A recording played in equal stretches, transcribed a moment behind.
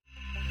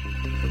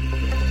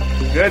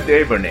Good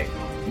evening.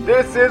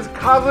 This is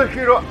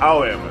Kazuhiro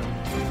Aoyama,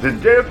 the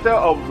director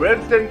of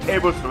Resident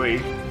Evil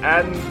 3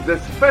 and the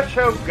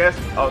special guest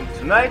on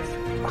tonight's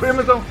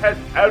Crimson Head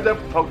Elder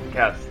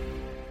podcast.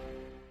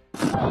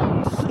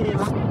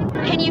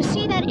 Can you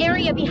see that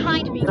area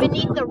behind me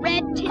beneath the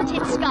red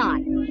tinted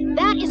sky?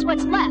 That is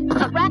what's left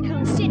of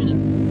Raccoon City.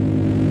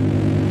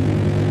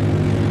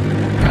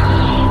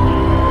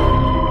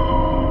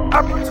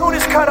 Our platoon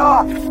is cut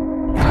off.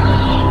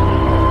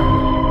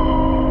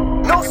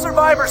 No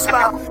survivors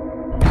left.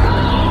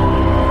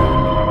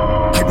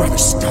 I'd rather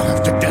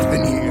starve to death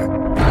in here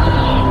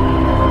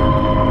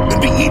than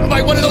be eaten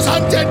by one of those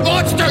undead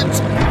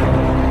monsters!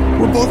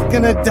 We're both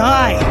gonna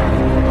die.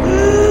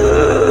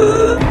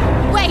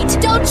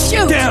 Wait, don't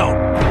shoot! Down!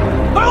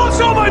 I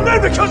lost all my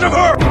men because of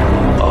her!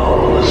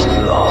 All is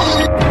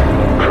lost.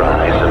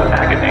 Cries of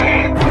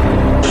agony.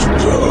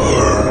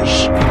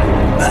 Stars!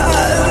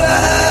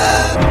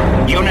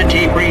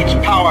 Unity breeds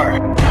power.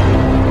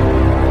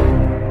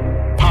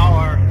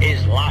 Power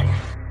is life.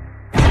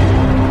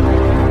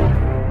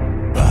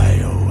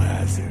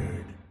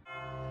 Biohazard.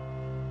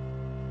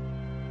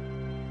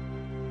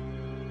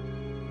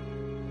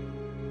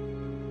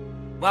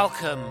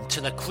 Welcome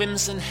to the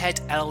Crimson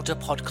Head Elder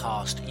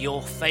podcast,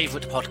 your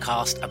favourite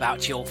podcast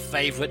about your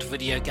favourite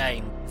video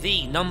game,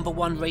 the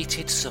 #1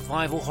 rated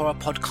survival horror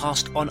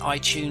podcast on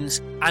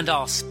iTunes, and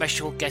our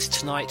special guest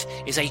tonight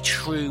is a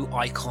true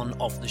icon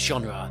of the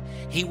genre.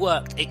 He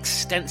worked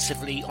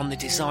extensively on the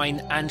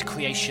design and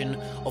creation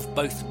of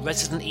both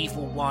Resident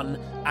Evil 1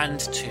 and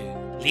 2,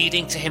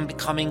 leading to him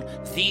becoming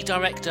the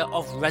director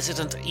of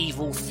Resident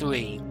Evil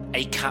 3,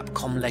 a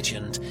Capcom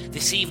legend.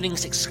 This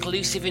evening's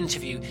exclusive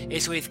interview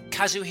is with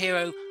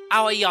Kazuhiro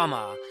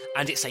Aoyama,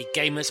 and it's a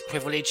gamer's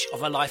privilege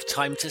of a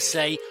lifetime to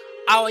say,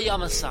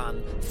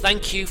 Aoyama-san,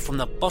 thank you from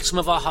the bottom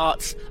of our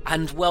hearts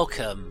and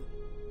welcome.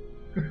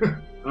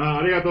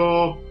 ありが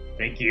と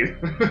う。Thank you.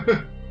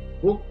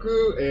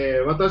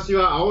 私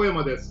は青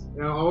山です。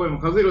青山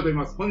和弘と言い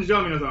ます。こんにち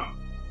は、皆さん。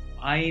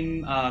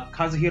I'm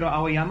Kazuhiro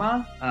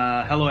Aoyama.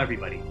 Hello,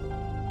 everybody.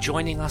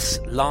 Joining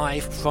us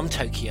live from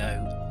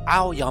Tokyo,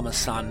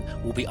 Aoyama-san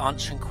will be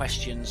answering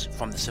questions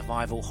from the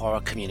survival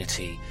horror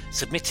community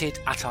submitted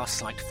at our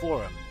site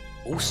forum.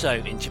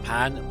 Also in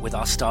Japan, with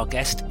our star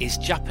guest, is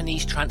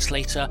Japanese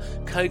translator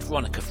Code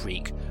Veronica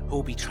Freak, who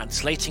will be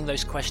translating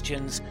those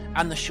questions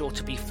and the sure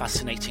to be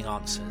fascinating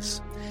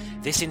answers.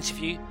 This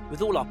interview,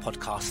 with all our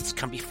podcasts,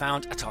 can be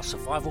found at our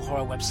survival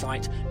horror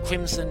website,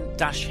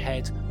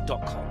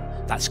 crimson-head.com.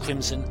 That's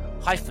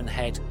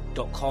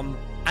crimson-head.com,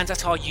 and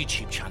at our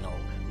YouTube channel,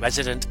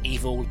 Resident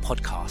Evil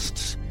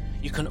Podcasts.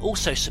 You can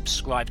also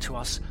subscribe to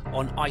us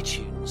on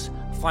iTunes,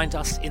 find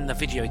us in the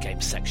video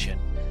games section,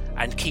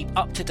 and keep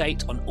up to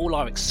date on all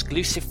our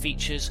exclusive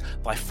features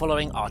by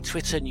following our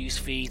Twitter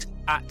newsfeed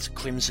at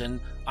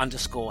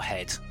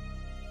crimson_head.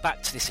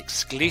 Back to this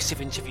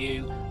exclusive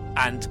interview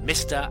and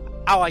Mr.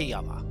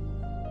 Aoyama.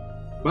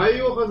 バ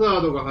イオハザ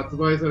ードが発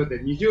売され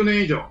て20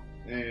年以上、あ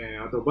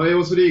とバイオ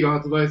3が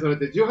発売され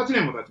て18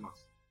年も経ちま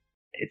す。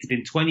It's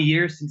been 20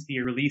 years since the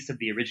release of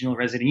the original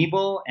Resident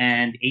Evil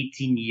and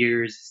 18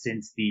 years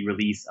since the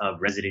release of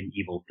Resident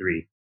Evil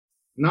 3.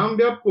 何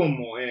百本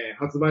も、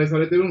発売さ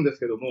れてるんです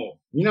けども、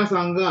皆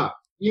さんが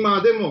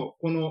今でも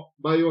この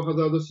バイオハ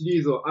ザードシ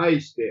リーズを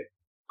愛して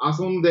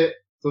遊ん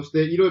で、そし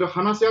ていろいろ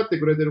話し合って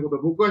くれてること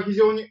を僕は非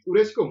常に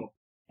嬉しく思って。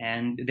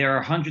And there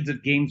are hundreds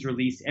of games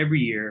released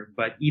every year,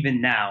 but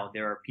even now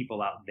there are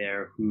people out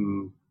there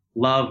who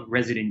love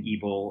Resident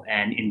Evil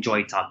and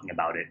enjoy talking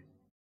about it.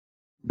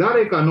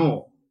 誰か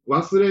の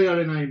忘れら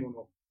れないも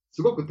の、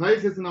すごく大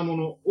切なも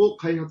のを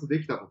開発で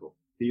きたことっ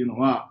ていうの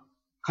は、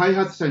開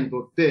発者に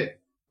とって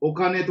お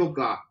金と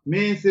か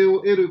名声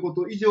を得るこ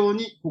と以上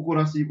に誇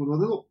らしいこと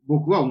だと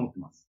僕は思って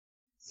ます。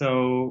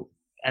So,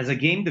 as a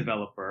game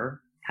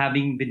developer,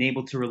 having been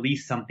able to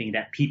release something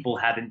that people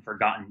haven't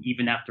forgotten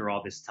even after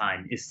all this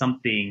time is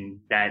something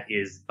that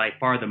is by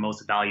far the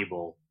most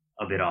valuable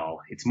of it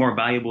all. It's more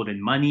valuable than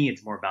money,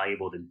 it's more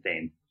valuable than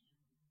fame.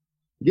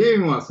 ゲー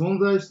ムは存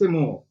在して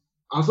も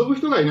遊ぶ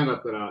人がいなか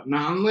ったら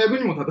何の役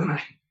にも立たな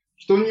い。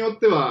人によっ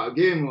ては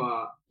ゲーム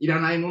はいら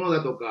ないもの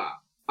だと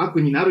か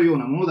悪になるよう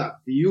なものだ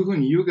っていうふう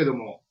に言うけど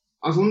も、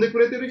遊んでく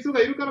れてる人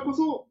がいるからこ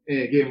そ、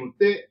ゲームっ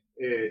て、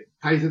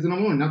大切な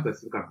ものになったり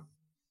するから。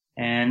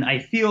And I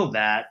feel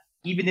that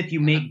even if you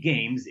make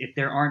games, if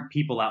there aren't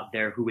people out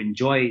there who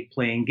enjoy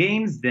playing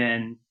games,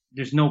 then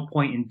there's no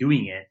point in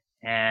doing it.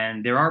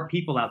 And there are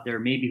people out there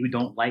maybe who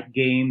don't like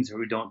games or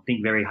who don't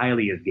think very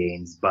highly of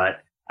games,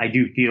 but I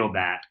do feel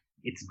that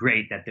it's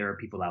great that there are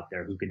people out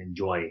there who can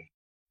enjoy.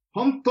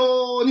 本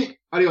当に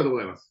ありがとうご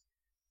ざいます。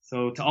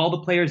So to all the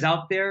players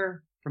out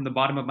there, from the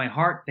bottom of my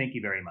heart, thank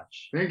you very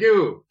much. Thank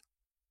you.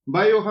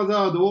 バイオハ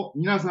ザードを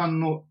皆さん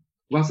の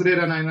忘れ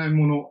られない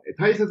もの、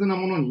大切な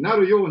ものにな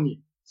るよう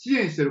に支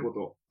援しているこ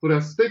と、それ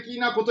は素敵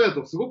なことだ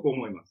とすごく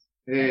思います。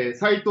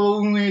サイトを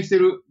運営してい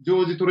るジ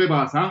ョージ・トレ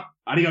バーさん、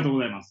ありがとうご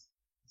ざいます。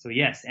So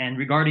yes, and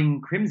regarding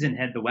Crimson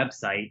Head, the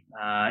website,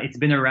 it's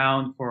been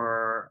around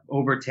for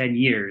over 10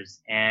 years,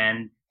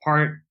 and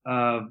part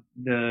of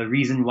the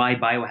reason why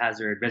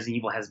Biohazard Resident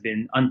Evil has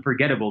been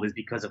unforgettable is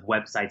because of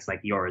websites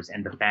like yours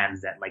and the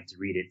fans that like to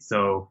read it.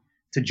 So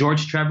to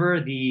George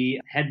Trevor, the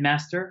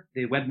headmaster,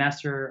 the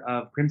webmaster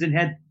of Crimson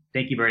Head,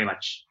 thank you very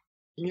much.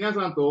 皆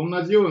さんと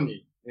同じよう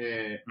に、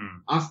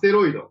アステ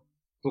ロイド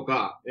と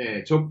か、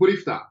チョップリ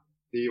フターっ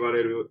て言わ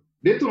れる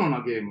レトロ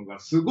なゲームが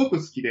すごく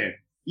好き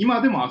で、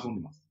今でも遊ん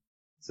でます。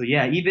So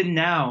yeah, even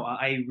now,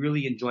 I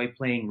really enjoy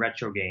playing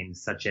retro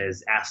games such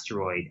as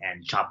Asteroid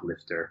and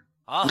Choplifter.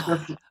 Ah,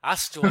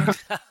 Asteroid.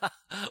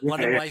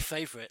 One of my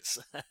favorites.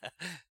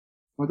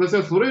 私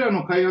はそれら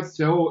の開発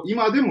者を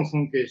今でも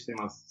尊敬して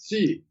ます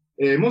し、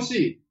も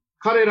し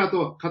彼ら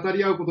と語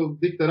り合うことが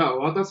できたら、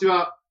私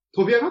は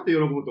飛び上がって喜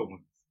ぶと思いま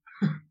す。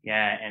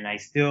Yeah, and I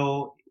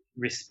still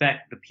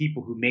respect the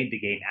people who made the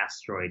game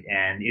Asteroid,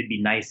 and it'd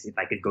be nice if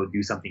I could go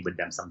do something with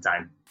them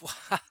sometime.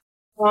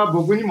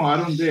 僕にもあ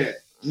るんで、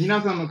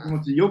皆さんの気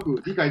持ちよ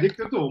く理解でき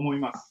てると思い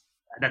ます。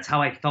That's how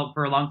I felt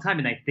for a long time,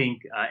 and I think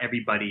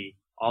everybody,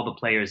 all the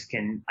players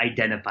can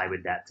identify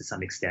with that to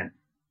some extent.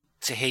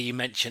 To hear you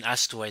mention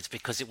Asteroids,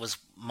 because it was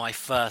my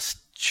first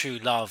true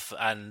love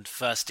and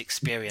first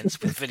experience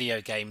with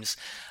video games.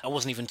 I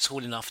wasn't even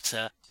tall enough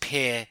to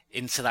peer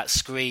into that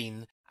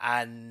screen.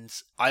 And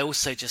I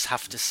also just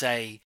have to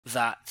say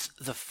that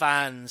the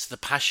fans, the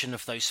passion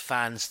of those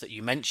fans that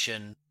you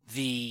mention,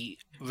 the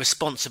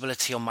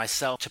responsibility on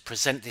myself to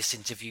present this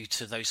interview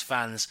to those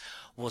fans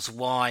was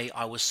why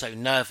I was so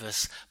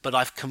nervous. But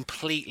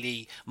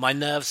my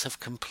nerves have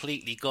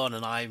completely gone,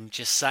 and I'm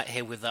just sat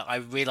here I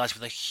realised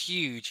with a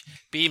huge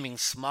beaming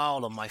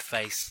smile on my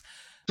face.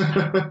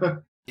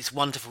 It's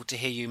wonderful to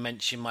hear you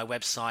mention my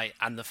website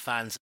and the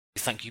fans.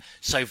 Thank you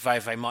so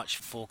very, very much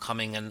for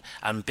coming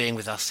and being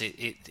with us.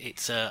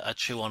 It's a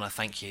true honor.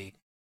 Thank you.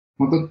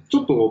 まだち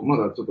ょっと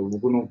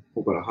僕の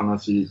方から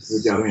話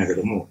続きあるんやけ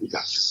ども、いい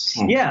か。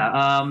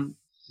Yeah,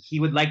 he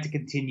would like to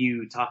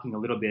continue talking a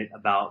little bit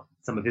about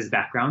some of his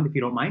background, if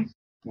you don't mind.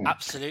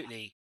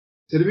 Absolutely.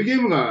 テレビゲ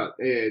ームが、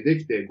で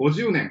きて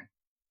50年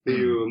って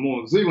いう、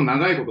もう随分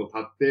長いこと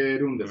経って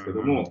るんですけ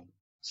ども、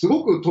す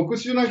ごく特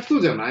殊な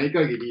人じゃない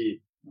限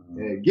り、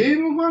ゲー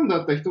ムファン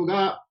だった人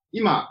が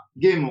今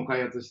ゲームを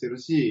開発してる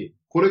し、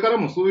これから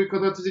もそういう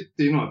形っ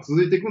ていうのは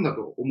続いていくんだ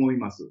と思い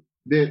ます。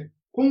で、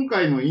今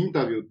回のイン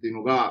タビューっていう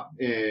のが、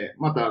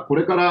またこ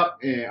れから、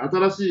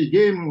新しい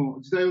ゲーム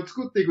の時代を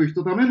作っていく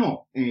人た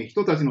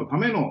ちのた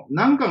めの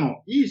何か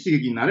のいい刺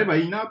激になれば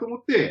いいなと思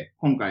って、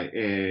今回、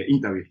イ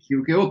ンタビュー引き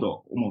受けよう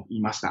と思い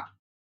ました。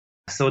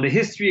So the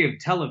history of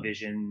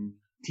television,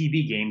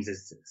 TV games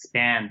has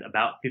spanned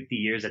about 50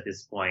 years at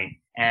this point,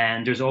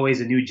 and there's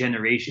always a new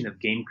generation of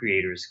game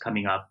creators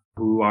coming up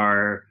who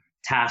are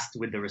tasked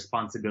with the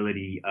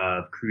responsibility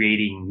of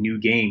creating new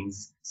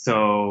games.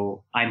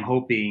 So I'm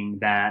hoping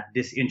that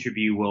this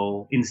interview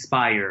will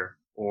inspire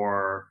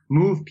or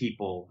move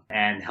people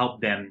and help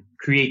them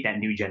create that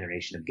new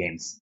generation of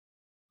games.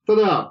 た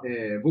だ、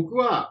僕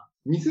は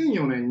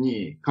2004年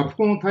にカプ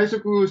コンを退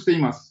職してい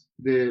ます。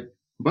で、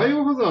バイ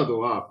オハザード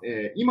は、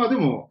今で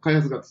も開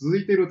発が続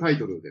いているタイ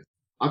トルです。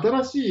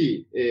新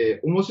しい、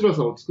面白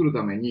さを作る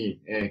ために、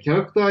キャ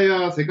ラクター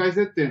や世界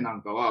設定な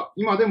んかは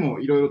今でも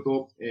いろいろ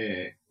と、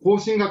更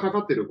新がかか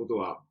っていること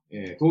は、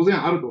当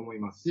然あると思い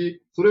ます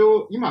し、それ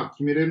を今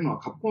決めれるのは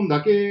カプコン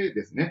だけ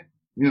ですね。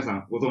皆さ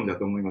んご存知だ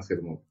と思いますけ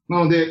ども。な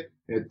ので、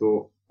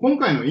今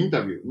回のイン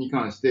タビューに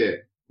関し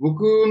て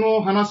僕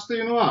の話と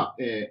いうのは、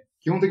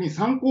基本的に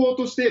参考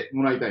として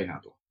もらいたいな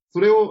と。そ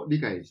れを理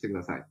解してく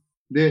ださい。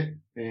で、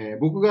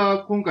僕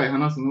が今回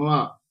話すの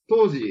は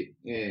当時、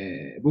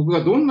僕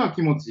がどんな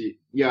気持ち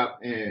や、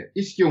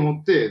意識を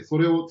持ってそ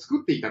れを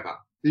作っていた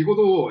かというこ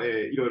とを、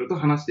いろいろと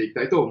話していき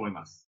たいと思い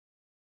ます。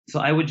So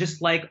I would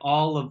just like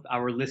all of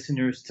our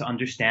listeners to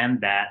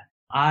understand that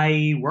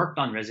I worked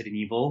on Resident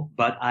Evil,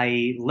 but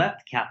I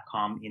left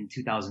Capcom in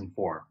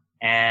 2004.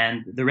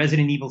 And the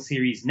Resident Evil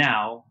series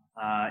now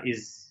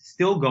is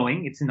still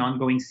going. It's an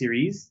ongoing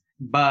series.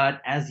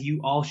 But as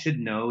you all should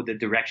know, the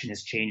direction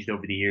has changed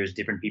over the years.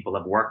 Different people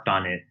have worked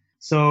on it.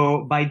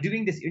 So by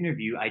doing this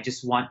interview, I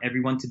just want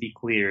everyone to be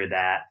clear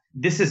that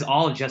this is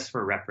all just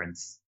for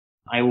reference.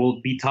 I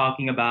will be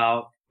talking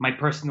about my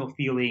personal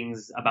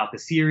feelings about the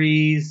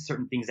series,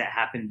 certain things that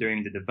happened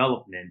during the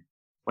development,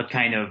 what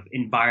kind of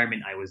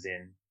environment I was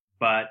in.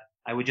 But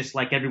I would just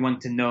like everyone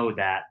to know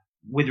that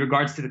with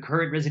regards to the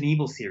current Resident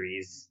Evil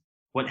series,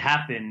 what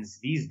happens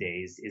these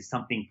days is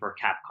something for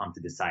Capcom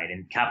to decide.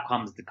 And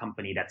Capcom is the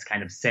company that's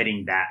kind of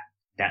setting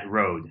that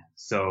road.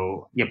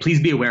 So yeah, please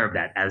be aware of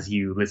that as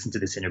you listen to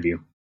this interview.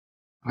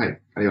 は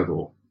い、ありが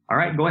とう。All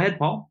right, go ahead,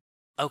 Paul.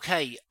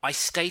 Okay, I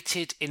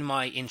stated in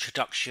my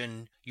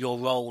introduction your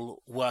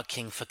role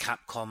working for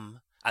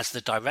Capcom as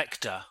the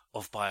director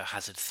of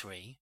Biohazard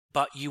 3,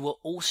 but you were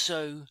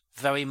also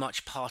very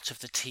much part of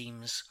the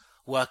teams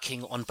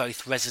working on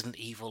both Resident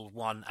Evil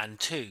 1 and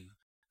 2.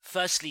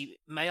 Firstly,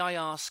 may I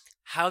ask,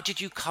 how did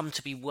you come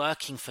to be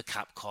working for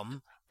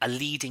Capcom, a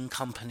leading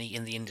company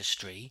in the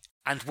industry,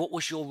 and what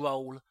was your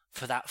role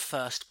for that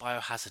first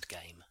Biohazard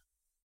game?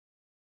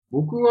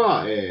 僕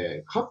は、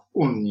カプ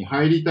コンに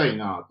入りたい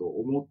なと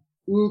思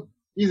う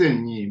以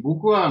前に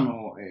僕は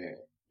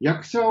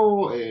役者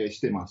を、し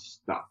てま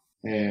した。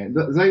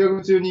在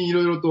学中にい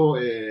ろいろと、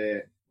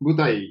舞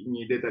台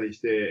に出たりし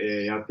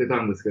て、やって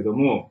たんですけど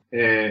も、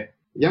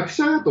役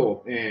者だ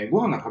と、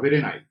ご飯が食べ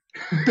れない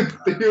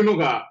っていうの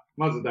が、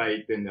まず第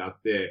一点であ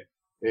って、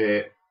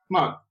ま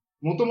あ、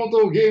もとも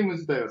とゲーム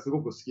自体はす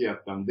ごく好きや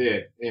ったん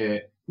で、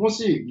も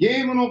し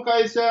ゲームの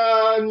会社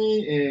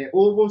に、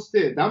応募し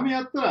てダメ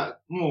やったら、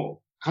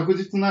もう確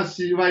実な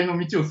芝居の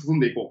道を進ん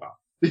でいこうか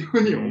っていうふ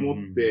うに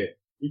思って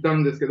いた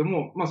んですけど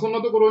も、まあそん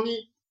なところ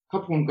にカ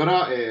プコンか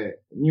ら、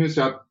入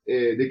社、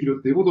できる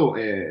っていうことを、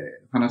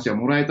話は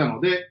もらえたの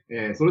で、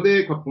それ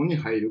でカプコンに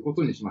入るこ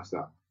とにしまし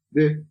た。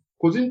で、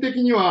個人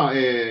的には、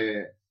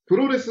プ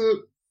ロレス、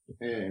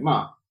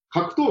まあ、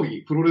格闘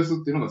技、プロレ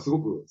スっていうのがす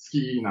ごく好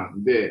きな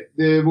んで、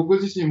で、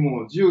僕自身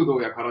も柔道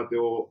や空手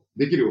を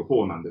できる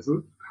方なんです。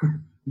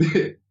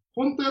で、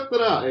本当やった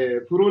ら、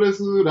プロレ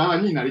スラ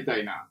ーになりた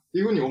いなって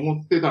いうふうに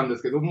思ってたんで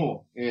すけど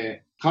も、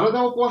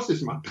体を壊して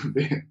しまったん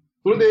で、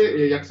それ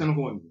で、役者の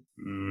方に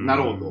な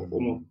ろうと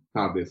思っ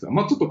たんですが、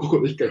まあちょっとこ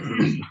こで一回続き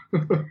ました。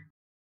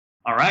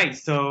Alright,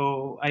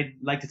 so I'd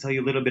like to tell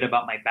you a little bit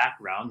about my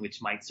background,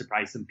 which might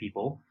surprise some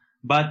people.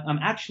 But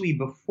actually,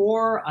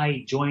 before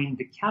I joined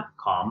the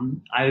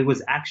Capcom, I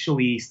was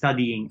actually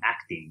studying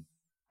acting.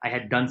 I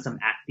had done some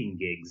acting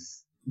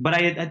gigs. But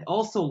I had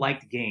also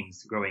liked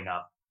games growing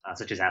up,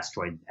 such as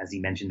Asteroid, as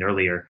you mentioned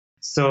earlier.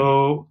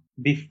 So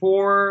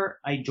before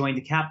I joined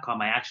the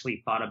Capcom, I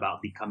actually thought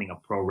about becoming a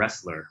pro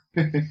wrestler.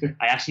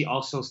 I actually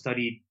also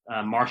studied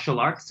martial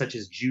arts, such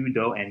as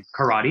judo and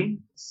karate.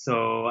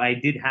 So I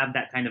did have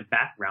that kind of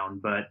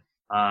background, but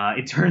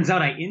it turns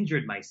out I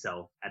injured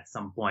myself at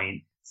some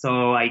point.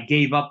 So I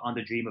gave up on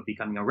the dream of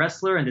becoming a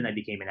wrestler, and then I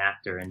became an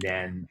actor. And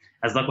then,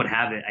 as luck would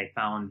have it, I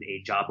found a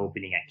job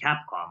opening at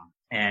Capcom,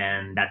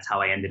 and that's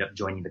how I ended up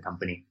joining the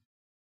company.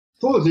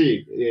 当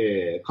時、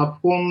カ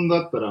プコン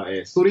だったら、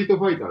ストリート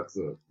ファイター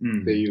2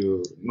ってい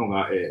うの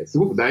が、す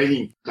ごく大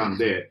人気なん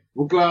で、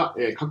僕は、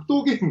格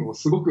闘ゲームを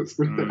すごく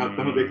作りたかっ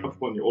たので、カプ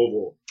コンに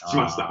応募し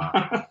まし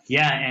た。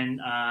Yeah,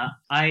 and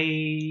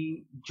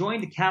I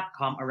joined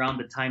Capcom around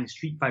the time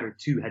Street Fighter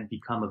 2 had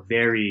become a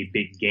very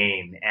big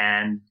game.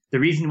 And the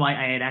reason why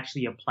I had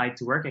actually applied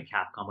to work at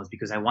Capcom was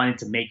because I wanted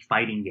to make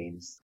fighting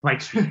games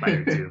like Street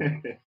Fighter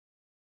 2.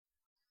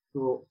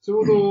 そうち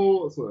ょう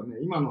ど、そうだ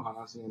ね、今の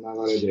話の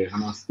流れで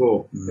話す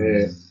と、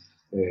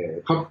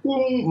カプコ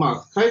ン、ま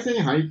あ、会社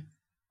に入っ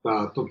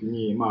た時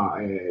に、ま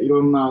あ、い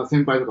ろんな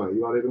先輩とか言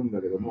われるんだ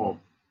けど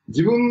も、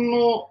自分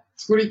の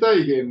作りた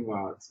いゲーム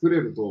が作れ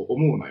ると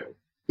思うなよっ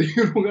てい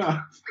うの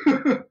が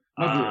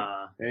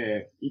ま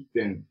ず、一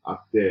点あ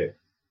って、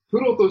プ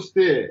ロとし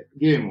て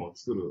ゲームを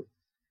作る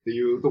って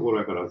いうところ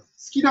だから、好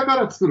きだか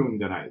ら作るん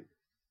じゃない。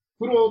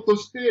プロと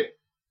して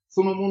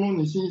そのもの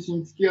に真摯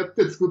に付き合っ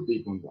て作って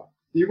いくんだ。っ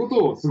ていうこ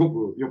とをす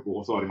ごくよく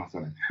教わりまし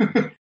たね。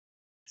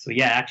So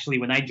yeah, actually,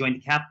 when I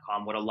joined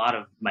Capcom, what a lot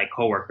of my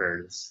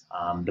coworkers,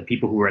 the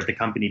people who were at the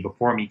company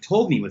before me,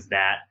 told me was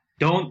that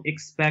don't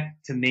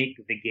expect to make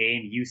the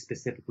game you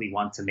specifically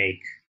want to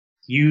make.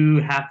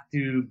 You have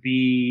to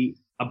be,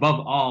 above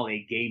all,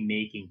 a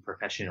game-making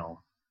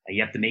professional.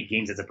 You have to make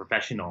games as a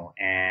professional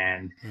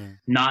and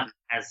not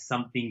as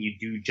something you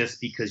do just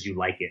because you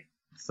like it.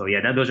 So yeah,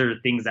 those are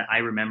the things that I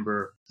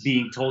remember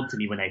being told to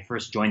me when I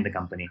first joined the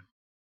company.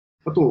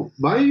 あと、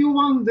バイオ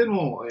1で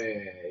の、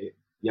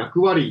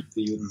役割っ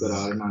て言った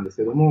らあれなんです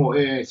けども、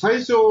最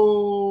初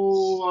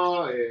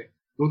は、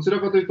どちら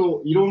かという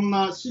と、いろん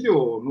な資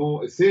料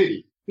の整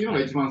理っていうの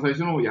が一番最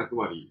初の役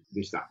割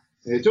でした。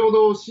ちょう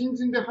ど新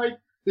人で入っ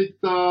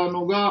た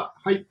のが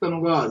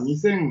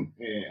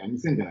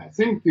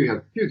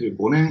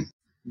1995年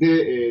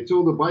で、ち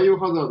ょうどバイオ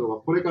ハザードが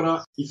これか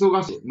ら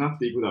忙しくなっ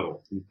ていくだ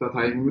ろうといった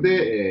タイミング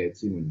で、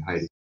チームに入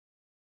り、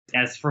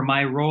As for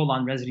my role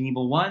on Resident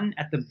Evil 1,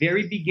 at the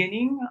very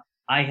beginning,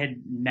 I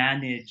had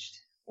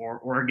managed or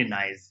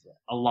organized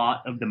a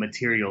lot of the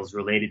materials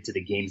related to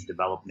the game's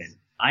development.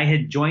 I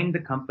had joined the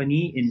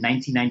company in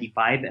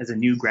 1995 as a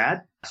new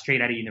grad,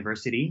 straight out of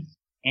university,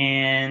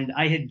 and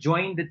I had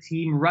joined the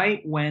team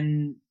right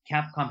when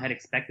Capcom had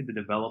expected the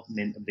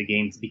development of the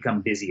game to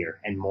become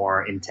busier and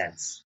more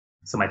intense.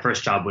 So my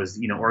first job was,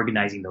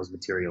 organizing those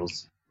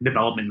materials,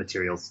 development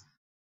materials.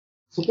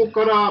 そこ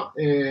から、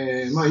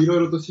まあいろい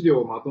ろと資料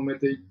をまとめ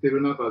ていってる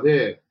中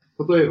で、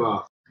例え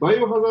ば、バイ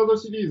オハザード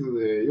シリーズ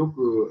でよ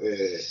く、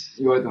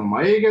言われたのは、ま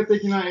あ映画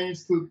的な演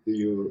出って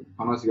いう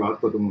話があっ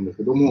たと思うんです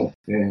けども、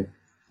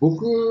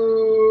僕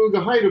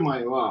が入る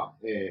前は、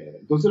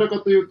どちら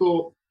かという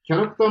と、キャ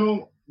ラクター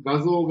の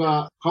画像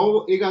が、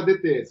絵が出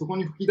て、そこ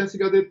に吹き出し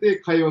が出て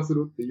会話す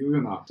るっていうよ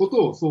うなこ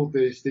とを想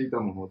定していた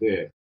もの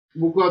で、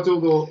僕はちょ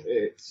うど、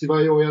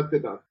芝居をやって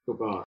たと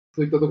か、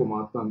そういったところも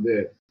あったん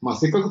で、まあ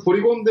せっかくポリ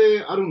ゴン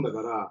であるんだ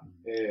から、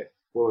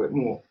これ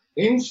も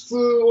う演出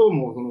を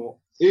もうその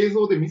映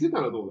像で見せ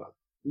たらどうだっ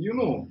ていう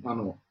のを、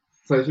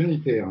最初に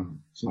提案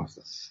しまし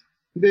た。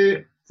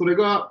で、それ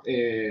が、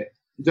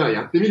じゃあ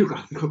やってみる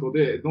かってこと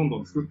で、どんど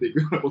ん作っていく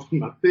ようなことに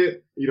なっ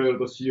て、いろいろ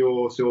と仕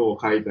様書を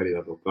書いたり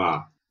だと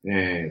か、そう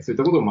いっ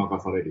たことを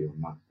任されるよう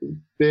になっていっ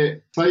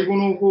て、最後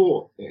の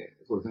方、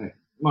そうですね。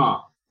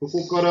まあ、そ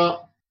こか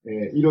ら、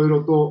いろい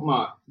ろと、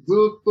まあ、ず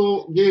っ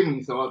とゲーム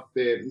に触っ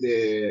て、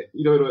で、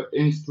いろいろ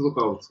演出と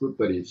かを作っ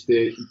たりし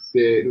ていっ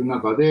てる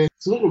中で、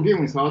すごくゲー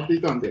ムに触って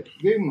いたんで、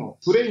ゲームの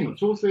プレイの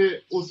調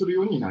整をする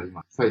ようになり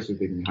ます。最終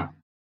的に。はい。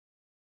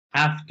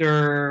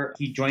After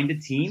he joined the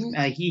team,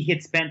 he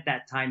had spent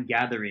that time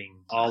gathering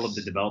all of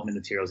the development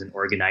materials and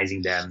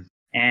organizing them.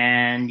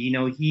 And,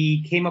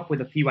 he came up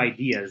with a few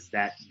ideas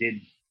that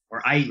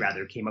or I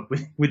rather came up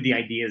with the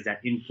ideas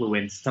that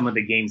influenced some of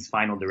the game's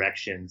final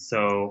direction.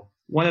 So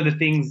one of the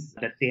things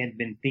that they had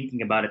been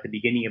thinking about at the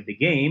beginning of the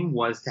game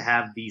was to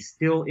have these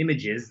still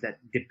images that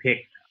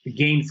depict the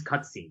game's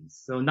cutscenes.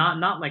 So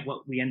not like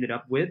what we ended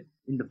up with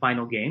in the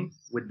final game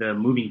with the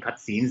moving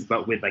cutscenes,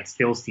 but with like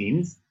still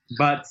scenes.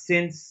 But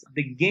since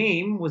the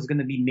game was going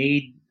to be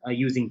made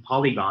using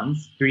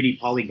polygons, 3D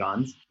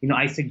polygons,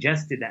 I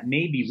suggested that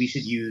maybe we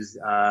should use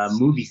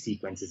movie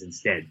sequences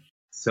instead.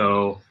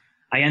 So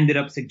I ended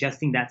up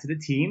suggesting that to the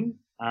team,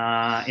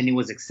 and it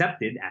was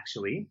accepted,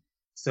 actually.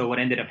 So what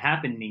ended up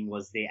happening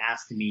was they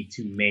asked me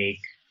to make,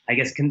 I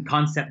guess,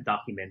 concept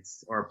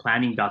documents or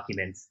planning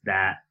documents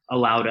that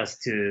allowed us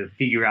to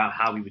figure out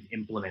how we would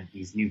implement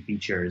these new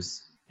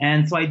features.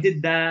 And so I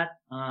did that,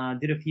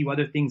 did a few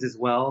other things as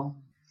well.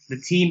 The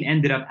team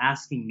ended up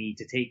asking me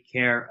to take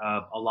care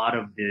of a lot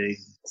of the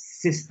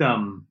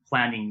system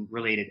planning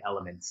related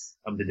elements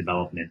of the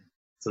development.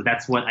 So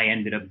that's what I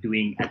ended up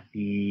doing at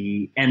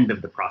the end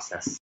of the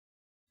process.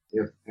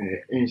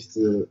 演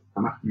出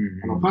かな。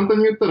簡単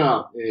に言った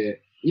ら、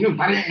犬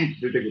バリーンっ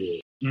て出てく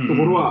ると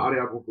ころは、あれ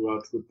は僕が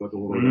作ったと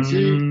ころだし、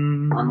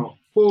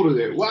ホール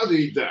で What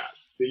is that? っ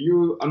てい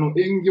う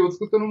演技を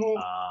作ったのも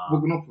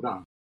僕のプラ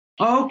ン。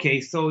Okay,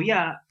 so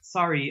yeah,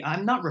 sorry,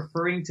 I'm not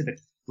referring to the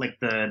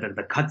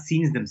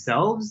cutscenes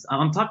themselves.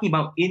 I'm talking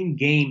about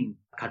in-game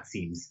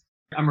cutscenes.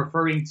 I'm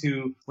referring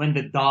to when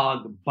the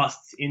dog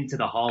busts into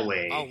the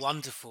hallway. Oh,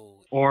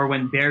 wonderful. Or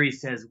when Barry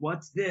says,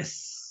 "What's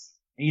this?"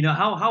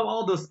 How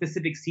all those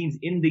specific scenes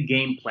in the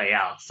game play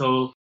out.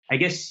 So I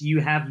guess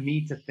you have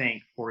me to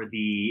thank for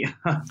the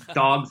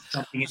dogs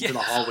jumping into the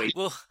hallway.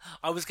 Well,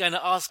 I was going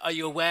to ask, are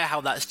you aware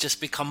how that's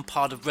just become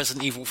part of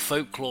Resident Evil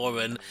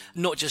folklore, and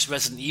not just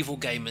Resident Evil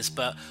gamers,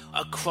 but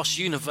across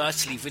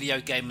universally, video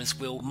gamers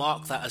will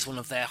mark that as one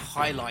of their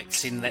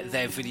highlights in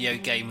their video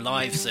game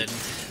lives, and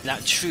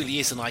that truly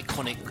is an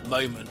iconic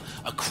moment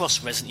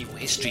across Resident Evil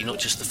history, not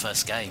just the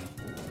first game.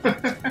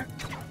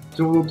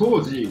 ちょうど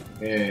当時、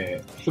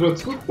それを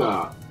作っ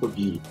た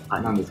時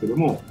なんですけど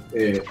も、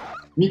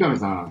三上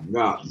さん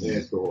が、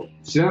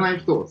知らない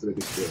人を連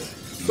れてきて、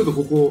ちょっと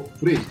ここを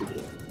プレイしてくれ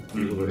と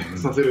いうことで、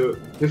させる、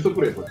テスト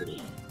プレイさせる。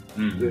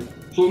で、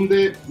そん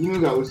で犬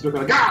が後ろか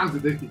らガーン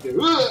って出てきて、う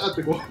わーっ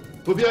てこ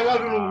う飛び上が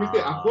るのを見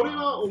て、あ、これ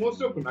は面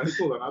白くなり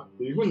そうだなっ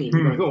ていうふうに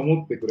三上さんが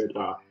思ってくれ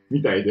た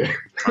みたいで。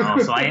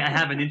So I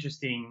have an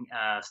interesting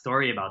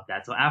story about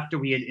that. So after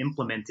we had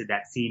implemented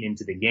that scene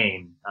into the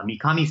game,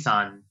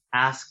 Mikami-san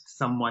asked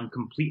someone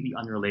completely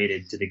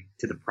unrelated to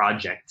the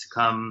project to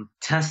come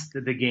test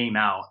the game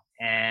out.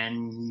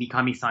 And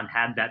Mikami-san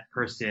had that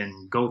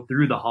person go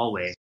through the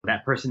hallway.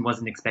 That person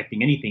wasn't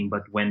expecting anything,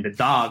 but when the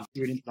dog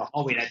peered into the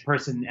hallway, that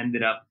person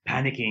ended up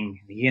panicking.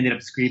 He ended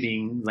up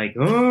screaming like,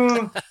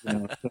 "Oh!"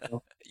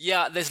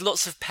 Yeah, there's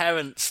lots of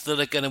parents that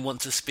are going to want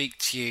to speak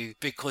to you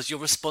because you're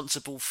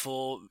responsible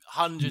for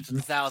hundreds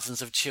and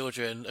thousands of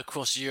children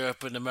across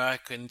Europe and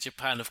America and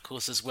Japan, of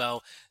course, as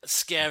well,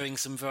 scaring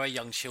some very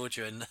young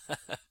children.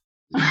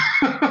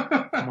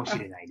 かもし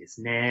れないで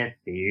すね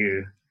ってい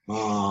う。ち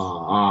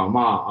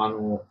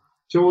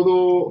ょう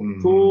ど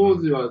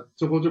当時は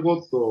ちょこちょ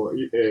こっと、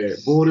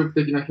暴力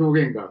的な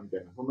表現がみた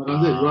いな、そんな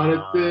感じで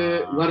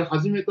言われ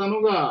始めた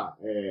のが、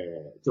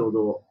ちょう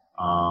ど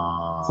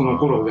その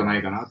頃じゃな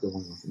いかなと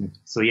思いますね。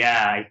So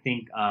yeah, I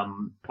think,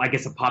 I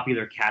guess a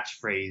popular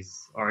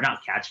catchphrase, or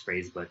not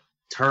catchphrase, but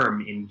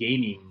term in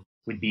gaming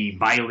would be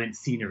violent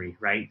scenery,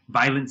 right?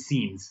 Violent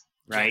scenes.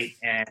 Right?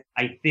 And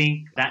I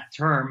think that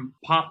term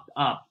popped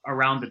up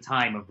around the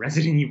time of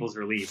Resident Evil's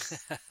release.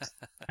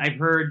 I've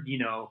heard,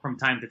 from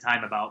time to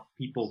time about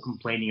people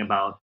complaining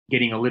about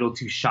getting a little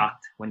too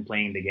shocked when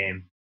playing the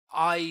game.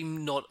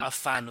 I'm not a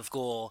fan of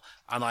gore,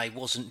 and I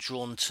wasn't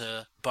drawn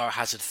to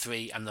Biohazard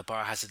 3 and the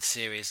Biohazard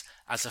series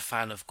as a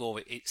fan of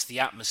gore. It's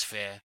the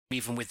atmosphere,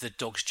 even with the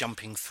dogs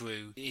jumping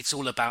through. It's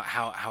all about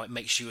how it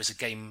makes you as a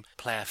game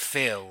player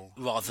feel,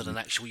 rather than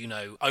actual,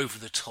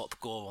 over-the-top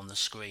gore on the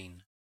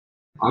screen.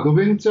 アド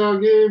ベンチャー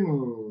ゲー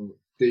ムっ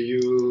てい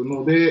う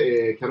の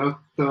で、キャラ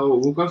クター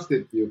を動かして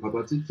っていう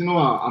形っていうの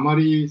はあま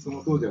りそ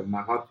の当時は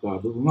なかった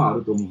部分はあ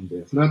ると思うん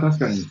で、それは確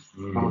かに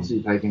楽し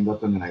い体験だっ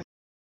たんじゃないか。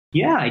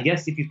Yeah, I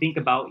guess if you think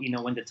about,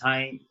 when the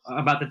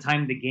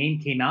time the game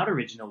came out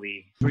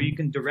originally, where you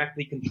can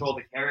directly control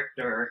the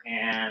character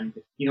and,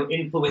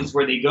 influence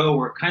where they go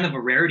were kind of a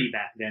rarity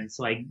back then.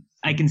 So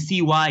I can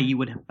see why you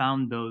would have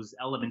found those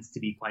elements to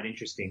be quite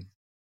interesting.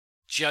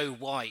 Joe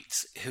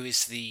White, who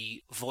is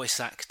the voice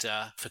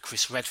actor for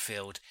Chris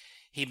Redfield,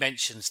 He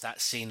mentions that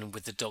scene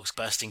with the dogs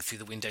bursting through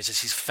the windows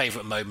as his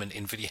favourite moment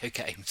in video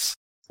games.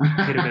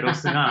 ケルベロ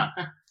スが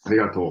あり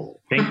がと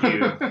う。Thank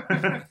you.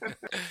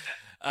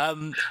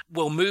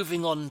 Well,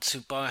 moving on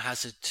to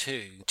Biohazard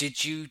 2,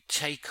 did you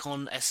take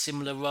on a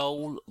similar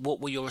role? What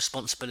were your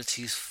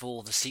responsibilities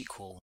for the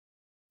sequel?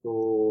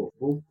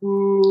 僕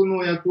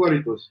の役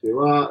割として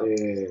は、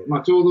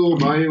ちょうど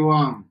バイオ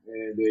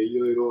1でい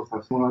ろいろ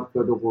させてもらっ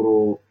たと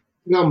こ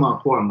ろが、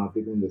コアになって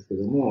いくんですけ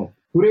ども、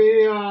プ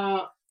レイヤ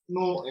ー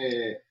の、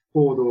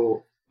行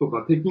動と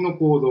か敵の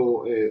行動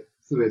を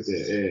すべ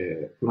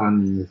て、プラ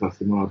ンニングさせ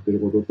てもらっている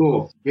こと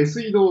と、下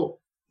水道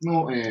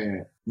の、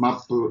マ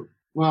ップ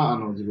は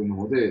自分の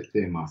方でし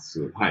ていま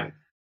す。はい。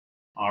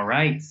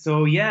Alright,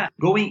 so yeah,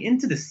 going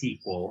into the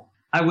sequel,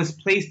 I was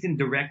placed in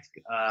direct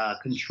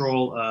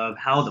control of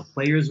how the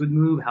players would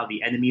move, how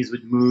the enemies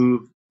would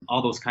move,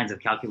 all those kinds of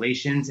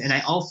calculations, and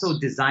I also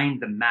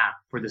designed the map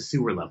for the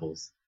sewer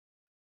levels.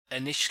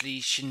 Initially,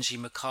 Shinji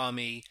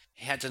Mikami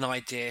had an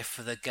idea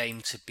for the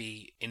game to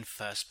be in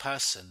first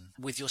person.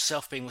 With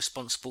yourself being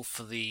responsible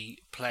for the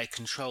player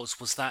controls,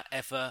 was that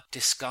ever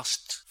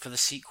discussed for the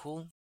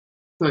sequel?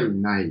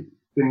 ない。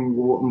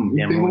1.5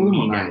で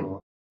もない。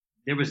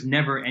There was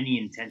never any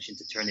intention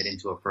to turn it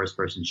into a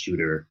first-person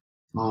shooter.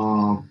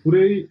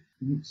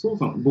 そう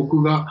さん、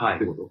僕がっ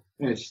てこ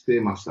と、し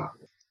てました。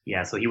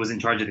Yeah, so he was in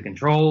charge of the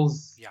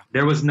controls. Yeah.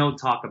 There was no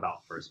talk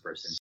about first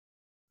person.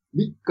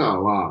 リッカー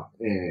は、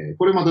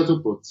これまたちょ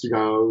っと違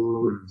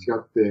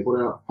って、こ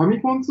れはファ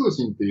ミコン通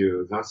信ってい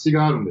う雑誌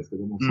があるんですけ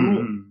ども、そ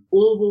の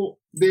応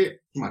募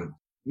で決まる。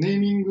ネー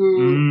ミン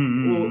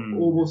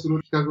グを応募す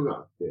る企画が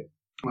あって、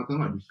またの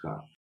はリッカ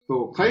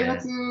ー。開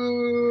発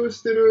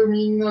してる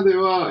みんなで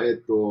は、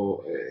ち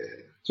ょ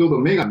うど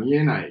目が見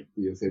えないっ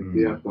ていう設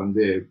定やったん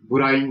で、ブ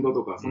ラインド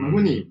とかそんな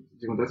風に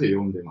自分たちで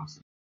読んでまし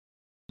た。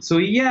So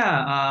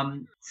yeah,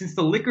 since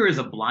the liquor is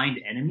a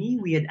blind enemy,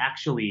 we had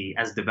actually,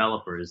 as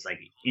developers, like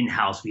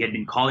in-house, we had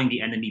been calling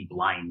the enemy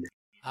blind.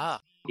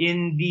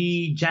 In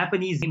the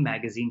Japanese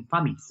magazine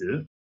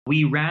Famitsu,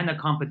 we ran a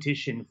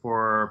competition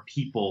for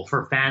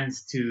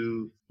fans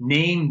to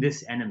name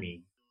this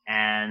enemy.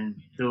 And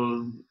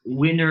the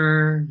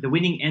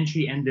winning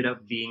entry ended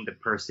up being the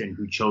person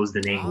who chose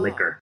the name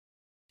Liquor.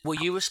 Were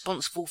you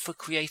responsible for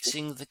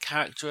creating the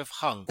character of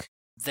Hunk?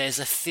 There's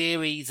a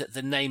theory that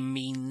the name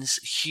means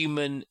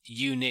human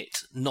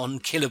unit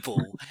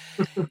non-killable.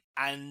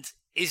 And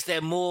is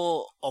there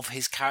more of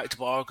his character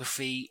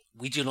biography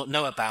we do not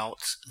know about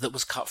that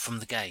was cut from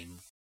the game?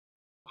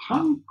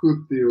 ハン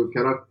クっていうキ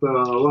ャラクター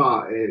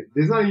は、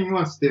デザイン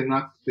はして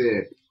なく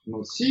て、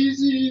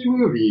CG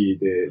ムービー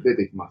で出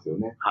てきますよ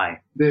ね。は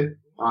い。で、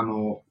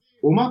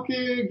おま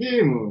け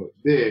ゲーム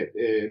で、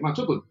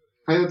ちょっと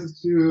開発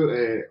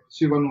中、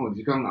終盤の方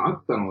時間があ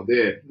ったの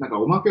で、なんか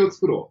おまけを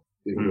作ろう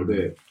っていうこと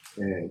で、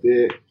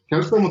で、キャ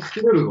ラクターも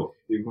作れるぞ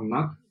っていう風に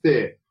なっ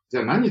て、じ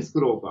ゃあ何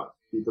作ろうかって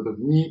言った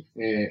時に、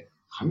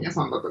神谷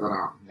さんだったか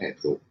な、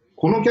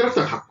このキャラク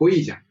ターかっこい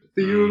いじゃんっ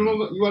ていうの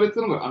が言われて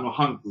たのが、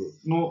ハンク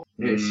の、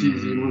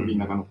CG ムービー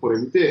の中のこれ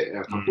見て、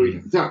かっこいいじ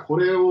ゃん。じゃあこ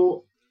れ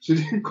を主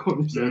人公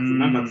にしたやつ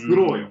なんか作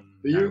ろうよ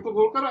っていうと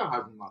ころから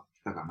始まっ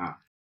たかな。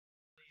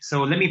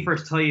So let me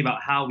first tell you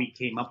about how we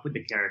came up with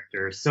the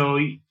character. So,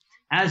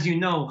 as you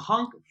know,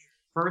 Hunk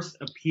first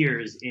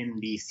appears in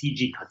the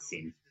CG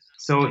cutscene.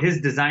 So his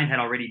design had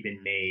already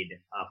been made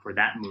for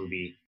that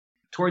movie.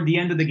 Toward the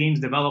end of the game's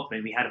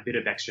development, we had a bit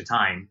of extra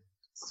time.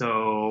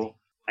 So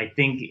I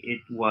think it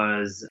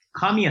was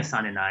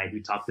Kamiya-san and I who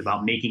talked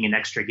about making an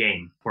extra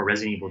game for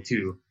Resident Evil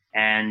 2.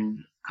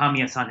 And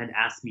Kamiya-san had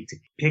asked me to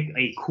pick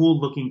a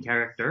cool-looking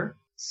character.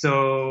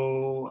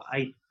 So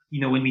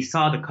when we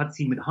saw the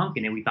cutscene with Hunk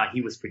in it, we thought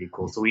he was pretty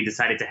cool. So we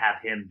decided to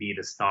have him be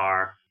the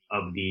star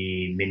of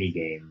the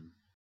minigame.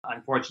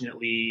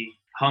 Unfortunately,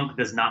 Hunk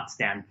does not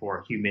stand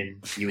for human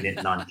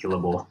unit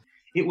non-killable.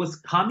 It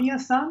was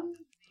Kamiya-san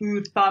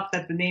who thought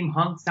that the name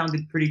Hunk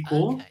sounded pretty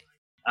cool. Okay.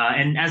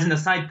 And as an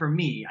aside for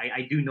me,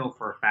 I do know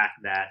for a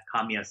fact that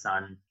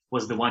Kamiya-san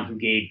was the one who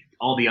gave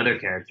all the other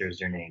characters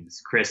their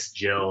names. Chris,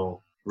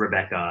 Jill,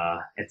 Rebecca,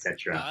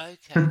 etc.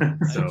 Okay.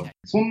 So,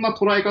 そんな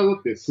捉え方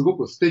ってすご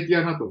く素敵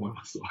やなと思い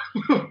ますわ。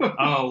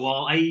oh,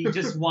 well, I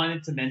just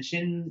wanted to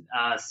mention,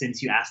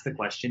 since you asked the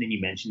question and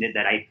you mentioned it,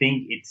 that I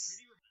think it's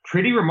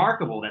pretty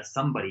remarkable that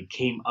somebody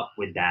came up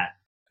with that.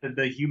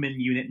 The human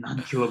unit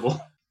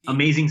non-killable.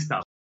 Amazing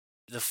stuff.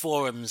 The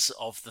forums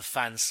of the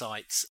fan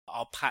sites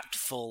are packed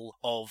full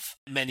of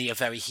many a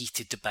very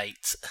heated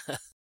debate.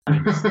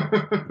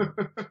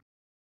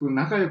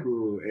 仲良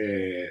く、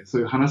そ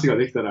ういう話が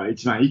できたら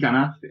一番いいか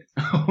なって。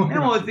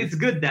well, it's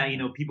good that,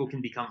 people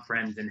can become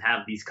friends and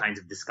have these kinds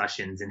of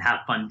discussions and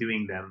have fun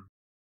doing them.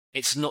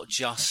 It's not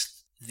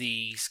just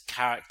these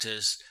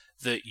characters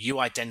that you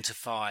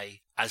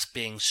identify as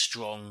being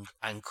strong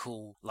and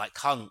cool like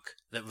Hunk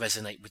that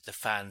resonate with the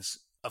fans.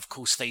 Of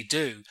course they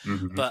do,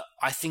 but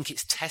I think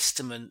it's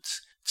testament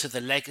to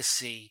the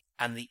legacy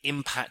and the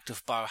impact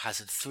of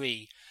Biohazard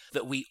 3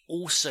 that we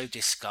also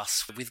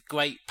discuss with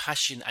great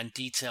passion and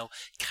detail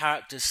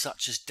characters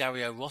such as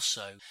Dario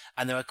Rosso.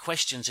 And there are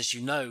questions, as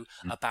you know,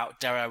 about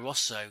Dario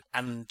Rosso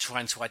and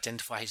trying to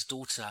identify his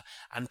daughter,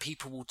 and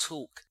people will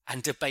talk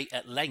and debate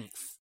at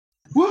length.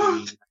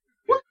 What?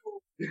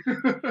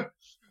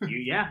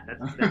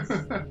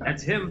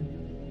 That's him.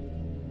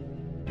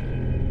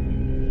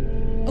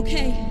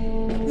 Okay,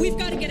 we've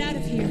got to get out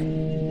of here.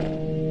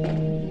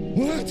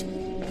 What?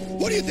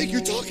 What do you think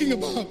you're talking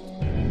about?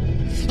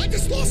 I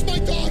just lost my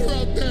daughter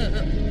out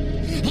there.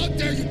 How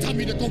dare you tell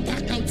me to go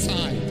back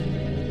outside?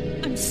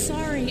 I'm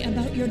sorry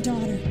about your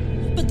daughter,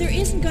 but there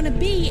isn't going to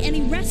be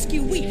any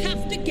rescue. We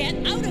have to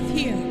get out of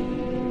here.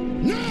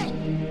 No!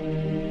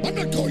 I'm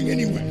not going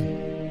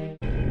anywhere.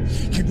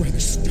 I'd rather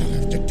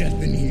starve to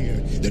death in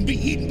here than be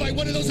eaten by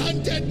one of those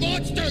undead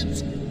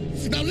monsters.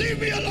 Now leave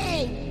me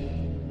alone!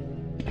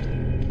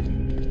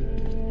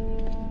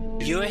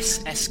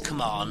 USS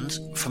Command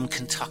from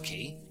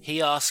Kentucky. He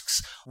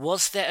asks,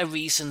 was there a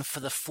reason for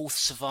the fourth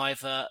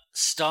survivor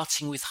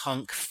starting with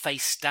Hunk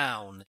face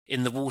down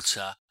in the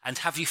water? And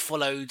have you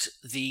followed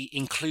the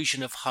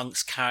inclusion of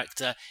Hunk's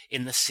character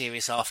in the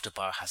series after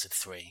Biohazard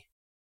 3?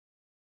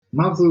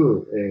 まず、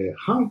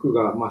ハンク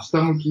が、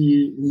下向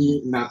き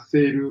になって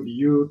いる理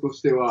由と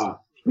して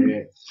は、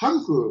ハ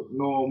ンク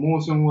のモ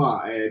ーション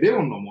は、レ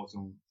オンのモーシ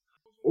ョン。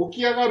起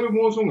き上がる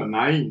モーションが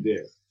ないん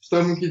で、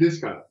下向きでし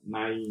か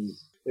ない。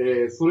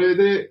それ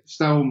で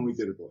下を向い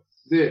てると。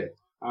で、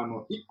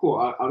一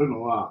個ある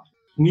のは、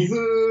水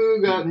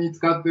に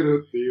使って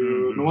るって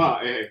いうの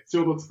は、ち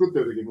ょうど作って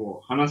る時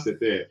も話して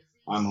て、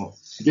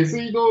下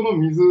水道の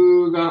水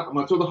が、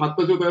ちょうど張っ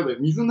た状態で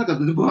水の中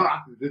でブ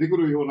ワーって出てく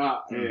るよう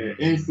な、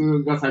演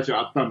出が最初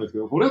あったんですけ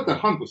ど、これだったら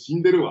ハンク死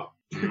んでるわ。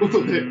というこ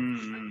とで、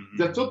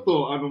じゃあちょっ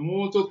と、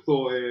もうちょっ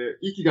と、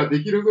息が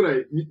できるぐら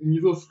い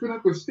水を少な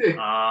くして、ス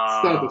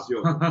タートし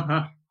ようと。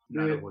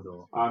なるほ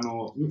ど。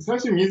最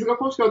初水が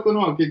欲しかったの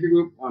は結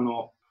局、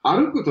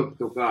歩くとき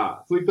と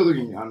か、そういったと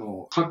きに、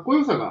かっこ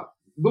よさが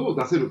どう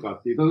出せるかっ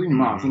て言ったときに、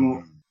そ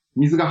の、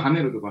水が跳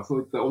ねるとか、そ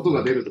ういった音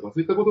が出るとか、そ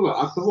ういったこと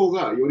があった方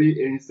が、よ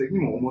り演出的に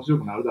も面白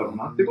くなるだろう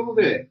なってこと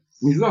で、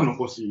水は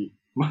残し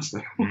ました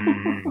よ。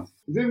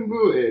全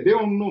部、レ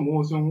オンの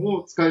モーション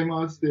を使い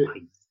回して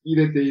入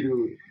れてい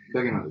る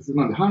だけなんです。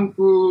なんで、ハン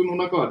クの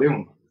中はレオンな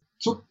んです。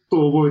ちょっ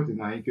と覚えて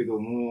ないけど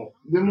も、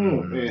で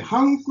も、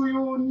ハンク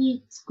用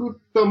に作っ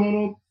たも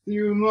のって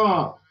いうの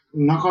は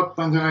なかっ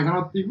たんじゃないか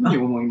なっていうふうに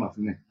思います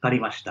ね。わかり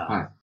ました。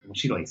はい。面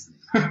白いですね。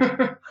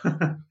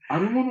あ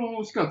るも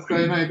のしか使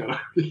えないからっ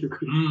ていう。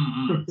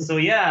So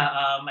yeah,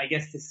 I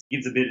guess this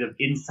gives a bit of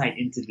insight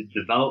into the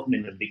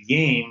development of the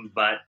game,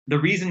 but the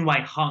reason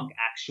why Hunk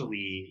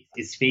actually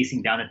is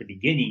facing down at the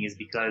beginning is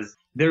because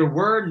there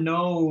were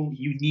no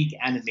unique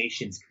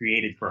animations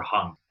created for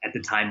Hunk at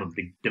the time of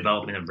the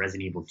development of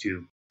Resident Evil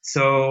 2.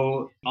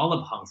 So all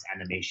of Hunk's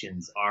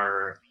animations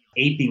are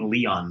aping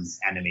Leon's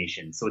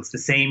animation. So it's the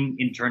same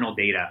internal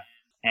data.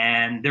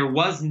 And there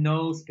was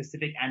no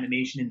specific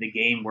animation in the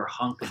game where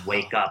Hunk could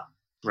wake up,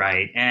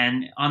 right?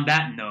 And on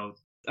that note,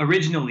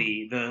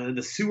 originally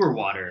the sewer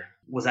water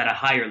was at a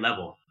higher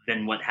level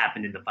than what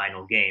happened in the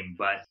final game.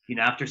 But,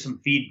 after some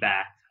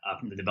feedback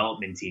from the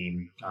development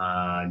team,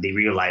 they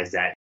realized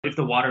that if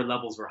the water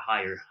levels were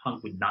higher,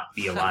 Hunk would not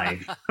be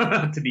alive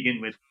to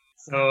begin with.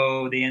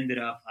 So they ended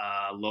up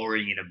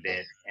lowering it a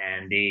bit,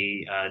 and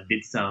they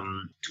did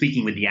some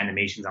tweaking with the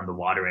animations on the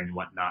water and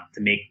whatnot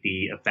to make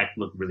the effect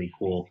look really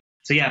cool.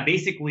 So yeah,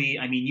 basically,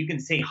 I mean, you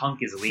can say Hunk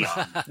is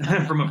Leon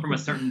from a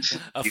certain...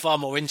 A far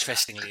more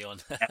interesting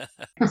Leon.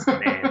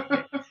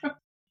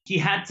 He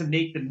had to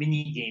make the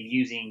mini game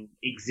using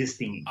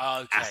existing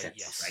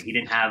assets, right? He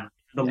didn't have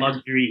the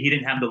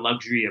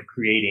luxury of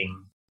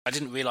creating... I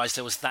didn't realize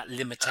there was that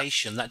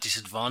limitation, that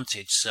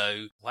disadvantage.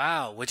 So,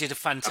 wow, we did a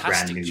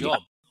fantastic job.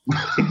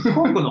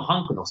 今後の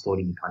ハンクのストー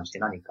リーに関して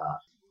何か？ハ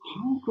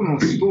ンクの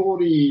ストー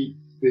リ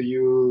ーってい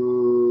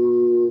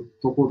う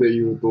とこで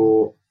言う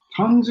と、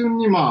単純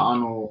に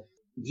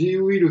G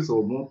ウイルス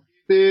を持っ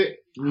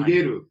て逃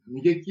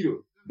げ切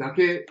るだ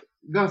け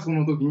がそ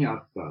の時にあ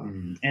った。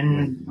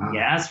And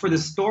yeah, as for the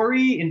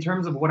story, in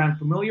terms of what I'm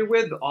familiar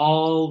with,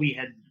 all we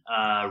had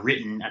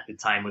written at the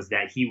time was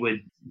that he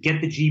would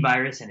get the G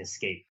virus and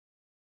escape.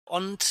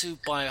 On to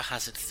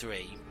Biohazard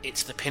 3.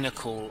 It's the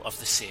pinnacle of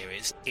the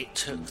series. It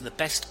took the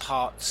best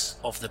parts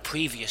of the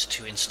previous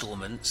two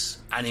installments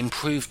and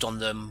improved on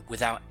them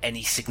without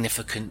any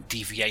significant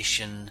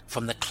deviation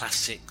from the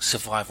classic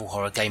survival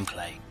horror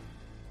gameplay.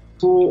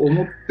 そう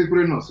思ってく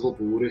れるのはすご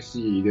く嬉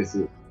しいで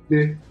す。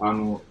で、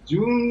自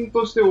分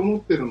として思っ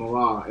てるの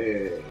は、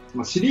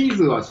シリー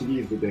ズはシ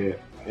リーズ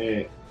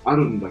で、あ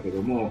るんだけ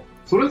ども、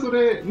それぞ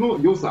れの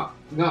良さ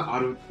があ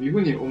るっていうふ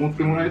うに思っ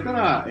てもらえた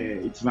ら、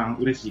一番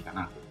嬉しいか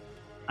な。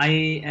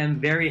I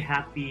am very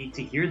happy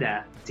to hear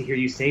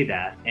you say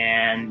that.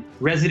 And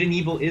Resident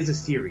Evil is a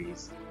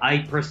series.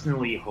 I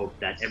personally hope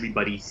that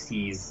everybody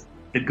sees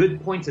the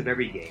good points of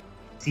every game,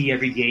 see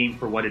every game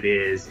for what it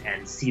is,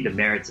 and see the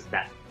merits of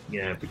that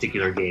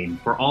particular game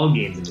for all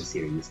games in the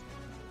series.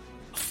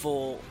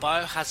 For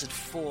Biohazard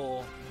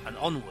 4 and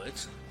onward,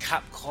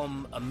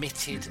 Capcom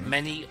omitted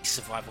many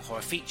survival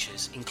horror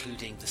features,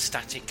 including the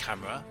static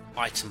camera,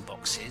 item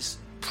boxes,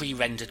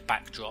 pre-rendered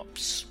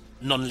backdrops,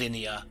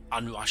 non-linear,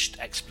 unrushed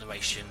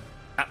exploration,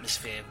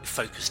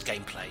 atmosphere-focused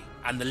gameplay,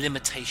 and the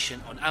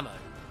limitation on ammo.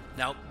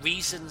 Now,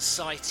 reasons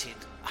cited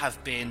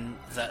have been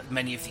that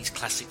many of these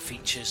classic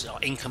features are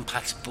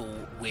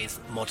incompatible with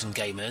modern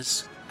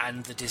gamers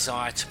and the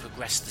desire to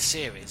progress the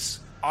series.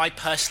 I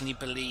personally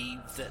believe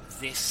that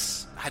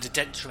this had a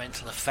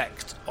detrimental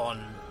effect on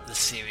the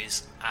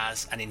series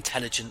as an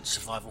intelligent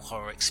survival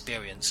horror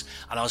experience,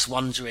 and I was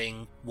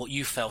wondering what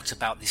you felt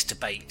about this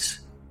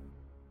debate.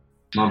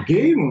 まあ、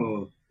ゲー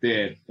ムっ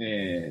て、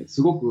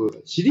すご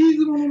くシリー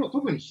ズものの、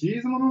特にシリ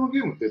ーズものの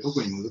ゲームって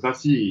特に難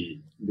し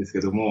いんですけ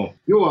ども、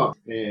要は、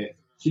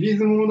シリー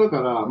ズものだ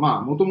から、ま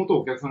あ、もともと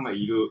お客さんが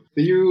いるっ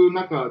ていう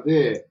中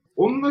で、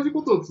同じ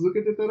ことを続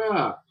けてた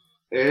ら、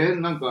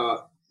なん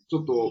か、ち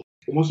ょっと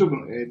面白く、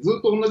ず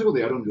っと同じこと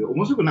やるんで、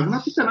面白くなくな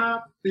ってきた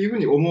なっていうふう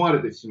に思わ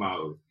れてしま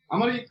う。あ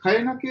まり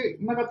変えなか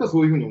ったら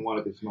そういうふうに思わ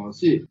れてしまう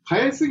し、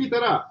変えすぎた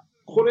ら、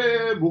こ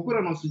れ僕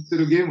らの知って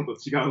るゲームと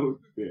違う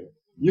って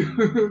い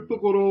うと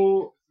こ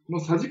ろの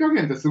さじ加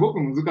減ってすごく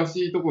難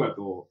しいところだ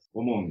と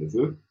思うんで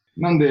す。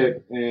なん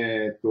で、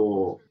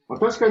まあ、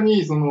確か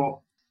にそ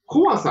の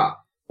怖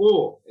さ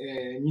を、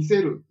見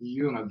せるってい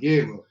うような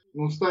ゲーム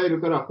のスタイル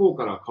から4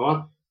から変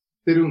わっ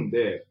てるん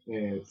で、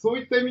そう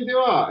いった意味で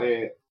は、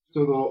ち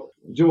ょうど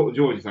ジョ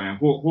ージさんや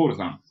ホール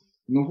さん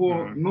の方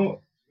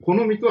の好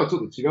みとはち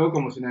ょっと違う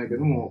かもしれないけ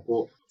ども、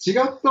こう違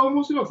った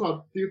面白さ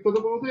って言った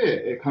ところ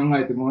で考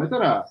えてもらえた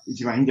ら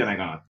一番いいんじゃない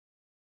かな。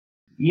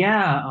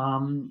Yeah,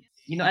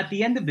 at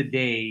the end of the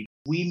day,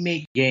 we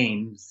make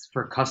games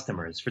for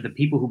customers, for the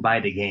people who buy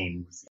the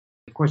games.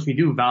 Of course, we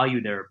do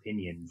value their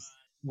opinions.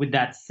 With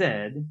that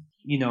said,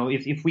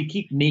 if we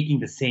keep making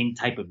the same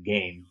type of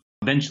game,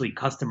 eventually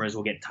customers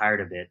will get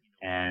tired of it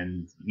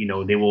and,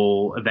 they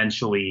will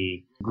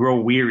eventually grow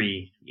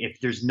weary if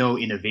there's no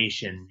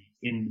innovation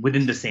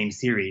within the same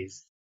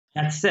series.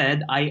 That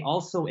said, I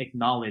also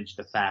acknowledge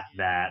the fact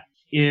that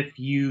if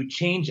you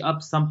change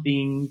up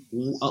something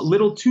a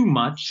little too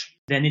much,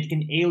 then it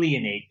can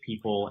alienate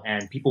people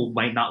and people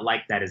might not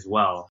like that as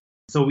well.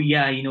 So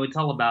yeah, it's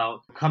all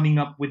about coming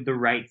up with the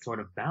right sort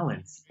of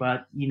balance.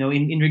 But,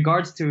 in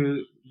regards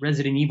to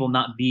Resident Evil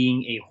not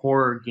being a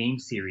horror game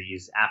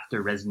series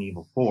after Resident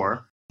Evil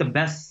 4, the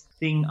best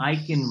thing I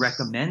can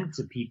recommend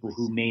to people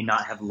who may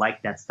not have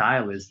liked that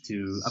style is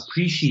to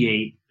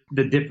appreciate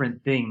the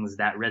different things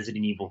that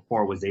Resident Evil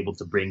 4 was able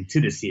to bring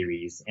to the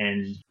series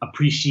and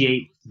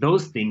appreciate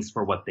those things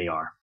for what they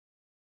are.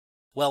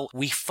 Well,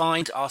 we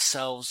find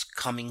ourselves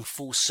coming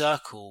full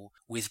circle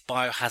with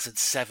Biohazard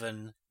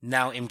 7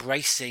 now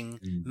embracing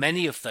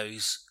many of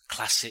those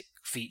classic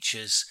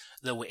features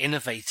that were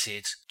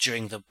innovated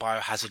during the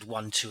Biohazard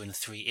 1, 2 and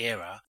 3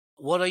 era.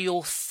 What are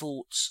your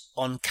thoughts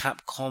on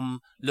Capcom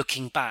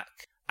looking back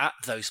at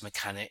those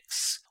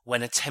mechanics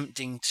when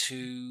attempting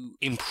to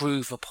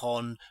improve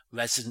upon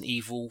Resident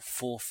Evil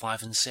 4,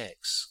 5 and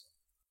 6?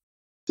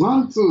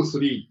 1、2、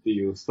3って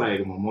いうスタイ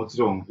ルももち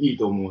ろんいい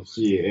と思う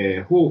し、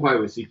4、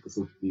5、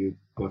6っていう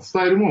ス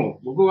タイルも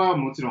僕は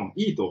もちろん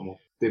いいと思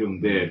ってる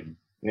んで、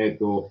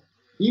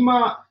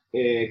今、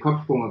カ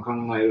プコンが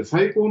考える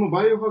最高の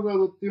バイオハザー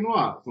ドっていうの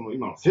は、その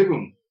今の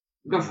7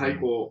が最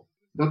高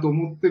だと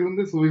思ってるん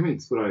で、そういう風に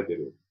作られて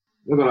る。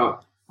だか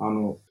ら、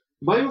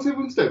バイオ7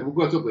自体僕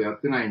はちょっとや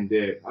ってないん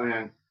で、あ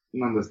れ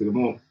なんですけど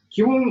も、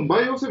基本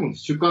バイオ7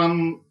主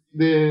観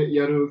で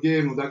やるゲ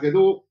ームだけ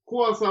ど、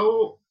怖さ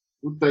を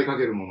訴えか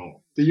けるもの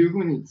っていう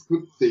風に作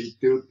っていっ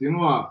てるっていう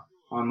のは、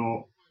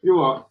要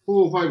は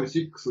4、5、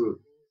6っ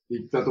て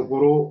いったとこ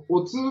ろ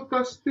を通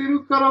過して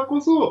るから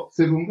こそ、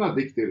7が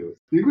できてる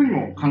っていう風に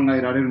も考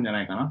えられるんじゃ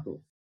ないかなと。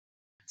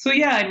So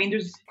yeah, I mean,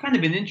 there's kind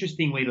of an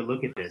interesting way to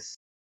look at this.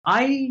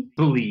 I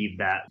believe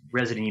that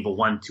Resident Evil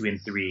 1, 2,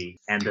 and 3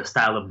 and the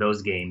style of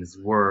those games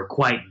were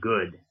quite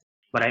good.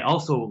 But I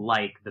also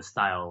like the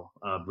style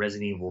of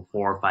Resident Evil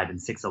 4, 5,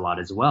 and 6 a lot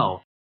as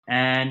well.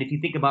 And if you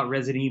think about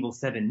Resident Evil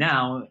 7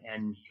 now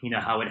and,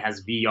 how it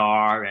has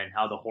VR and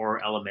how the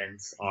horror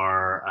elements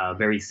are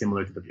very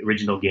similar to the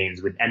original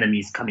games with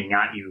enemies coming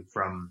at you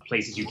from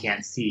places you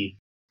can't see.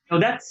 So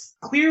that's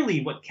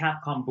clearly what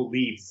Capcom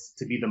believes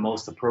to be the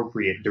most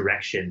appropriate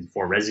direction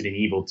for Resident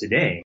Evil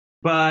today.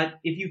 But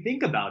if you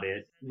think about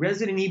it,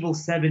 Resident Evil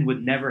 7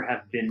 would never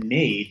have been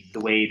made the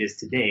way it is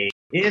today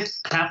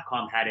if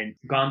Capcom hadn't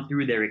gone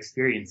through their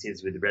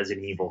experiences with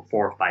Resident Evil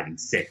 4, 5, and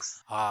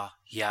 6.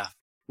 Yeah.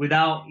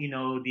 Without,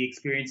 the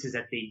experiences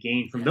that they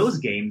gained from those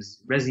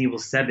games, Resident Evil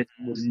 7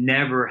 would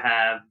never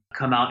have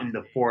come out in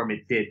the form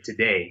it did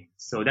today.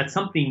 So that's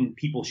something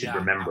people should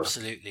remember.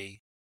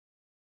 Absolutely.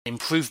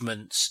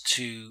 Improvements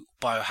to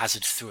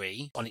Biohazard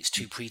 3 on its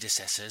two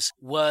predecessors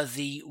were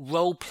the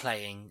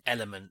role-playing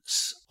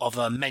elements of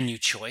a menu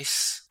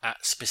choice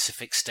at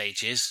specific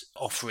stages,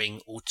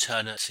 offering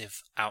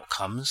alternative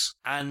outcomes,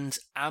 and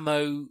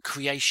ammo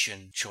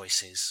creation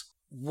choices.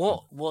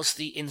 What was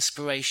the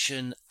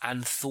inspiration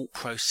and thought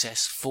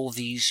process for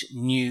these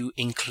new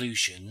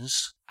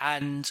inclusions?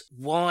 And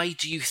why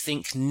do you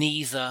think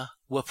neither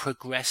were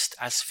progressed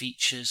as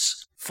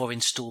features for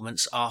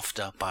installments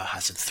after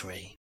Biohazard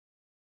 3?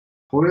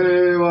 こ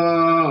れ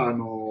は、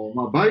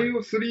バイ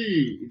オ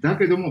3だ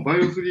けども、バイ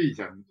オ3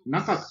じゃ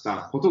なかっ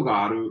たこと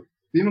がある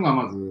っていうのが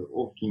まず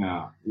大き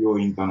な要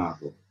因かな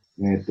と。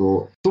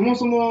そも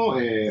そも、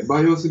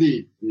バイオ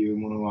3っていう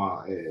もの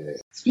は、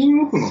スピ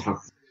ンオフの作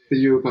って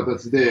いう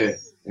形で、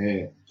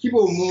規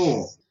模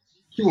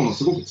の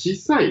すごく小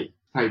さい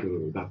タイト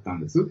ルだった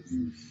んです。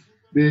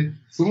で、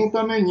その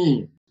ため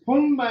に、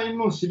本来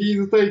のシリ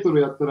ーズタイトル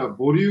やったら、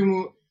ボリュー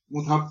ム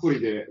もたっぷり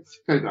で、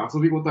しっかりと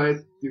遊び応えっ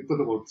て言った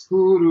ところを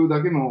作る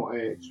だけの、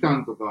期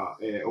間とか、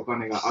お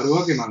金がある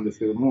わけなんです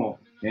けども、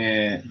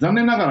残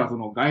念ながらそ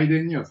の外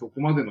伝にはそ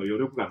こまでの余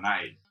力がな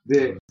い。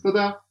で、た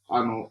だ、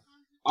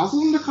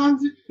遊んだ感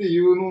じってい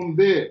うの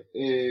で、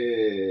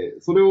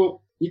それを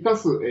活か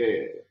す、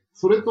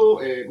それと、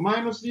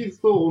前のシリー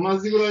ズと同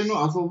じぐらい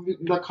の遊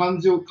んだ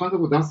感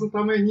覚を出す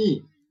ため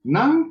に、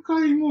何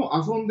回も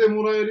遊んで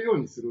もらえるよう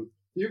にする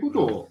っていうこ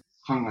とを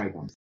考え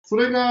たんです。そ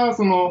れが、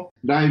その、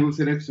ライブ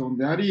セレクション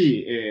であ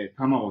り、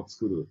弾を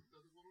作る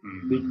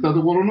っていった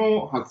ところ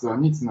の発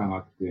案につなが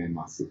ってい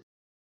ます。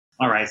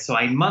Alright, so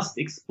I must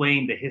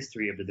explain the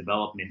history of the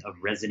development of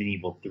Resident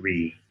Evil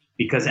 3.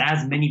 Because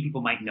as many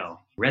people might know,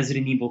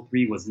 Resident Evil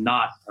 3 was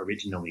not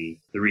originally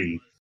 3.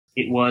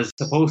 It was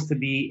supposed to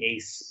be a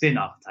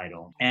spin-off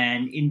title.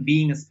 And in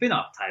being a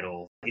spin-off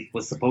title, it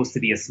was supposed to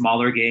be a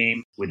smaller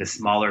game with a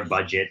smaller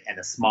budget and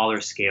a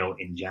smaller scale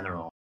in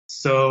general.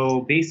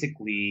 So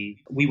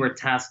basically, we were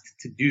tasked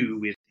to do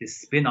with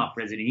this spin-off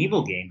Resident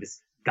Evil game,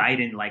 this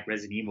Gaiden-like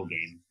Resident Evil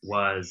game,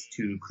 was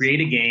to create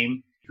a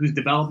game whose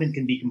development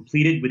can be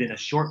completed within a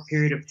short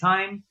period of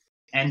time.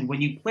 And when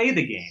you play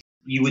the game,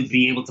 you would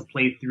be able to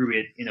play through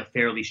it in a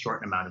fairly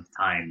short amount of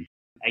time.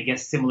 I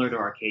guess similar to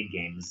arcade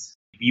games,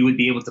 you would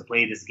be able to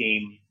play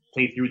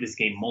through this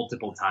game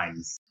multiple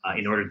times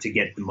in order to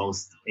get the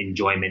most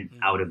enjoyment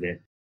out of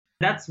it.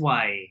 That's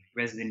why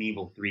Resident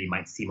Evil 3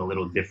 might seem a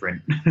little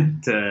different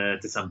to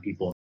some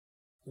people.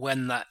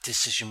 When that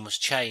decision was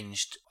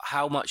changed,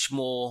 how much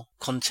more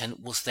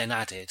content was then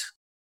added?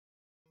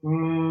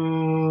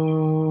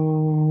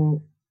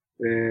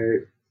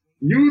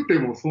 言うて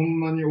もそ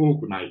んなに多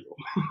くないよ。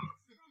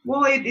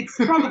Well, it's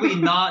probably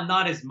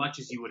not as much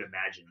as you would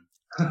imagine.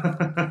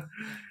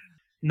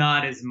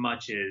 Not as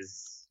much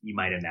as you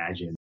might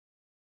imagine.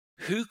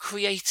 Who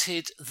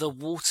created the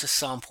water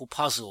sample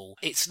puzzle?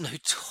 It's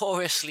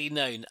notoriously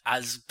known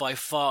as by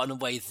far and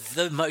away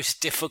the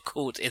most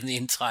difficult in the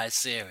entire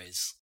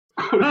series.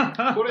 こ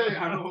れ、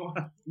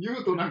言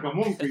うとなんか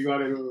文句言わ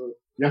れる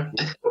やつ。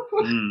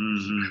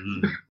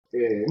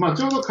まあ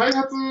ちょうど開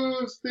発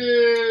して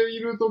い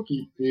る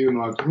時っていう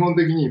のは基本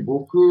的に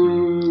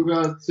僕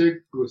がチェッ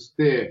クし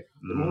て、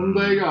問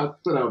題があっ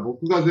たら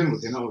僕が全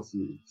部手直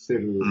しして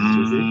るんです。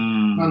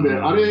なんで、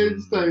あれ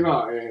自体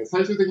は、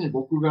最終的に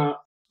僕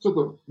がちょっ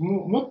と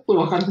もっと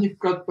わかりにく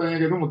かったんや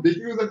けども、で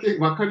きるだけ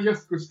わかりや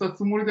すくした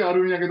つもりであ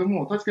るんやけど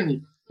も、確か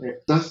に出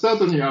した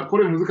後にはこ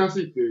れ難し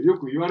いってよ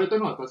く言われた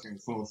のは確かに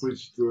その紙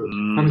質の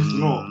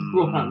不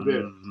幸なん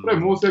で、これ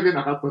は申し訳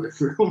なかったで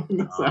す。ごめん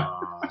なさ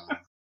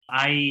い。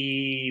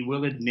I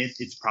will admit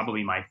it's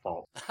probably my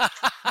fault.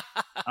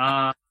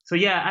 So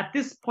yeah, at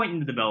this point in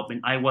the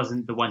development, I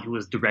wasn't the one who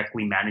was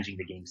directly managing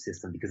the game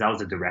system because I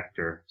was a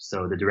director.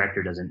 So the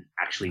director doesn't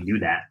actually do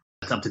that.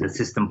 It's up to the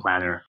system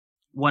planner.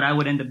 What I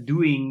would end up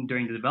doing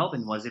during the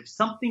development was if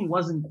something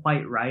wasn't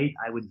quite right,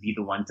 I would be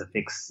the one to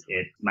fix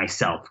it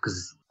myself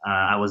because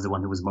I was the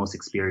one who was most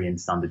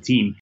experienced on the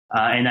team.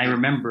 And I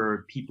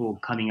remember people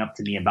coming up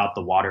to me about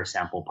the water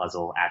sample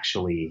puzzle,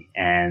 actually,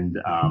 and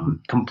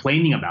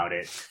complaining about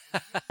it.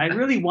 I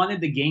really wanted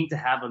the game to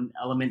have an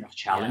element of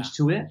challenge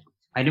to it.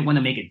 I didn't want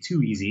to make it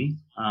too easy,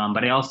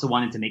 but I also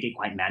wanted to make it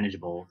quite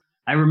manageable.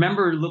 I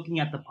remember looking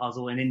at the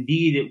puzzle, and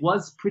indeed, it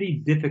was pretty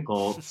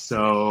difficult.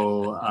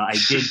 So I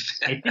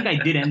think I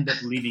did end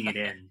up leaving it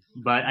in.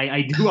 But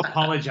I do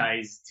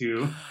apologize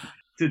to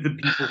the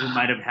people who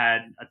might have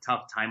had a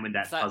tough time with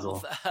that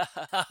puzzle.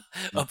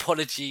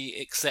 Apology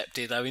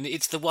accepted. I mean,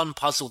 it's the one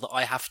puzzle that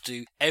I have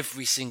to,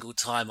 every single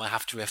time I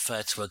have to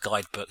refer to a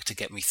guidebook to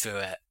get me through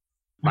it.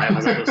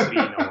 Biohazard 3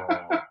 の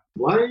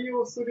バイ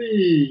オ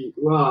3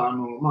は、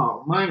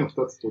まあ、前の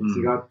2つと違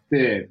っ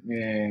て、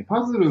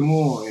パズル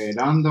も、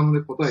ランダム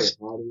で答えが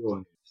変わるよう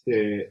にして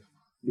る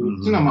って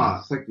いうのは、ま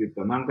あ、さっき言っ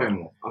た何回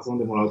も遊ん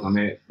でもらうた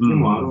めで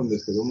もあるんで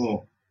すけど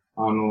も、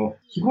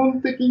基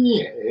本的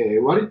に、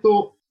割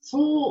と、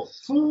総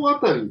当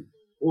たり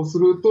をす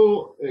る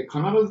と、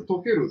必ず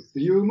解けるって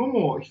いうの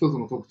も一つ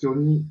の特徴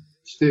に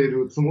してい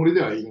るつもり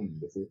ではいるん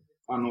です。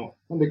な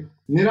んで、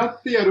狙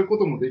ってやるこ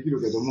ともでき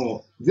るけど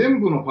も、全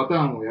部のパタ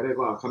ーンをやれ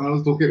ば必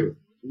ず解ける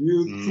ってい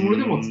うつもり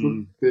でも作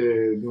って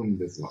るん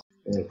ですわ。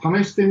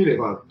試してみれ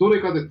ば、ど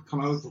れかで必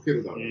ず解け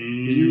るだろうって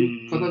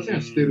いう形に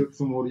はしてる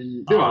つも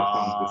りで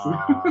は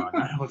あったんです。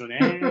なるほど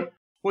ね。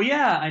Well,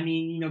 yeah, I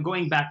mean,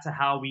 going back to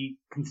how we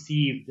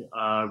conceived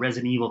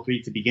Resident Evil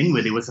 3 to begin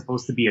with, it was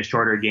supposed to be a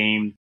shorter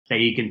game that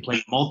you can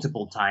play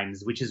multiple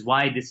times, which is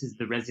why this is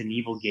the Resident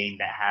Evil game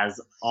that has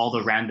all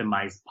the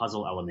randomized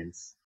puzzle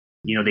elements.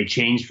 They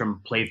changed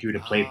from playthrough to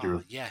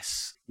playthrough.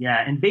 Yes.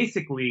 Yeah, and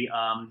basically,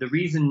 the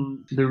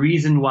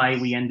reason why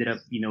we ended up,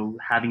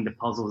 having the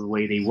puzzles the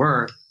way they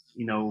were,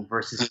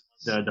 versus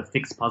the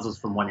fixed puzzles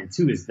from 1 and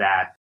 2 is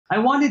that I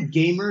wanted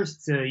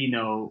gamers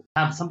to,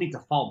 have something to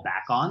fall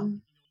back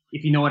on,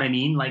 if you know what I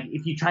mean. Like,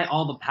 if you try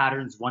all the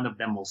patterns, one of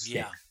them will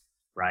stick,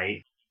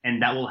 right?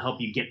 And that will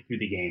help you get through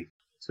the game.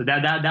 So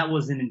that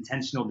was an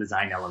intentional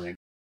design element.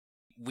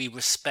 We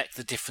respect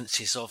the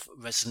differences of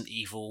Resident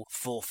Evil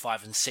 4,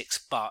 5 and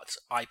 6, but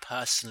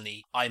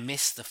I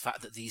miss the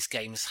fact that these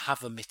games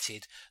have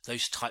omitted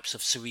those types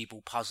of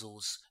cerebral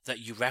puzzles that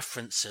you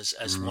reference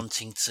as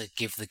wanting to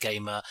give the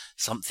gamer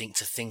something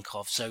to think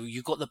of. So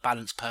you got the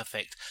balance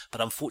perfect,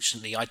 but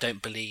unfortunately I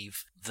don't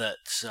believe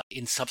that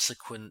in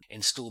subsequent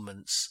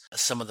installments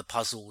some of the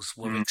puzzles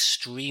were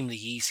extremely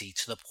easy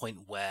to the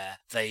point where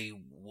they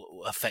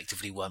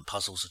effectively weren't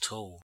puzzles at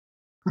all.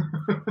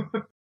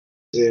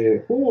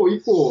 4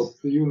以降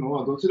っていうの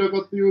はどちら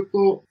かという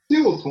と手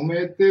を止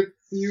めてっ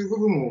ていう部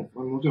分も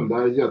もちろん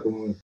大事だと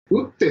思うんです。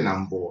打ってな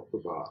んぼと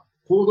か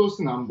行動し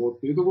てなんぼっ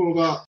ていうところ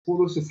が行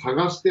動して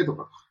探してと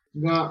か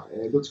が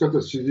どっちかとい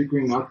うと主軸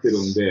になってる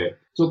んで、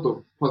ちょっ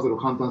とパズルを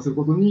簡単にする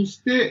ことにし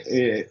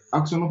て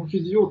アクションの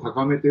比重を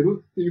高めて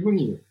るっていうふう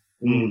に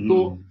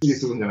思うといい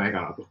するんじゃない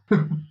かなと。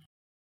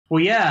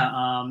Well, yeah,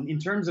 in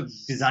terms of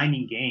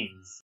designing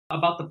games,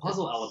 about the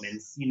puzzle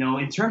elements,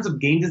 in terms of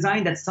game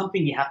design, that's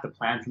something you have to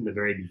plan from the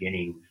very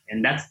beginning.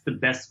 And that's the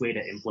best way to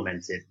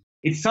implement it.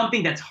 It's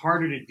something that's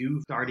harder to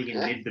do starting in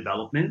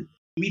mid-development.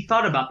 We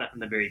thought about that from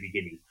the very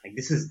beginning. Like,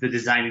 this is the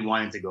design we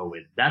wanted to go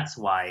with. That's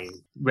why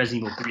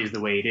Resident Evil 3 is the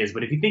way it is.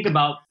 But if you think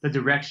about the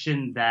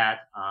direction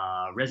that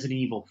Resident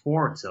Evil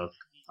 4 took,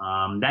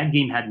 that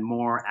game had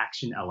more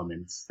action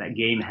elements. That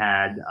game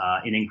had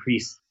an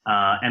increased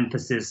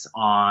emphasis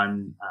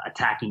on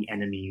attacking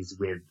enemies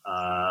with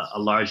a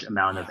large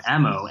amount of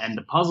ammo. And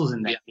the puzzles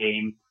in that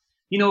game,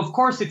 of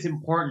course it's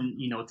important,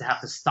 to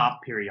have to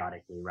stop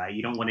periodically, right?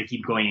 You don't want to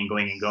keep going and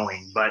going and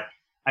going. But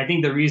I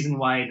think the reason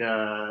why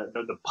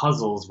the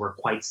puzzles were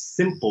quite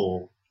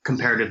simple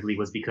comparatively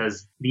was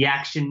because the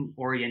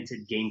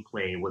action-oriented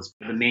gameplay was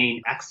the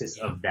main axis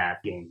of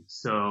that game.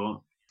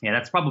 So yeah,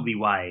 that's probably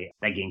why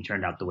that game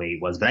turned out the way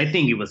it was. But I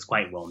think it was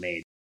quite well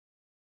made.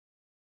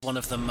 One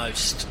of the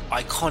most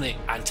iconic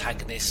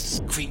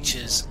antagonists,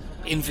 creatures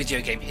in video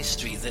game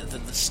history, the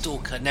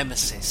Stalker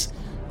Nemesis.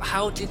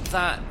 How did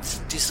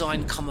that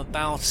design come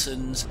about,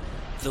 and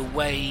the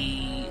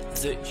way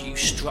that you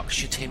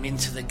structured him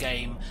into the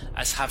game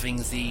as having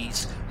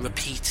these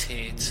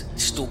repeated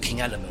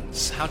stalking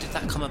elements? How did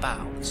that come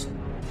about?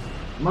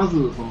 ま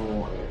ずそ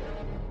の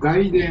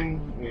外伝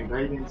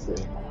性、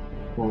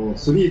この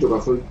3と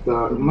かそういった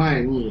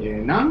前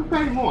に何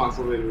回も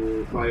遊べ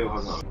るバイオ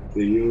ハザードって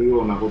いう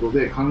ようなこと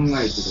で考えてた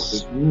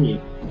時に、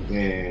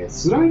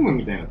スライム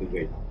みたいな敵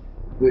がいた。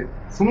で、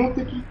その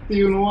敵って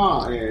いうの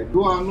は、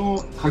ドア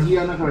の鍵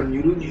穴からニ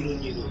ュルニュル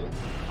ニュル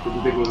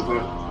って出てくるか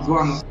ら、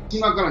ドアの隙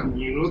間から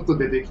ニュルっと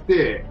出てき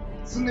て、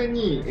常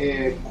に、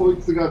こい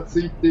つがつ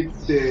いて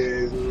きて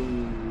る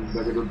ん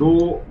だけ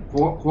ど、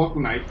怖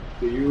くないっ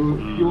て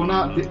いうよう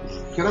な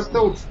キャラクタ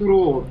ーを作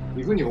ろうっ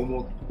ていうふうに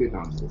思って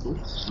たんです。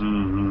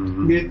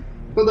で、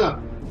ただ、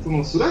そ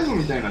のスライム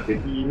みたいな敵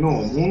の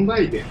問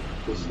題点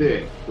とし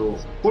て、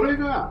これ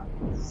が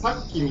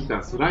さっき見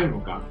たスライ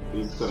ムかって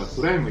言ったら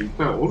スライムいっ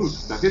ぱいおる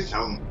だけち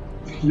ゃうんっ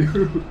てい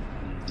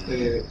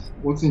う、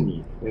オチ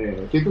に、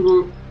結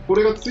局こ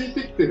れがつい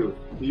てきてる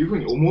っていうふう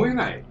に思え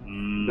ない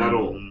だ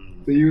ろ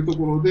うっていうと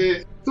ころ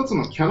で、一つ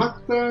のキャラ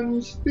クター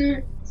にし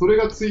てそれ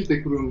がつい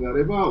てくるんであ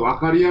れば分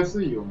かりや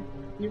すいように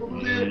っていうこ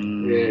と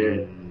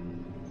で、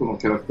その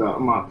キャラクタ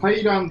ー、タ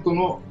イラント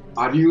の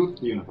アリューっ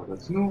ていうような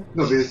形の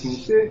がベースに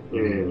して、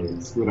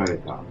作られ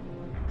た。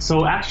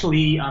So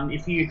actually,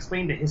 if you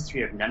explain the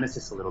history of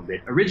Nemesis a little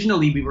bit,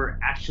 originally we were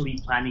actually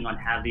planning on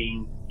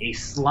having a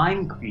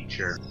slime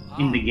creature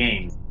in the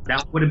game.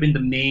 That would have been the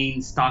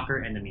main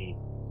stalker enemy.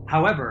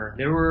 However,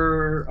 there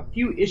were a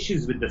few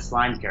issues with the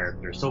slime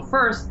character. So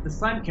first, the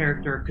slime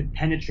character could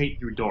penetrate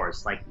through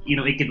doors. Like,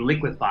 it could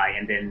liquefy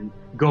and then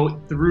go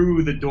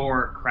through the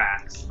door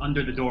cracks,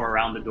 under the door,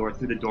 around the door,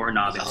 through the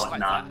doorknob and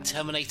whatnot. Like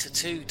Terminator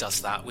 2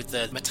 does that with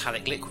the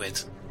metallic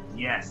liquid.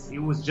 Yes, it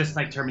was just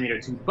like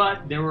Terminator 2.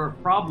 But there were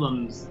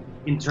problems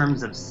in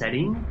terms of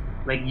setting.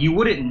 Like, you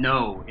wouldn't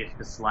know if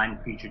the slime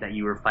creature that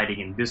you were fighting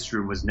in this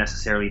room was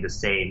necessarily the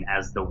same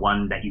as the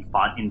one that you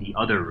fought in the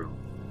other room.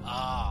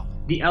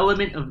 The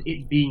element of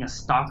it being a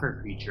stalker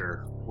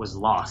creature was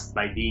lost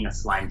by being a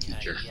slime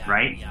creature,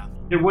 right? Yeah.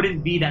 There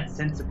wouldn't be that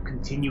sense of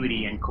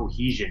continuity and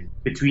cohesion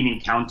between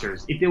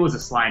encounters if it was a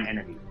slime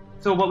enemy.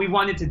 So what we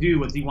wanted to do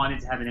was we wanted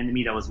to have an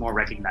enemy that was more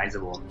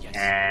recognizable. Yes.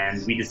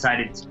 And we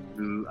decided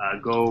to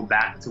go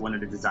back to one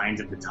of the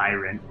designs of the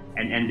Tyrant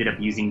and ended up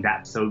using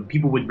that so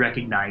people would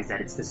recognize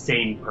that it's the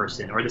same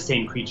person, or the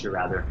same creature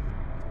rather.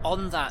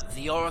 On that,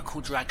 the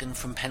Oracle Dragon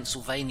from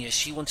Pennsylvania,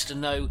 she wanted to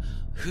know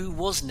who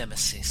was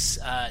Nemesis.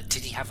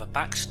 Did he have a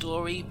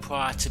backstory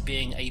prior to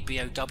being a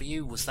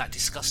BOW? Was that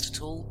discussed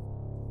at all?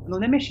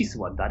 ネメシス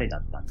は誰だ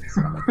ったんです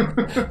か？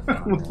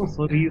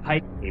そういう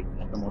背景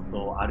もとも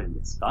とあるん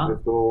ですか？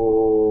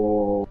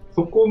そ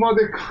こま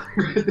で考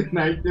えて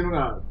ないっていうの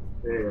が、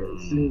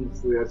真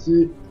実や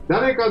し、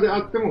誰かであ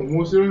っても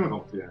面白いのか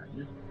もしれない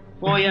ね。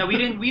Well, yeah, we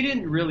didn't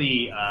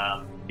really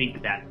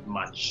think that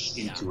much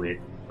into it,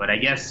 but I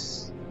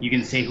guess you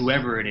can say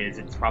whoever it is,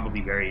 it's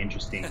probably very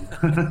interesting.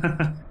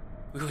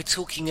 We were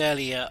talking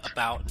earlier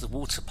about the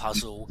water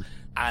puzzle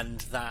and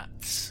that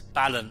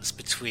balance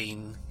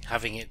between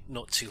having it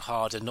not too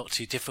hard and not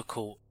too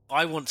difficult.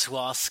 I want to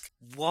ask,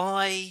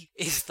 why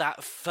is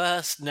that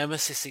first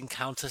Nemesis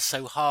encounter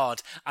so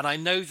hard? And I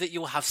know that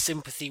you'll have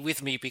sympathy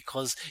with me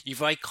because you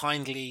very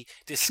kindly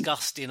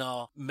discussed in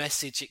our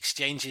message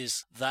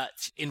exchanges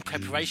that in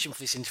preparation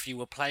for this interview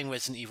we're playing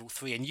Resident Evil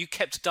 3 and you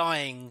kept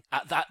dying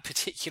at that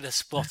particular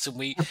spot and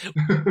we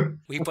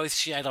both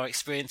shared our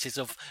experiences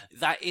of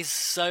that is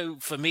so,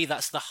 for me,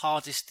 that's the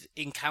hardest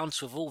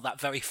encounter of all, that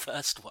very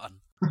first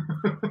one.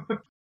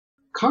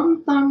 簡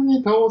単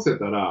に倒せ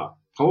たら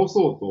倒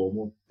そうと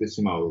思って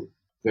しまう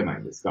じゃな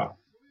いですか。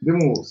で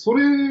も、そ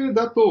れ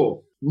だ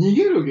と逃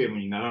げるゲーム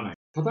にならない。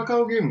戦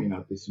うゲームにな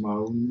ってしま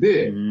うん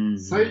で、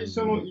最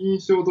初の印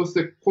象とし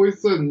てこい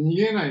つは逃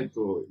げない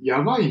と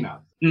やばいな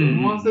って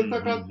思わせ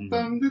たかっ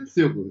たんで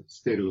強く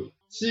してる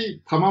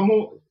し、弾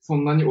もそ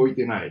んなに置い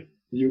てないっ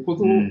ていうこ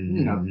と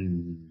に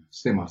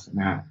してました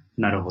ね。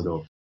なるほ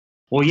ど。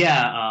Well,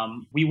 yeah,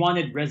 we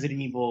wanted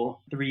Resident Evil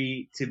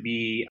 3 to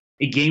be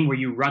a game where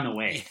you run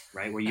away,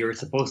 right? Where you're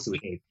supposed to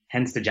escape,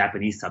 hence the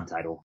Japanese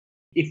subtitle.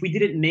 If we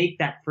didn't make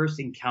that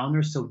first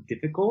encounter so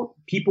difficult,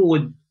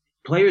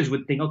 players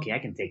would think, okay, I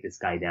can take this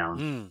guy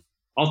down.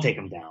 I'll take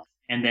him down.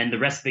 And then the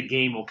rest of the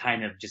game will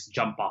kind of just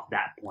jump off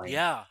that point.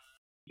 Yeah.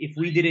 If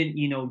we didn't,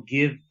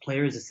 give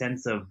players a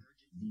sense of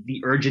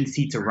the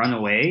urgency to run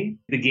away,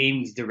 the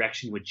game's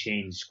direction would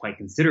change quite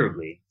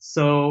considerably.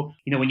 So,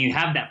 when you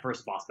have that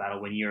first boss battle,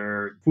 when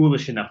you're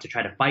foolish enough to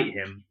try to fight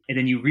him, and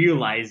then you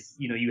realize,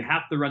 you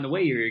have to run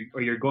away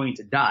or you're going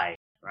to die,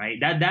 right?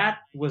 That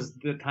was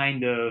the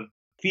kind of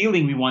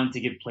feeling we wanted to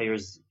give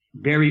players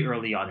very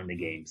early on in the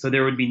game. So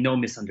there would be no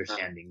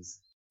misunderstandings.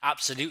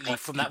 Absolutely.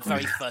 From that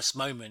very first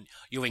moment,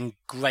 you're in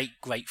great,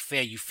 great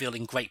fear. You feel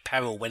in great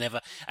peril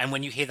whenever, and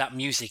when you hear that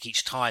music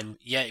each time,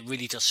 yeah, it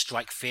really does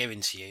strike fear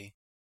into you.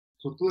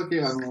 ちょっとだけ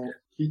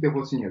聞いて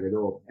ほしいんやけ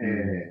ど、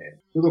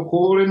ちょっと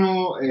これ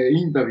の、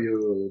インタビュ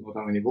ーの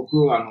ために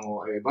僕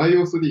バイ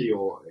オ3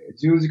を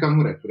10時間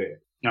ぐらいプレ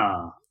イ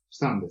し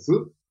たんです。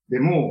で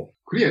も、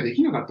クリアで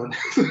きなかったんで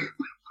す。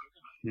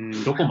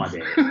どこま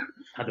で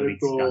たどり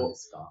着いたんで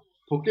すか？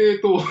時計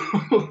とでし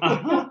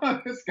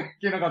か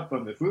聞けなかった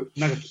んです。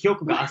なんか記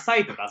憶が浅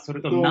いとか、そ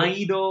れと難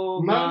易度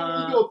っ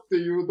て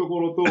いうとこ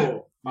ろ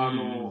と、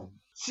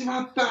し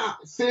まった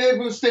セー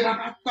ブしてな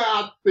かっ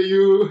たってい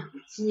う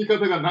死に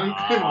方が何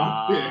回も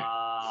あっ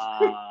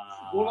て、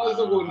同じ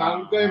とこ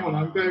何回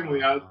も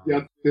やっ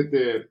て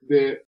て、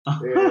で、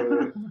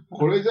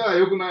これじゃあ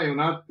良くないよ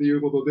なっていう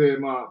ことで、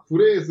プ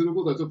レイする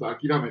ことはちょっと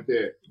諦め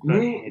て、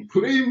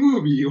プレイム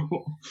ービーを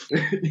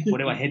こ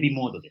れはヘビー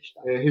モードでし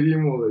た。ヘビー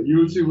モードで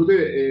YouTube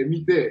で、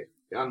見て、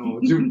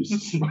準備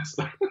しまし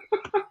た。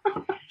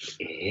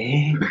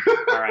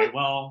Alright,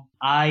 well,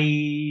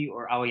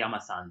 or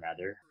Aoyama-san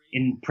rather,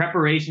 in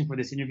preparation for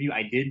this interview,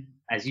 I did,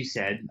 as you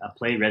said,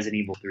 play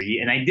Resident Evil 3,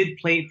 and I did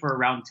play it for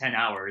around 10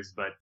 hours,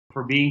 but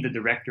for being the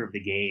director of the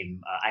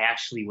game, I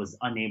actually was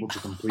unable to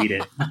complete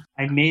it.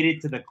 I made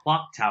it to the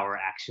clock tower,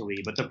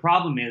 actually, but the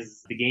problem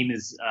is the game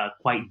is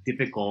quite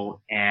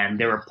difficult, and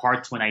there were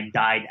parts when I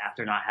died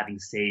after not having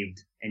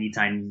saved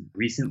anytime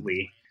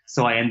recently.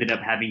 So I ended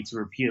up having to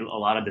repeat a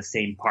lot of the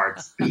same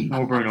parts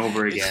over and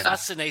over again. It's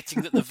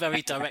fascinating that the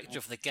very director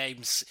of the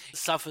game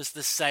suffers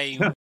the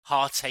same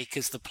heartache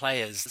as the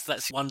players.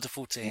 That's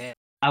wonderful to hear.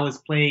 I was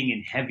playing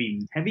in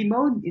heavy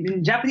mode.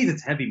 In Japanese,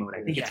 it's heavy mode.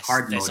 I think it's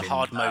hard mode. There's a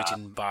hard mode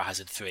in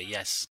Biohazard 3,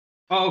 yes.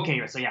 Oh,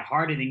 okay. So yeah,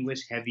 hard in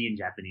English, heavy in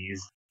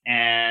Japanese.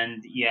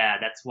 And yeah,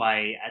 that's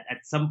why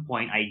at some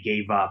point I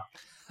gave up.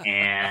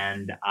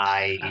 And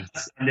I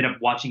ended up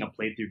watching a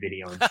playthrough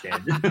video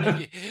instead.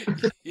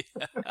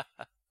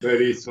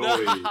 Very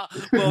sorry.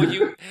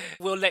 Well,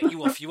 we'll let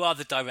you off. You are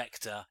the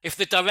director. If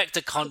the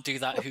director can't do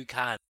that, who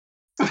can?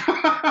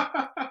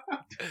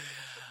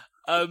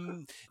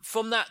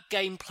 From that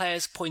game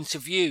player's point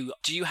of view,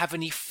 do you have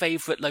any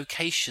favourite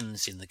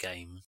locations in the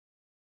game?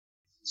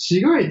 市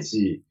街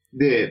地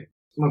で、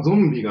ゾ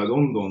ンビがど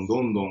んどん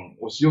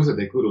押し寄せ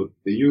てくる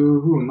ってい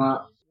う風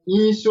な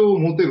印象を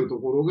持てると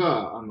ころ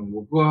が、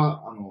僕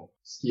は、好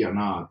きや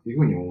なっていう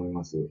風に思い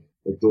ます。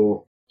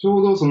ちょ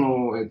うど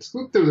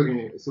作ってる時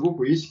にすご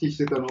く意識し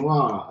てたの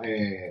は、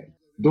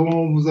ドー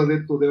ン・オブ・ザ・デ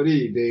ッドであ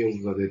り、デイ・オ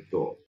ブ・ザ・デッ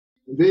ド。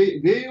デ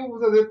イ・オブ・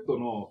ザ・デッド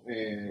の、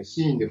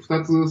シーンで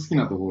2つ好き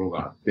なところ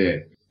があっ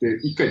て、で、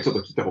一回ちょっ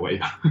と切った方がいい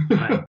か。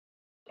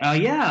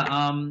Yeah,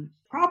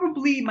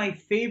 probably my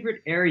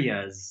favorite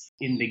areas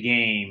in the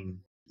game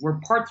were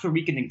parts where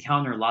we can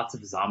encounter lots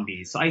of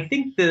zombies. So I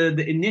think the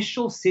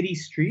initial city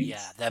streets.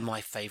 Yeah, they're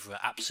my favorite.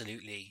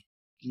 Absolutely.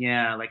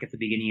 Yeah, like at the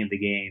beginning of the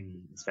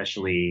game,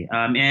 especially.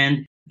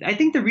 And I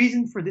think the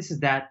reason for this is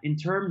that in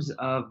terms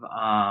of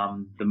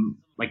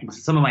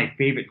some of my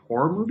favorite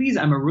horror movies,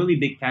 I'm a really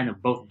big fan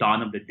of both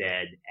Dawn of the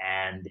Dead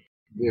and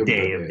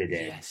Day of the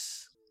Dead.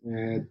 Yes.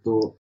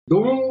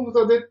 ドーン・オブ・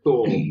ザ・デッ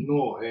ド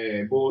の、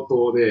冒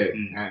頭で、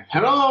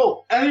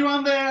Hello!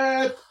 Anyone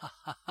there?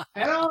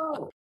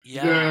 Hello!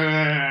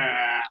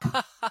 Yeah.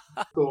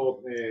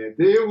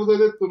 デイ・オブ・ザ・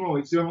デッドの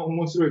一番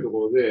面白いと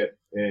ころで、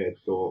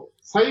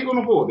最後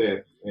の方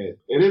で、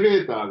エレベ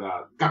ーター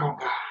がガコン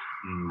ガ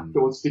ーって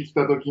落ちてき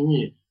たとき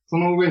に、そ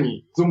の上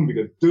にゾンビ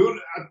がドゥラー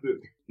って、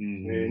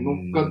乗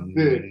っかっ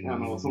て、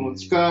その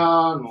地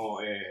下の、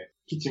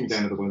基地みた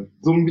いなところに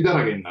ゾンビだ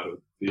らけにな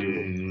るって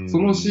いう、そ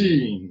のシ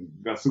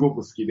ーンがすごく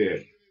好き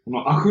で、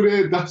溢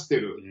れ出して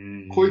る、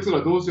こいつ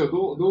らどうしよう、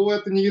どうや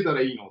って逃げた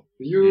らいいのっ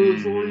ていう、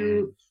そう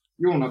いう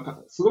よう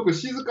な、すごく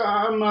静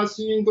かな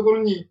シーンのとこ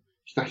ろに、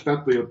ひたひた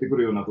っと寄ってく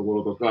るようなとこ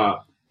ろと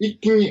か、一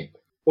気に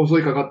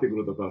襲いかかってく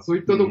るとか、そう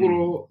いったとこ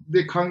ろ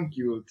で緩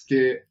急つ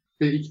け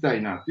ていきた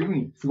いなっていうふう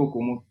にすごく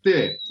思っ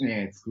て、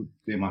作っ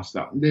てまし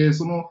た。で、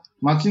その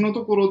街の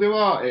ところで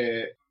は、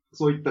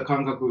そういった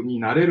感覚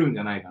になれるんじ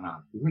ゃないか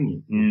なっていうふう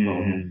に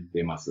思っ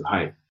てます。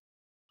はい。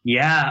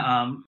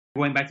Yeah,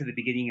 going back to the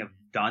beginning of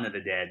Dawn of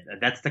the Dead,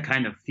 that's the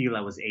kind of feel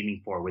I was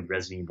aiming for with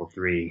Resident Evil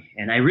 3.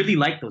 And I really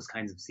like those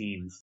kinds of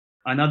scenes.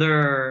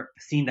 Another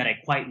scene that I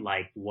quite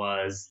liked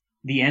was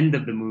the end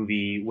of the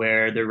movie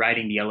where they're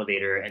riding the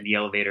elevator and the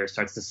elevator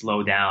starts to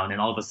slow down and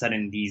all of a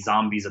sudden these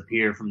zombies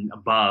appear from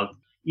above,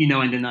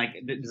 and then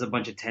like there's a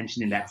bunch of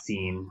tension in that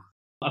scene.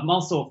 I'm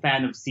also a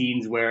fan of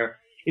scenes where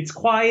it's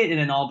quiet and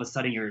then all of a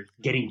sudden you're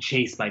getting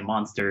chased by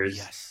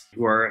monsters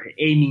who are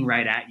aiming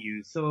right at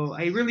you. So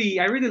I really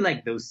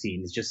like those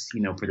scenes just,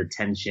 for the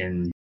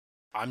tension.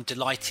 I'm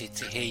delighted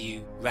to hear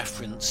you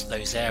reference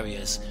those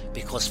areas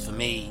because for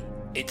me,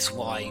 it's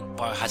why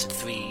Biohazard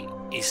 3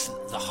 is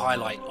the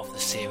highlight of the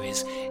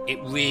series. It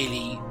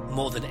really,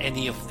 more than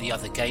any of the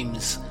other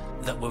games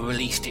that were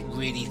released, it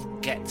really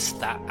gets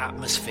that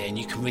atmosphere and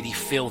you can really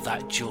feel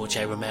that George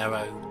A.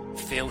 Romero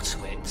feel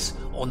to it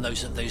on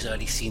those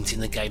early scenes in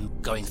the game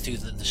going through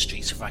the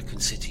streets of Raccoon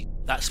City.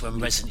 That's when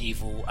Resident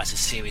Evil as a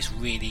series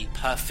really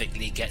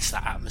perfectly gets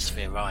that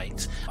atmosphere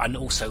right. And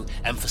also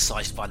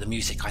emphasised by the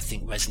music, I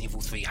think Resident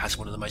Evil 3 has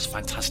one of the most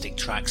fantastic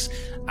tracks.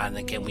 And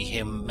again, we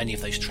hear many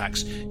of those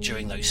tracks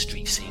during those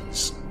street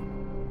scenes.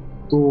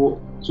 ちょ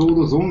う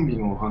どゾンビ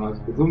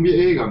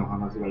映画の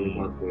話が出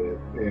たって、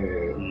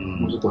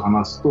もうちょっと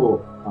話す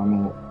と、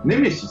ネ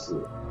メシス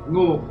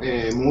の、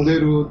モデ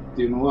ルっ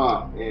ていうの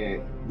は、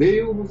デ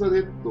イ・オブ・ザ・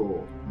デッ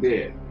ド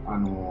で、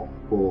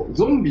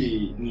ゾン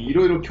ビにい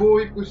ろいろ教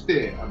育し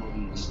て、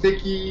知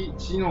的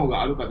知能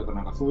があるかとか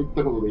なんかそういっ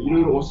たことでいろ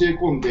いろ教え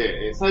込ん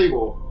で、最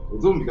後、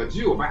ゾンビが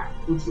銃をバ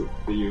ーン撃つっ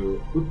ていう、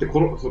撃ってそ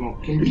の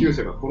研究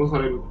者が殺さ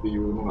れるってい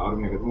うのがある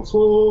んだけども、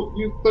そう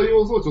いった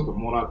要素をちょっと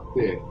もらっ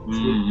て作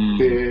っ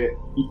て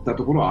いった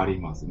ところはあり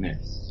ますね。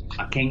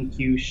研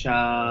究者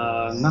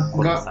が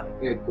殺さ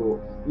れる。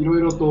いろ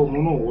いろと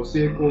ものを教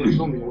え込む、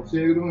ゾンビに教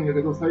えるんや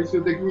けど、最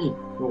終的に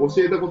教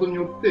えたことに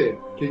よって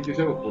研究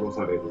者が殺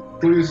される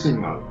というシー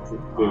ンが設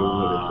定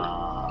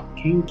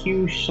を研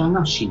究者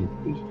が死ぬっ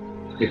ていう。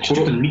ち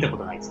ょっと見たこ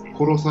とないですね。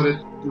殺される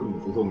ん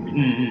ですよ、ゾンビ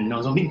に。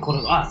ゾンビに殺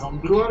す。ゾ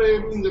ンビ。食われ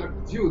るんじゃなく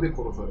て銃で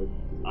殺される。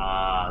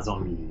ゾ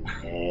ンビに。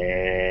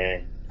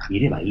見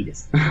ればいいで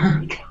す。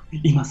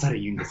今更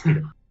言うんですけ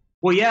ど。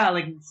Well, yeah,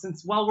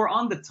 since while we're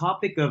on the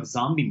topic of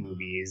zombie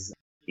movies,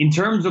 in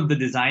terms of the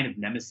design of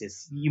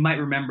Nemesis, you might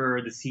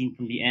remember the scene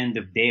from the end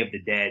of Day of the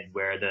Dead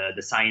where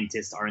the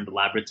scientists are in the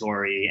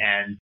laboratory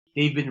and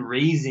they've been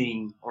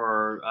raising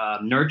or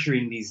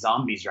nurturing these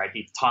zombies, right?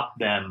 They've taught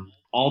them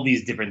all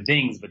these different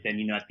things, but then,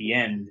 at the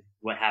end,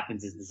 what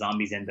happens is the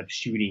zombies end up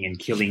shooting and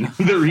killing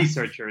the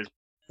researchers.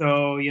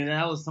 So,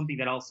 that was something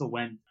that also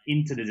went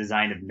into the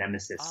design of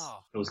Nemesis,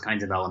 those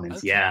kinds of elements.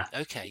 Okay, yeah.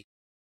 Okay.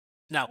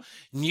 Now,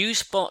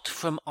 Newsbot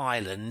from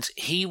Ireland,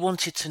 he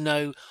wanted to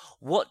know,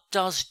 what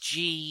does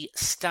G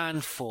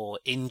stand for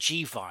in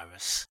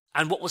G-Virus?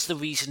 And what was the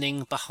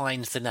reasoning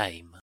behind the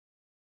name?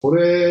 こ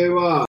れ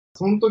は、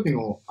その時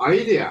のア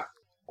イデア、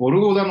ゴ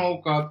ルゴダの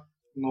丘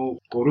の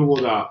ゴル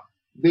ゴダ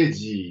で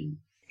G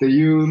って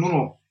いうの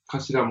の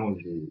頭文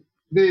字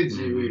で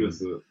G ウイル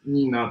ス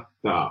になっ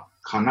た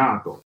か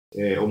なと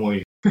思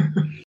い。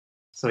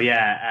So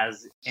yeah,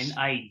 as an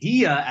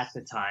idea at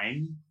the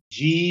time,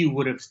 G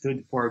would have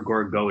stood for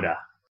Gorgoda.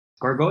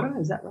 Gorgoda?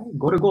 Is that right?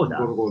 Gorgoda.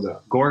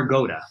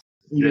 Gorgoda.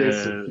 イエ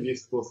ス・キリ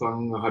ストさ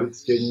んが貼り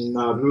付けに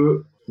なっ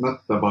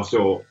た場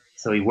所。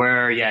So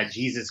where,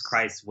 Jesus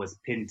Christ was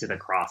pinned to the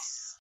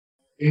cross.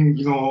 縁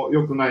起の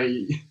良くな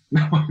い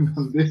名前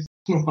なんで、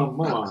そのまん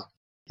まは。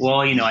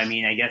Well, I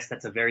guess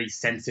that's a very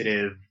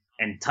sensitive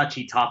and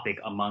touchy topic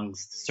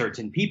amongst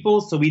certain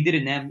people, so we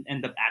didn't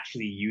end up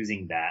actually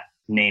using that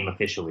name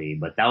officially,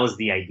 but that was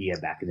the idea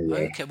back in the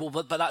day. Okay, well,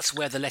 but that's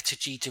where the letter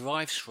G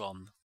derives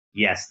from.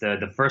 Yes,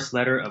 the first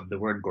letter of the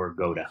word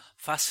Gorgoda.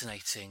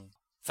 Fascinating.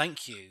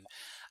 Thank you.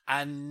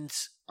 And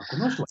こ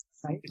の人は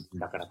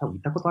だから多分行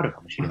ったことある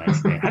かもしれないで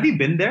すね。Have you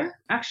been there,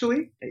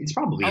 actually? It's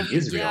probably in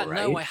Israel, yeah,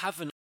 right? No, I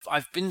haven't.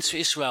 I've been to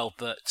Israel,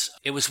 but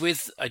it was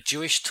with a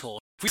Jewish tour.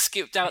 We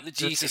skipped out the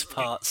Jesus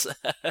parts.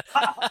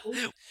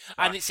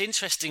 And it's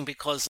interesting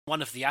because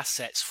one of the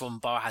assets from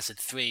Biohazard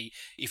 3,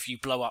 if you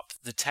blow up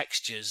the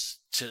textures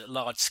to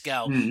large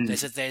scale,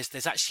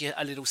 there's actually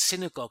a little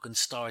synagogue and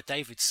Star of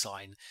David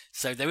sign.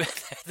 So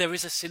there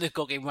is a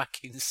synagogue in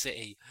Raccoon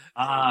City.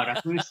 ラ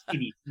クーンシティ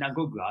にシナ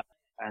ゴグが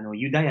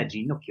ユダヤ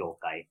人の教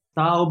会、ス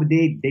ター・オブ・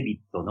デビッ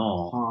ド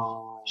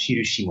の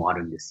印もあ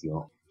るんです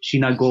よ。シ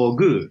ナゴ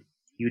グ、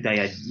ユダ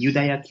ヤ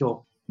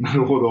教。な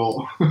るほ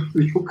ど。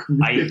よく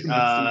見てるんですね。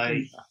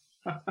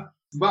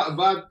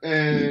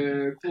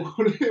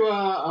これ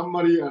はあん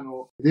まり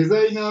デ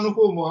ザイナーの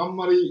方もあん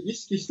まり意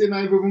識してな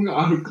い部分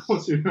があるか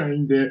もしれない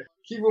んで、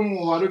気分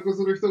を悪く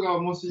する人が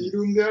もしい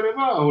るんであれ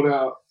ば、俺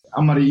は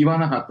あんまり言わ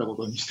なかったこ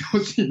とにしてほ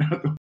しいな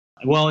と。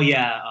Well,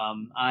 yeah,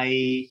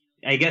 I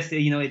guess,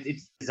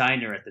 it's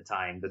designer at the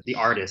time, the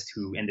artist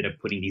who ended up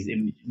putting these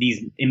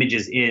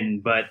images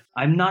in, but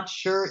I'm not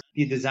sure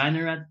the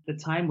designer at the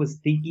time was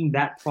thinking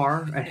that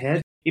far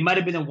ahead. It might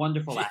have been a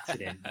wonderful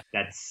accident.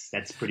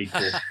 That's pretty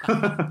cool.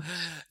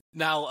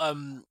 Now,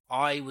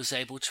 I was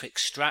able to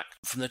extract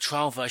from the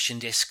trial version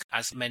disc,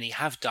 as many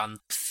have done,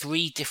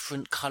 3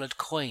 different coloured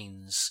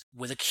coins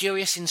with a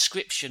curious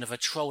inscription of a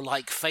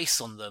troll-like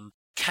face on them.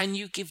 Can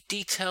you give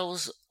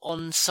details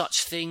on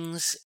such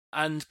things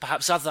and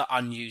perhaps other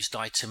unused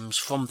items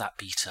from that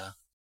beta?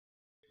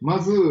 ま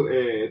ず、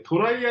ト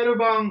ライアル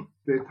版っ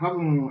て多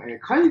分、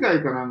海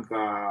外かなん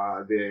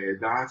かで出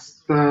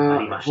し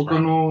た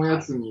他のや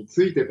つに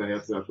ついてたや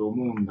つだと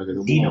思うんだけ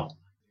ども、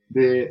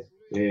で、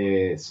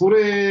そ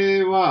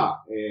れ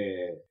は、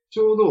ち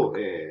ょうど、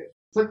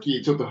さっ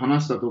きちょっと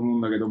話したと思う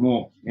んだけど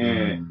も、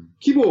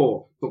規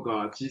模と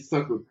か小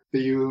さくって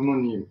いうの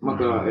にま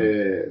た、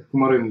含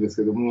まれるんです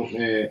けども、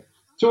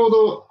ちょう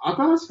ど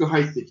新しく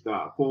入ってき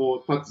た子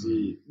た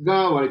ち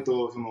が割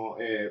とその、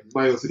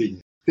バイオ3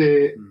に来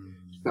て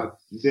きたん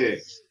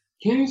で、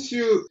研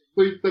修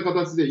といった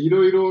形でい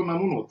ろいろな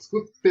ものを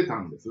作って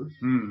たんです。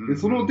で、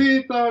その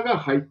データが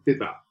入って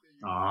た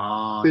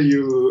ってい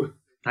う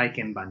体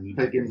験版に。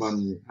は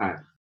い。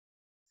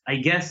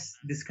I guess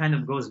this kind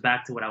of goes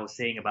back to what I was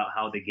saying about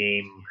how the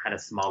game had a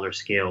smaller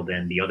scale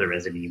than the other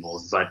Resident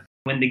Evils. But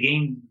when the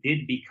game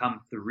did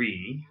become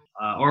 3,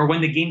 or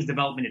when the game's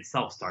development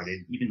itself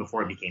started, even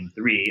before it became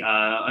 3,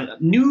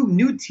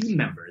 new team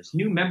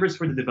members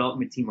for the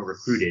development team were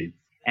recruited.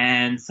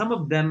 And some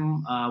of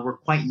them were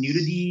quite new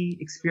to the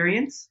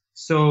experience.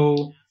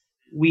 So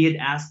we had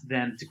asked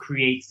them to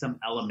create some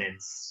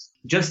elements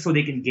just so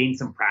they can gain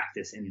some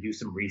practice and do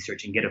some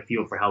research and get a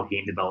feel for how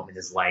game development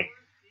is like.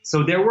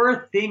 So there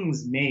were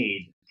things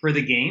made for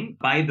the game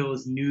by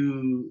those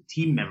new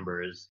team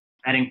members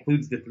that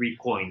includes the 3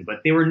 coins,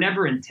 but they were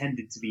never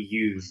intended to be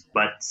used,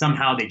 but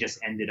somehow they just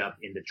ended up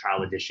in the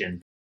trial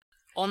edition.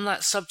 On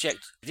that subject,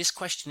 this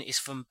question is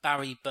from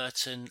Barry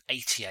Burton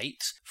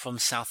 88 from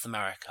South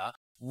America.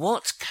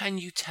 What can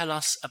you tell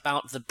us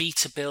about the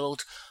beta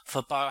build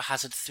for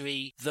Biohazard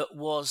 3 that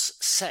was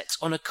set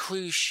on a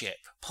cruise ship,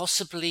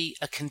 possibly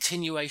a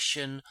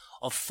continuation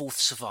of Fourth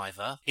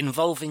Survivor,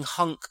 involving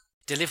Hunk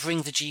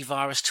delivering the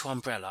G-Virus to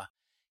Umbrella?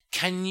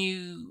 Can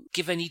you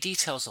give any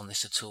details on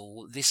this at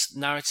all, this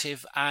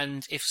narrative,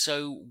 and if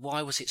so,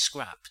 why was it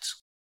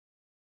scrapped?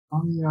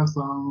 神谷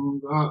さん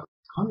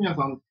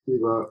って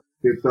言わ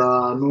れ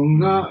たの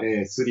が、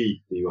3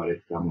って言われ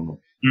たもの。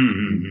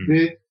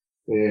で、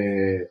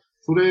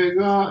それ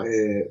が、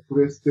プ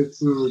レステ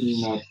2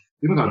になって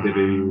いうのがデ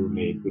ビュー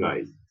メイくら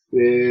い。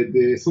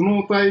で、そ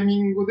のタイ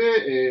ミング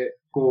で、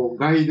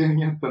外伝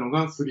やったの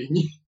が3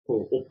に、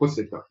落っこち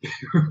てきたってい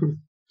う。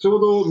ちょう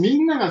どみ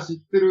んなが知っ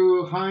て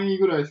る範囲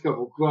ぐらいしか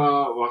僕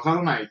はわか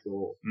らないと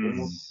思っ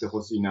て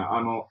ほしいな。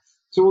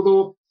ちょう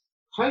ど、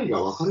回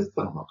が分かれて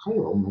たのか、回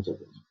は同じだっ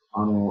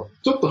たの。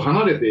ちょっと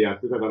離れてや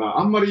ってたから、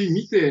あんまり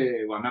見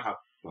てはなか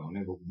ったの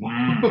ね、僕も。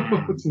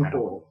こっちの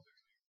方。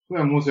そ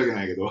れは申し訳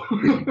ないけど。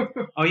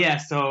Oh yeah,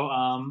 so,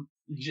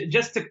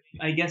 just to,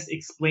 I guess,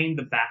 explain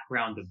the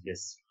background of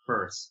this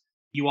first.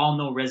 You all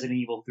know Resident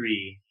Evil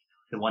 3,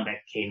 the one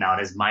that came out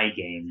as my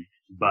game.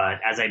 But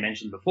as I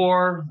mentioned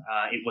before,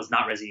 it was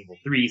not Resident Evil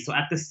 3. So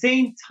at the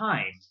same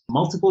time,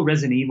 multiple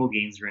Resident Evil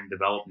games were in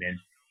development.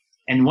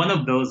 And one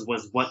of those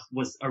was what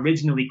was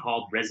originally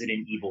called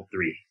Resident Evil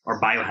 3 or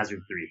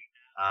Biohazard 3.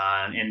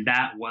 And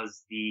that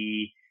was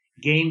the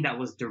game that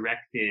was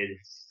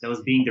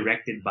being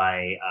directed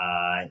by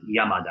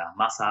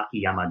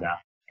Masaaki Yamada.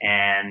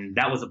 And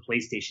that was a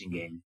PlayStation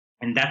game.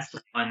 And that's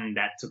the one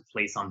that took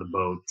place on the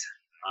boat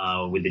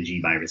with the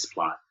G-Virus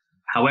plot.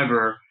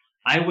 However,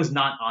 I was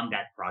not on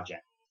that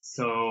project.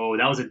 So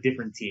that was a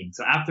different team.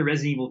 So after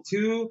Resident Evil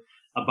 2,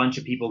 a bunch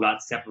of people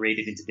got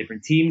separated into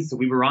different teams. So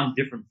we were on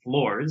different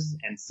floors.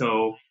 And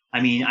so,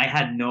 I mean, I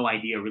had no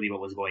idea really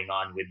what was going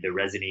on with the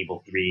Resident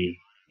Evil 3,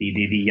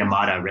 the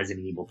Yamada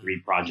Resident Evil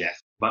 3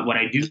 project. But what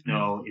I do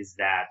know is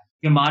that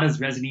Yamada's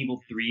Resident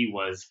Evil 3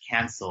 was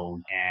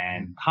canceled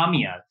and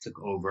Kamiya took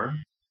over.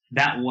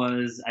 that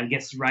was, I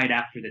guess, right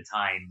after the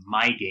time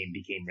my game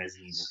became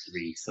Resident Evil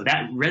 3. So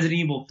that Resident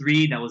Evil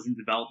 3 that was in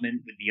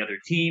development with the other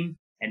team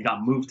and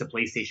got moved to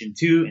PlayStation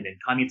 2, and then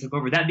Kamiya took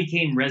over, that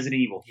became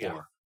Resident Evil 4.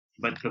 Yeah.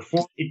 But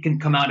before it can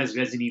come out as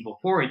Resident Evil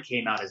 4, it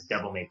came out as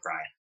Devil May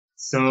Cry.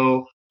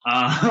 So,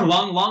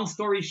 long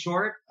story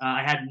short,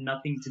 I had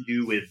nothing to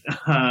do with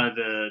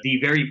the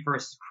very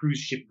first cruise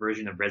ship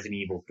version of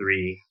Resident Evil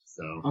 3.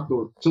 So. あ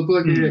と、ちょっと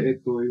だけ、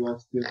言わ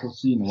せてほ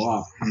しいの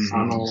は、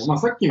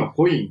さっきの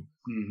コイ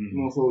ン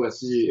もそうだ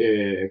し、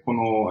こ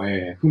の、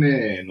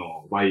船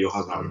のバイオ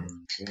ハザード、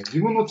自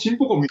分のチン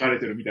ポコ見られ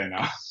てるみたい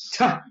な、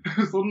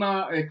そん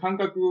な、感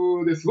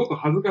覚ですごく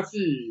恥ずかし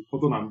いこ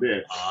となん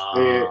で、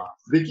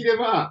できれ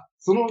ば、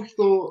その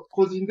人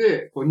個人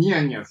でこうニ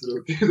ヤニヤす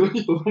る程度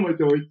に留め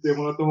ておいて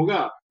もらった方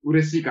が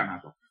嬉しいか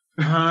なと。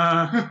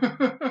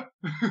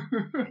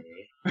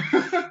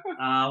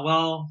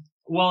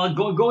Well,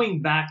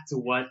 going back to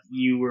what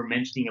you were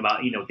mentioning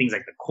about, you know, things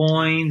like the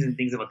coins and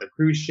things about the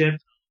cruise ship,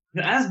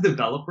 as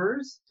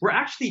developers, we're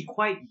actually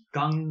quite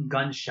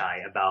gun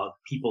shy about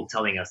people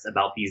telling us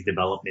about these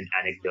development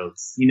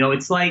anecdotes. You know,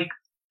 it's like,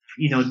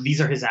 you know, these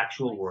are his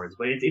actual words,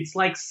 but it's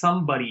like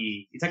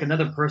it's like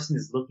another person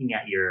is looking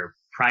at your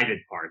private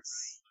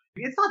parts.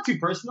 It's not too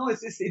personal.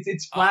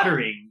 It's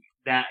flattering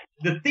that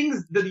the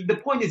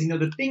point is, you know,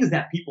 the things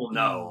that people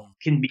know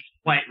can be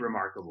quite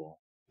remarkable.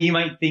 You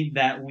might think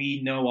that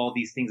we know all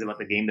these things about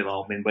the game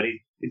development, but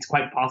it's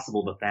quite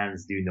possible the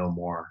fans do know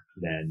more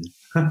than.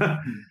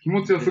 気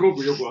持ちはすご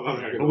くよくわかる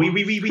んだけど。we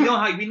know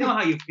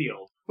how you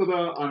feel. た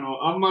だ、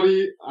あんま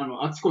り、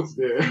あちこち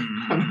で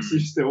話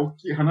して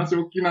話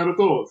大きくなる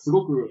と、す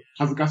ごく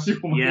恥ずかしい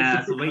思いです。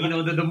Yeah, so, you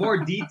know, the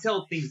more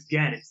detailed things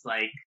get, it's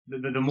like, the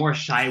more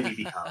shy we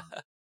become.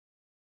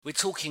 We're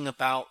talking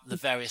about the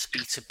various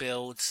beta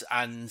builds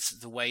and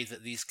the way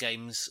that these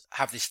games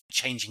have this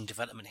changing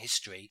development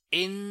history.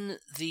 In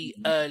the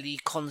early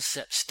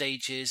concept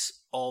stages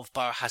of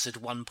Biohazard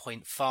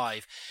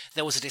 1.5,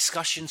 there was a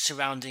discussion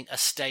surrounding a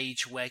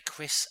stage where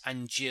Chris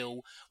and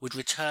Jill would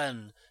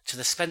return to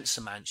the Spencer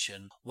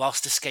Mansion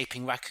whilst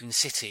escaping Raccoon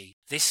City.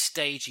 This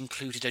stage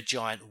included a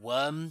giant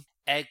worm,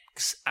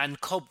 eggs, and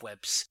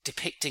cobwebs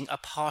depicting a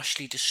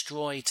partially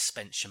destroyed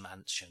Spencer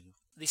Mansion.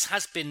 This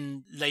has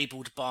been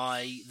labelled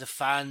by the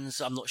fans,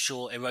 I'm not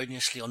sure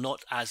erroneously or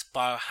not, as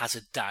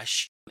Biohazard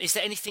Dash. Is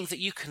there anything that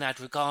you can add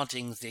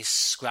regarding this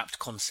scrapped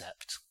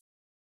concept?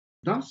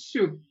 ダッシ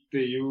ュって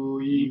いう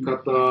言い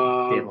方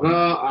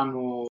が、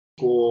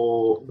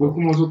僕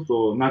もちょっ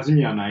と馴染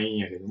みはないん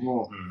やけど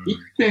も、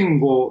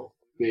1.5 っ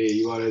て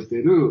言われて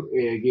る、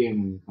ゲー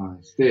ムに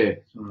関し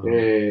て、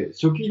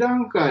初期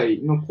段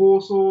階の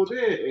構想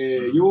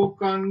で、洋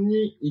館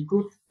に行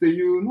くって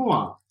いうの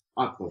は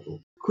あったと。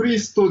クリ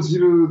スとジ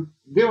ル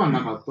では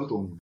なかったと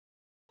思う。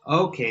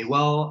Okay,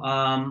 well,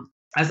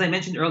 as I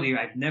mentioned earlier,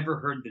 I've never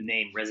heard the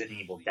name Resident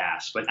Evil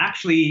Dash, but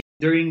actually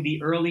during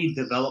the early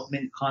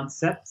development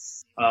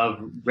concepts of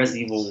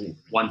Resident Evil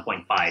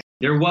 1.5,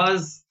 there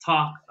was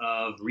talk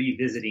of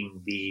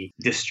revisiting the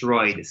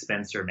destroyed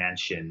Spencer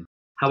Mansion.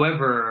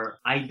 However,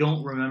 I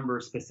don't remember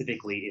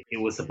specifically if it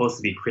was supposed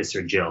to be Chris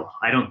or Jill.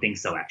 I don't think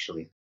so,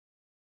 actually.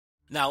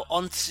 Now,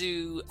 on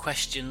to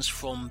questions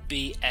from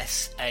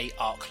BSA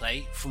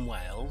Arkley from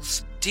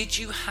Wales. Did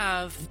you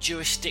have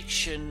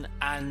jurisdiction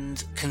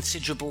and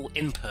considerable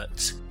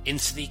input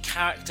into the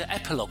character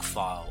epilogue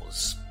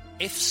files?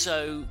 If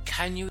so,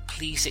 can you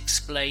please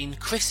explain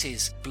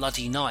Chris's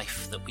bloody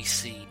knife that we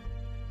see?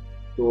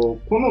 こ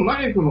の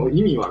ナイフの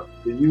意味はっ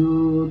てい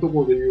うと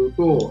ころで言う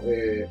と、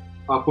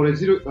これ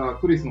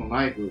クリスの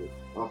ナイフ、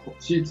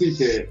血つい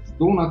て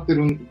どうなって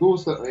るどう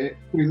したク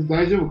リス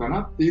大丈夫か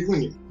なっていうふう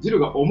にジル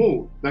が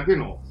思うだけ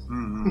の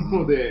も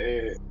の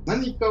で、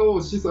何か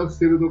を示唆し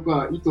てると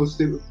か意図し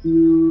てるってい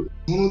う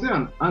もので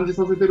は暗示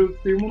させてる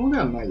っていうもので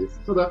はないです。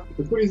ただ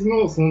クリス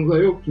の存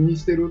在を気に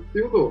してるって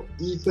いうことを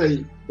言いた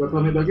いがた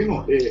めだけ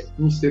の絵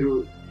にして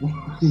る。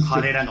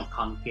彼らの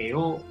関係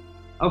を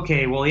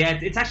Okay, well, yeah,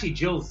 it's actually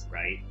Jill's,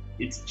 right?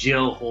 It's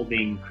Jill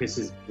holding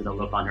Chris's with a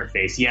look on her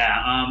face.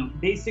 Yeah,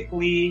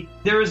 basically,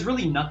 there was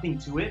really nothing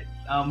to it.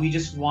 We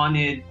just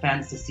wanted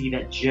fans to see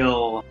that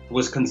Jill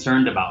was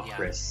concerned about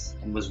Chris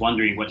and was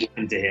wondering what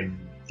happened to him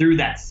through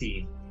that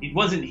scene. It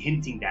wasn't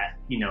hinting that,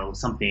 you know,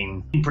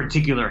 something in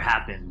particular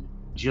happened.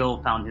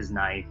 Jill found his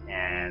knife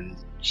and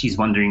she's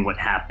wondering what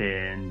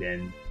happened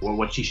and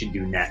what she should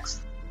do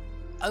next.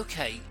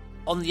 Okay,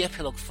 on the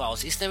epilogue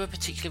files, is there a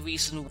particular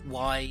reason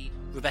why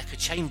Rebecca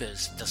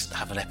Chambers doesn't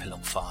have an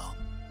epilogue file?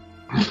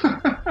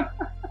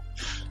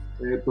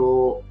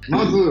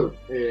 まず、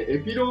エ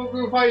ピロー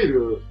グファイ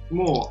ル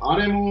も、あ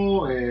れ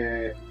も、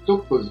ちょ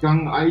っと時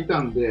間が空いた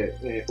ん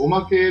で、お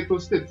まけと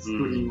して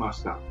作りま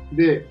した。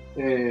で、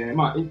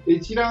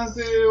一覧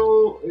性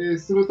を、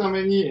するた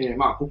めに、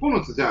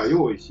9つじゃあ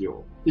用意し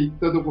ようって言っ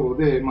たところ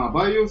で、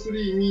バイオ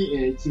3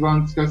に、一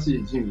番近し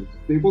い人物っ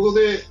ていうこと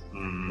で、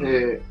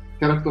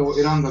キャラクターを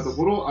選んだと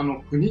ころ、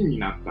9人に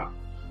なったっ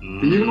て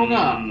いうの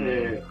が、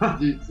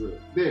事実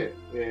で、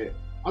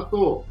あ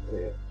と、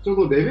ちょう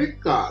どレベッ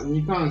カ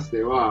に関し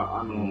て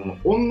は、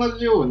同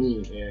じよう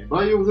に、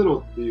バイオゼ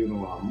ロっていう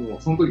のはも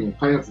うその時に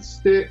開発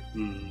して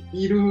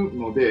いる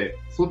ので、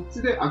そっ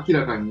ちで明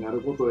らかにな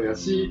ることや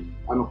し、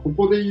こ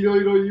こでいろ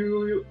いろ言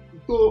う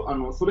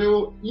と、それ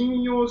を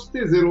引用し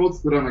てゼロを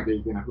作らなきゃ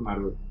いけなくな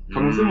る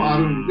可能性もあ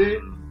るんで、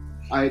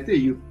あえて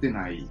言って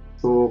ない。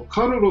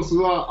カルロス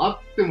はあ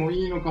っても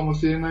いいのかも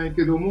しれない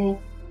けど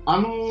も、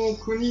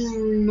9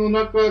人の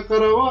中か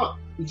らは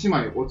1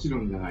枚落ち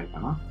るんじゃないか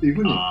なっていうふ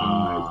うに考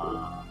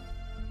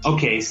えてる。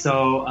Okay,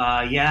 so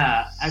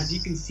yeah, as you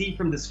can see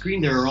from the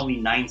screen, there are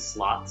only 9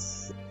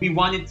 slots. We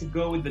wanted to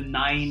go with the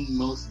 9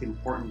 most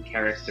important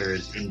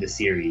characters in the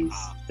series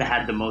that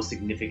had the most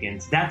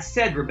significance. That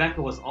said,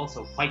 Rebecca was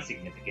also quite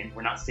significant.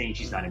 We're not saying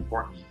she's not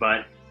important,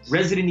 but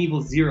Resident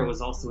Evil 0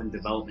 was also in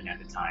development at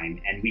the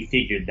time, and we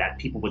figured that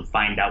people would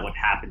find out what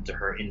happened to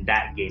her in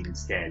that game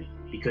instead.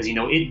 Because, you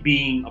know, it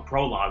being a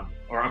prologue,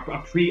 or a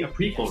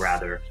prequel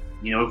rather,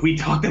 you know, if we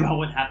talked about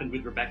what happened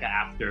with Rebecca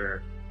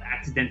after,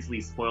 accidentally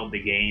spoiled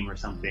the game or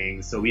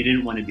something, so we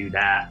didn't want to do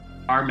that.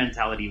 Our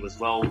mentality was,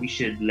 well, we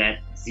should let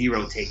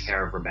Zero take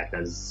care of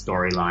Rebecca's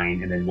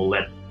storyline, and then we'll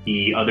let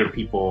the other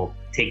people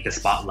take the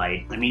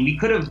spotlight. I mean, we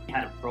could have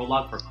had a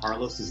prologue for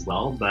Carlos as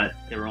well, but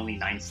there were only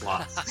 9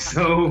 slots,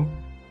 so...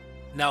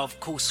 Now, of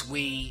course,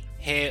 we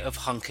hear of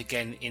Hunk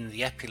again in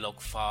the epilogue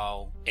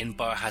file in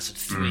Biohazard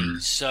 3.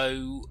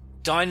 So,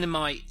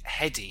 Dynamite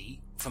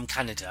Heady from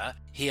Canada,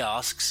 he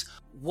asks,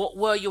 what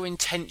were your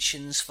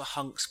intentions for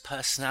Hunk's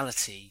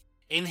personality?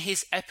 In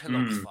his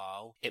epilogue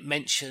file, it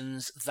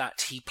mentions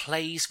that he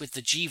plays with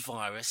the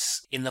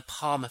G-Virus in the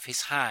palm of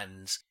his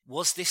hands.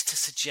 Was this to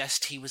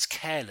suggest he was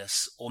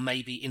careless or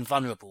maybe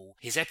invulnerable?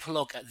 His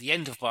epilogue at the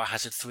end of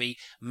Biohazard 3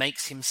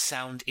 makes him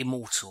sound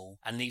immortal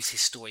and leaves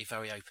his story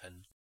very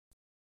open.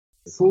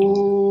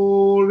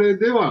 それ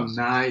では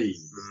ないで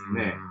す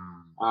ね。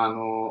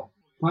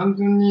単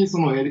純にそ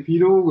のエピ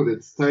ローグで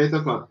伝え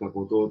たかった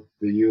ことっ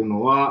ていう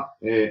のは、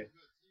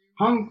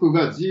ハンク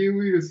が G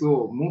ウイルス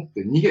を持っ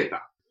て逃げた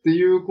って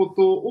いうこ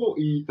とを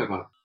言いたかっ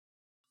た。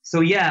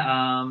So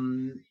yeah,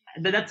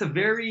 that's a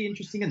very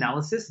interesting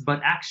analysis,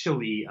 but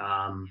actually,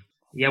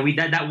 yeah,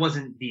 that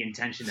wasn't the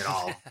intention at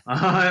all.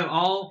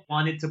 All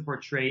wanted to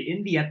portray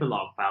in the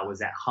epilogue file was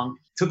that Hunk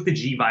took the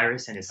G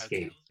virus and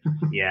escaped.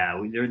 Yeah,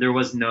 there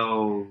was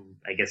no,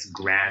 I guess,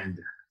 grand,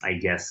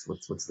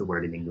 what's the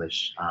word in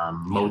English?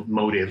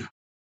 Motive.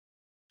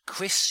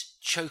 Chris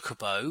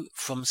Chocobo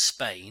from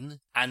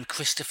Spain and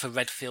Christopher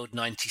Redfield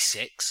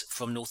 96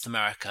 from North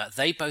America,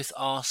 they both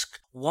ask,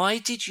 why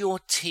did your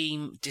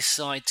team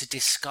decide to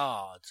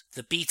discard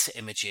the beta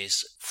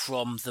images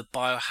from the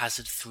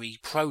Biohazard 3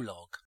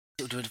 prologue?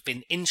 It would have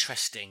been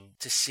interesting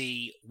to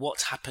see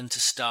what happened to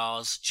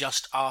STARS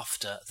just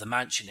after the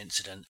mansion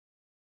incident.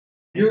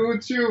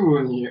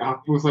 YouTube にア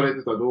ップされ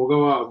てた動画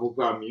は僕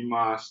は見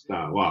まし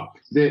たわ。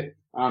で、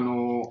さ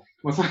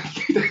っ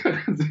きだから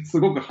す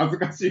ごく恥ず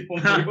かしい思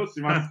いをし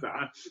まし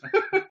た。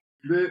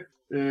で、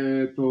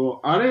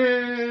あ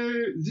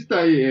れ自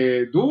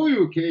体、どうい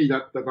う経緯だ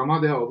ったかま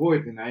では覚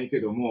えてないけ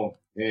ども、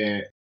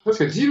確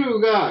かジル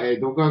が、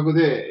独学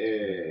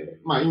で、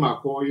今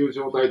こういう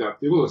状態だっ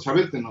ていうことを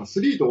喋ってるのは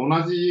3と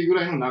同じぐ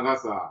らいの長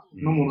さ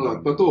のものだ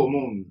ったと思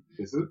うん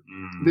です。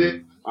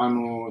で、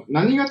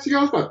何が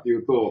違うかってい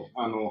うと、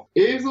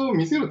映像を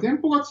見せるテン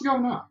ポが違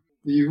うなっ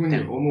ていうふうに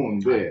思うん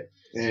で、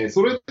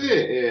それ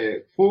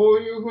で、こ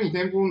ういうふうに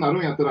テンポになる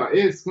んやったら、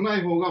少な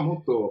い方がも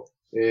っと、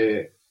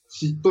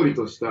しっとり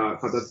とした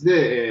形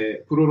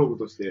で、プロローグ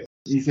として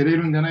見せれ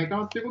るんじゃないか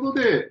なっていうこ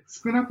とで、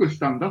少なくし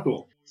たんだ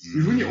とい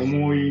うふうに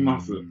思いま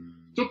す。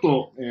ちょっ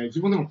と、自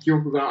分でも記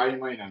憶が曖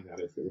昧なんであ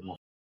れですけども。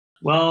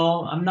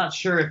Well, I'm not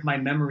sure if my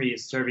memory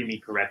is serving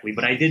me correctly,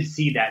 but I did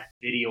see that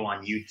video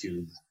on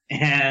YouTube.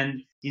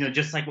 And, you know,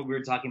 just like what we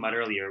were talking about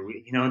earlier,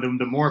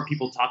 the more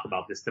people talk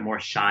about this, the more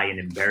shy and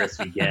embarrassed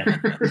we get.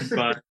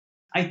 But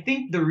I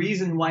think the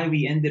reason why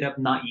we ended up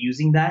not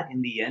using that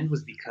in the end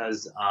was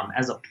because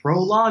as a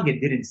prologue,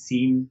 it didn't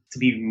seem to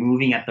be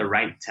moving at the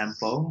right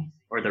tempo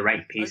or the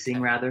right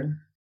pacing, rather.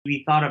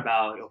 We thought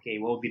about, okay,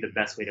 what would be the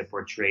best way to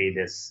portray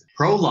this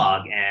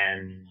prologue?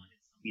 And,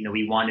 you know,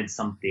 we wanted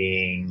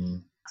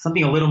something a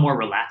little more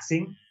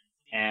relaxing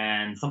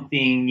and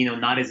something, you know,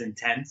 not as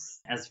intense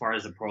as far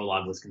as the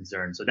prologue was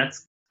concerned. So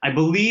I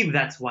believe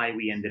that's why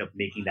we ended up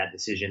making that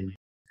decision.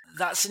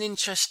 That's an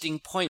interesting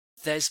point.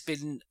 There's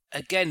been,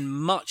 again,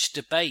 much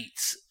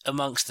debate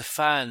amongst the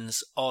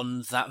fans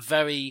on that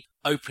very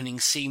opening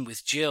scene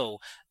with Jill,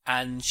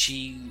 and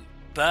she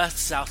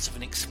bursts out of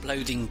an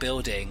exploding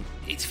building.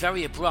 It's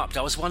very abrupt.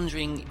 I was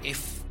wondering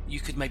if you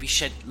could maybe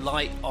shed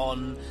light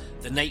on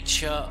the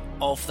nature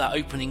of that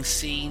opening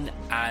scene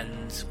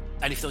and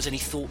if there was any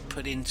thought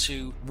put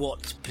into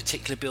what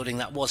particular building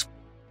that was.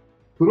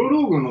 プロ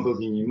ローグの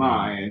時に、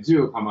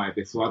銃を構え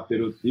て座って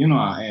るっていうの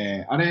は、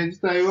あれ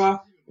自体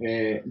は、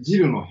ジ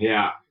ルの部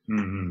屋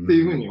って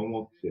いうふうに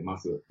思ってま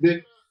す。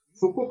で、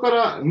そこか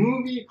らム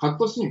ービーカッ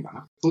トシーンか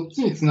な、そっ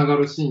ちに繋が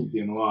るシーンって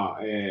いうのは、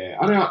あ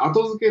れは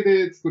後付け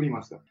で作り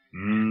ました。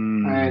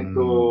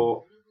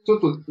ちょ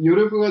っと余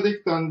力がで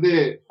きたん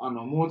で、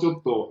もうちょ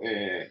っと、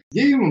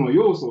ゲームの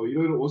要素をい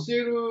ろいろ教え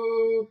る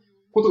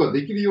ことが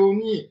できるよう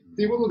に、っ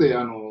ていうことで、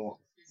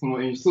そ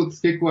の演出を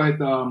付け加え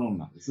たもん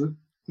なんです。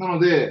なの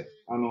で、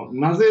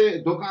な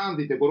ぜドカーンって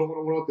言ってゴロゴ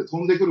ロゴロって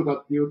飛んでくるか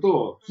っていう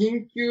と、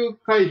緊急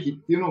回避っ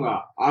ていうの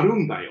がある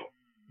んだよ。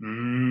って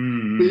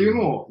いう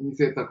のを見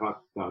せた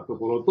かったと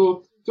ころ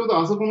と、ちょうど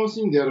あそこの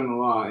シーンでやるの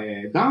は、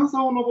段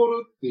差を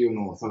登るっていう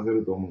のをさせ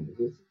ると思うんで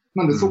す。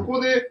なんでそこ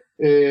で、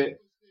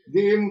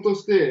ゲームと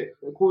して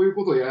こういう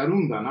ことをやる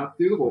んだなっ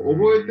ていうところを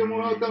覚えても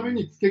らうため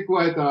に付け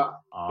加え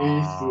た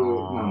演出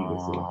なんで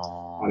す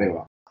よ。あれ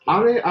は。あ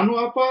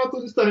のアパー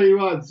ト自体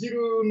はジル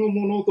の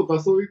ものとか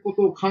そういうこ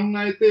とを考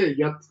えて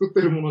作っ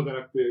てるものじゃ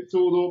なくて、ち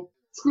ょうど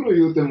作る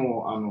言うて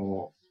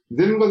も、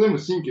全部が全部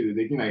新規で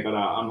できないか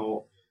ら、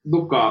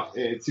どっか、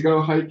違う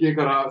背景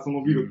からそ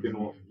のビルっていう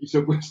のを移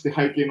植して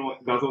背景の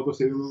画像とし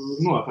てる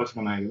のは確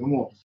かないけど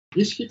も、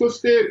意識と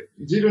して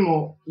ジル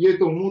の家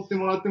と思って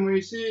もらってもい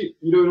いし、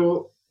いろい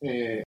ろ、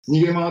逃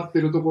げ回っ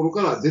てるところ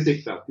から出て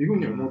きたっていうふう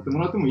に思っても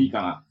らってもいい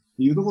かなっ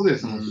ていうところで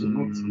そのシー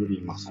ンを作り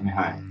ましたね。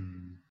はい。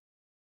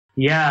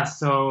Yeah,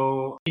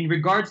 so in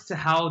regards to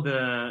how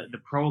the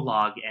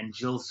prologue and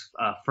Jill's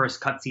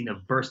first cutscene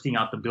of bursting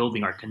out the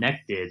building are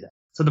connected,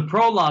 so the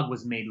prologue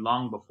was made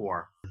long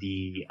before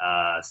the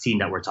scene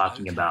that we're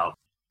talking about.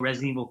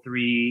 Resident Evil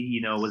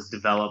 3, was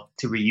developed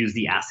to reuse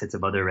the assets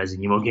of other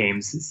Resident Evil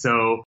games.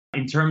 So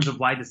in terms of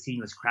why the scene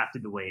was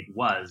crafted the way it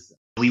was,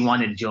 we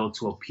wanted Jill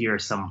to appear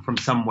from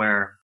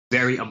somewhere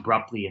very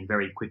abruptly and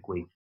very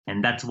quickly.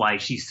 And that's why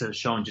she's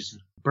shown just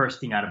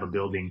bursting out of a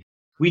building.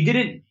 We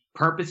didn't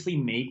purposely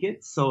make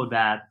it so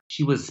that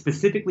she was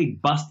specifically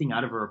busting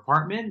out of her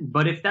apartment.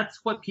 But if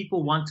that's what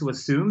people want to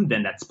assume,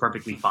 then that's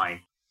perfectly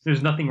fine.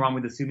 There's nothing wrong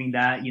with assuming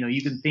that.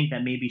 You can think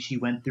that maybe she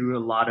went through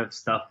a lot of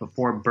stuff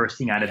before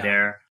bursting out of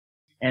there.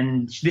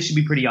 And this should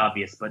be pretty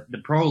obvious, but the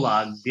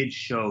prologue did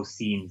show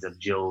scenes of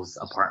Jill's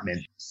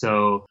apartment.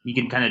 So you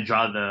can kind of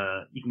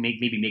you can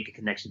maybe make a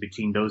connection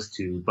between those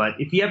two. But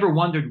if you ever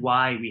wondered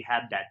why we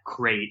had that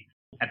crate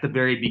at the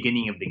very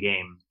beginning of the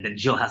game that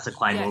Jill has to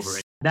climb over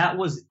it, that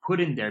was put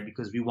in there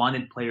because we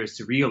wanted players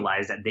to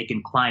realize that they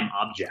can climb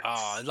objects.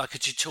 Oh, like a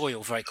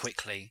tutorial very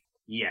quickly.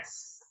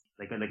 Yes,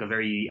 like a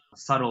very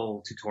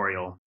subtle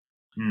tutorial.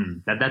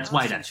 That's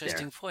why that's an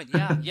interesting there. Point.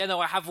 Yeah, no,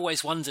 I have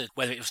always wondered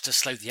whether it was to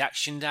slow the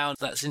action down.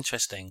 That's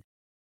interesting.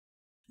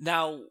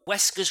 Now,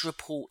 Wesker's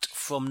report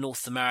from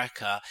North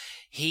America,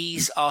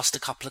 he's asked a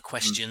couple of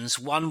questions,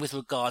 one with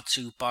regard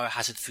to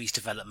Biohazard 3's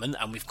development,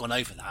 and we've gone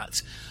over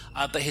that.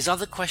 But his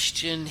other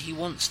question, he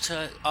wants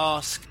to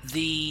ask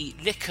the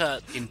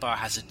liquor in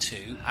Biohazard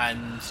 2,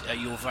 and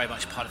you're very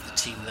much part of the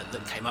team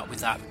that came up with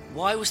that.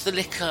 Why was the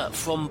liquor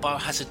from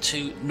Biohazard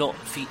 2 not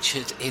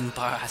featured in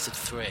Biohazard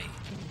 3?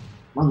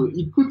 まず、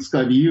いくつ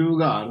か理由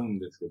があるん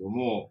ですけど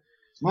も、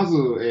まず、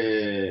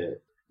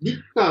リ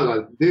ッカー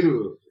が出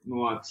るの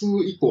は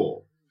2以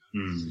降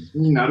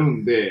になる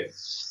んで、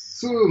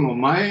2の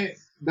前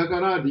だか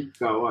らリッ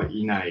カーは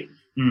いないっ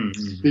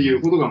てい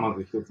うことがま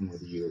ず一つの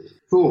理由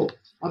と、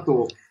あ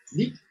と、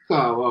リッカー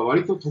は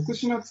割と特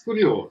殊な作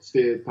りをし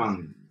てた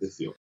んで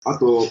すよ。あ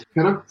と、キ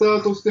ャラクタ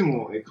ーとして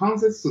も関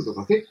節数と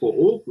か結構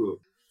多く、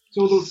ち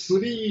ょうど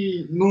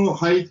3の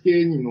背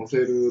景に載せ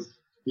る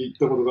っていっ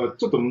たことが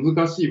ちょっと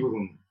難しい部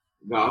分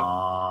が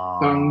あ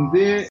ったん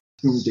で、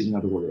的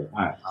なところで。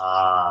は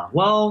い。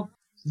Well,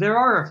 there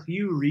are a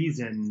few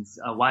reasons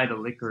why the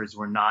liquors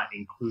were not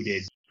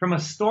included. From a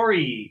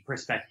story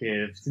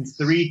perspective, since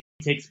 3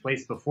 takes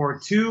place before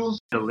 2,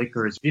 the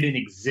liquors didn't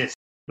exist.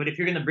 But if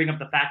you're going to bring up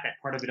the fact that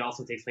part of it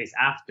also takes place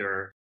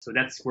after, so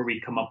that's where we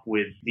come up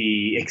with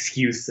the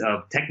excuse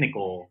of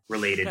technical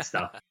related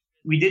stuff.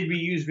 We did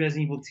reuse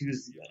Resident Evil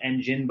 2's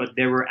engine, but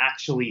there were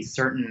actually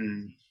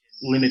certain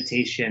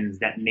limitations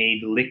that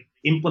made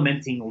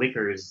implementing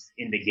liquors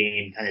in the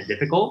game kind of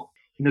difficult.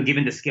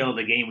 Given the scale of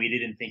the game, we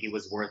didn't think it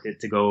was worth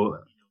it to go,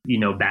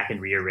 back and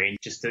rearrange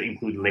just to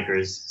include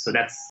liquors. So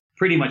that's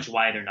pretty much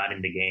why they're not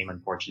in the game,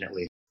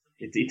 unfortunately.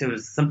 It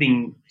was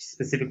something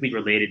specifically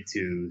related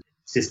to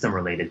system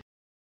related.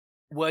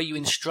 Were you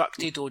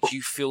instructed, or do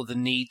you feel the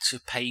need to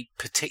pay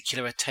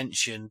particular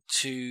attention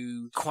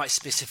to quite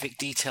specific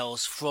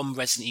details from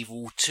Resident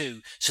Evil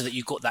 2 so that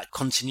you got that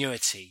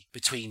continuity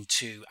between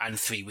 2 and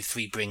 3, with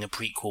 3 being a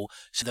prequel,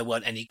 so there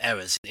weren't any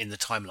errors in the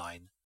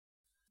timeline?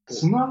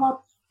 つなが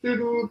って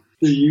るっ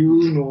てい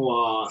うの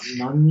は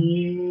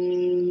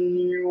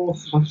何を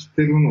指し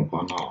てるの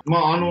かな。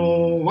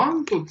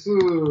1と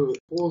2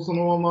をそ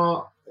の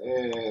ま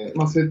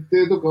ま設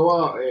定とか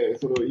は、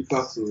それを活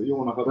かす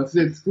ような形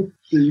で作っ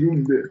ている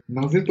んで、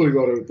なぜと言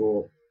われる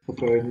と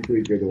答えにく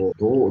いけど、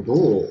どう言っ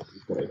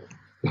たらいい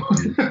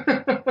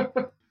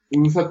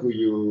のうるさく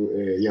言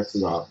う、や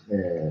つが、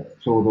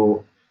ちょう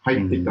ど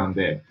入っていたん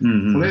で、そ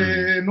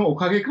れのお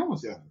かげかも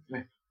しれないです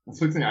ね。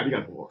そいつにあり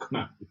がとうか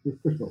な。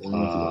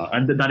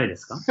誰で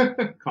すか？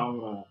河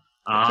村。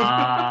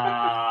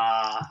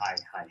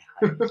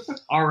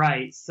All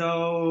right.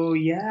 So,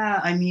 yeah,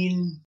 I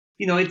mean,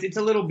 it's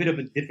a little bit of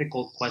a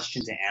difficult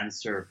question to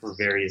answer for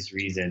various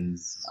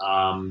reasons.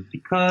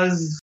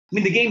 Because I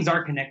mean, the games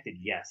are connected,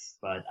 yes,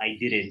 but I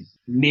didn't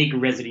make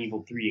Resident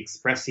Evil 3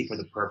 expressly for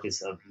the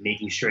purpose of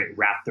making sure it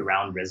wrapped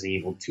around Resident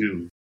Evil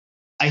 2.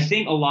 I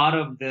think a lot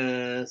of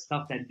the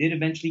stuff that did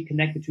eventually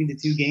connect between the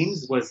two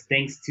games was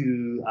thanks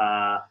to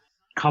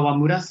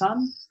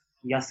Kawamura-san,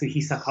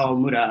 Yasuhisa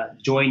Kawamura,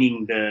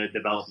 joining the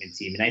development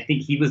team. And I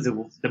think he was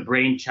the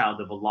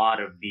brainchild of a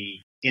lot of the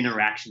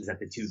interactions that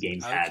the two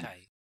games had.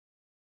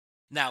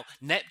 Now,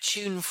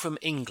 Neptune from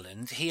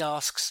England, he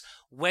asks,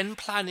 when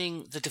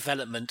planning the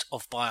development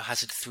of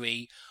Biohazard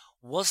 3,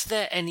 was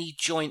there any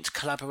joint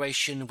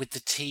collaboration with the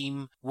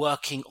team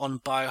working on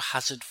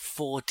Biohazard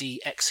 4D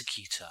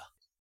Executor?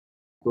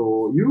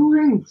 遊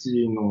園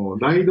地の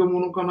ライド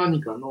ものか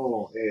何か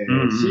の、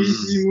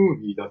CG ムー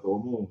ビーだと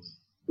思うん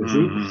で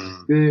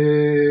す。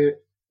で、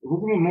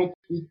僕も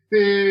行っ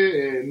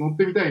て、乗っ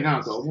てみたい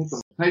なとは思った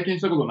の。体験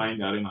したことないん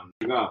であれなんで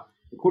すが、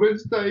これ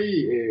自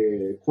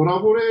体、コラ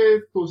ボレ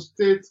ートし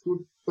て作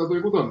ったとい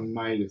うことは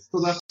ないです。た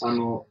だ、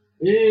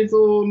映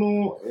像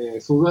の、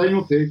素材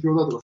の提供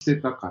だとかして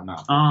たかな。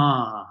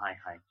はい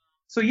はい。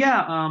So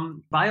yeah,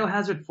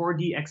 Biohazard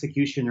 4D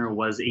Executioner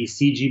was a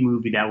CG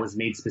movie that was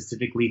made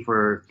specifically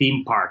for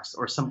theme parks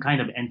or some kind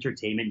of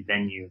entertainment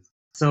venue.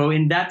 So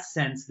in that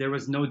sense, there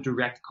was no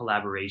direct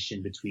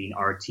collaboration between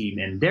our team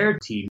and their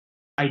team.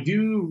 I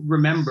do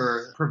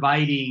remember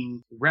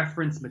providing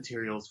reference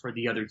materials for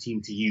the other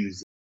team to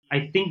use.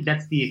 I think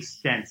that's the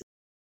extent.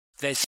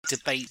 There's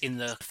debate in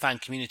the fan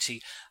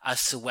community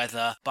as to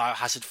whether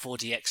Biohazard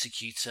 4D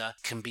Executor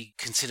can be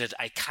considered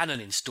a canon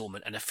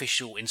installment, an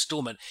official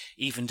installment,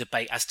 even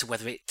debate as to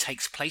whether it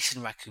takes place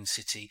in Raccoon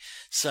City.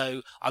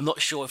 So I'm not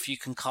sure if you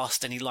can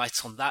cast any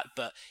light on that,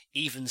 but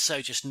even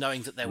so, just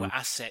knowing that there were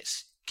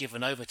assets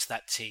given over to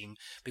that team,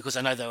 because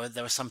I know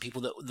there are some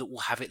people that will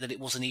have it that it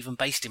wasn't even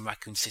based in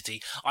Raccoon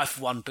City. I,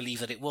 for one, believe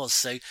that it was.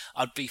 So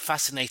I'd be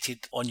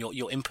fascinated on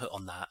your input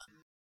on that.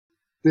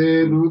 って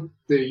る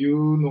ってい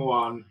うの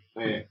は、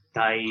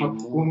カ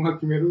プコンが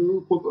決め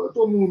ることだ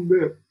と思うんで、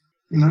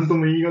なんと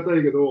も言い難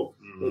いけど、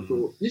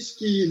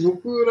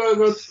僕ら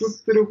が作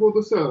ってる方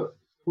としては、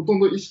ほとん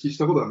ど意識し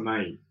たことは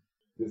ない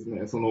です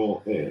ね。そ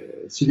の、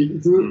シリ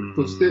ーズ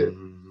として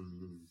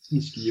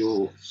意識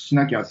をし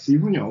なきゃっていう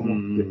ふうには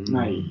思って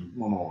ない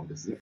もので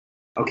すね。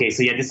Okay,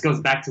 so yeah, this goes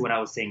back to what I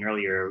was saying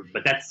earlier,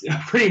 but that's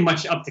pretty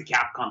much up to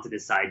Capcom to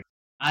decide.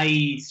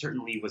 I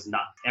certainly was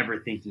not ever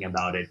thinking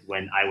about it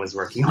when I was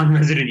working on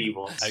Resident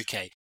Evil.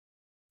 Okay.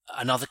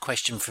 Another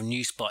question from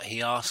Newsbot.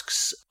 He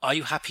asks, are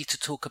you happy to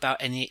talk about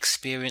any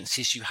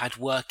experiences you had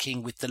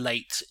working with the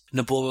late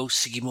Noboru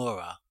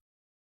Sugimura?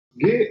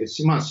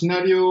 シ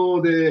ナリ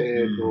オ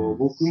で、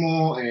僕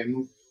も、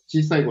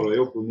小さい頃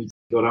よく見て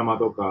ドラマ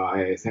とか、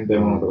戦隊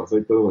ものとかそう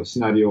いったところでシ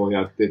ナリオを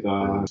やってた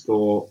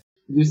人、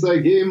実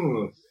際ゲー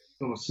ム、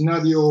そのシナ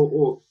リオ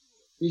を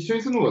一緒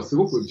にするのがす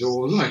ごく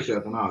上手な人や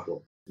ったな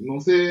と。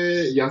載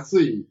せや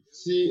すい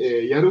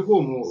し、やる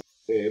方も、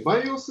バ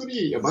イオ3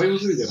じゃな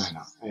い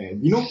な、デ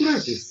ィノクラ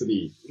イシス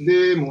3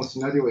でもうシ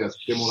ナリオをやっ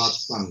てもらっ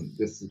たん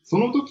です。そ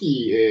の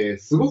時、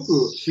すご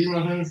く杉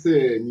村先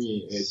生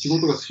に仕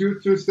事が集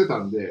中して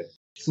たんで、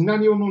シナ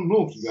リオの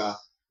納期が、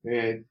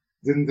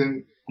全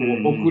然こ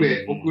う遅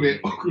れ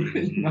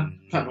になっ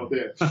たの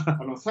で、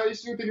最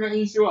終的な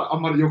印象はあ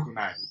んまり良く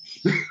ない。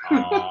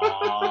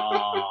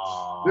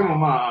でも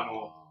まあ、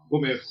ご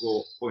冥福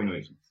をお祈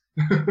りし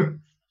ます。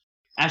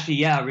Actually,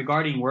 yeah,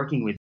 regarding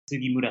working with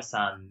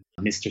Sugimura-san,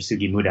 Mr.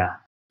 Sugimura,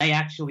 I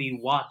actually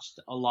watched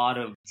a lot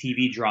of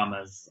TV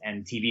dramas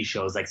and TV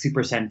shows like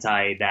Super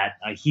Sentai that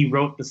he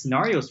wrote the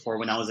scenarios for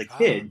when I was a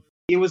kid.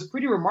 It was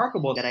pretty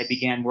remarkable that I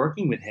began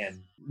working with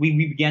him. We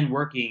began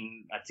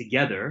working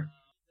together.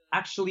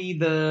 Actually,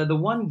 the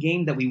one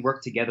game that we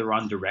worked together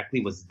on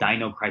directly was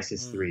Dino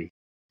Crisis 3.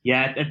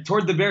 Yeah,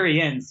 toward the very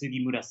end,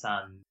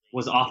 Sugimura-san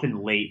was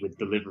often late with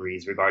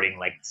deliveries regarding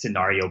like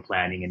scenario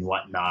planning and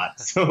whatnot.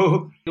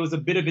 So it was a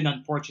bit of an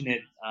unfortunate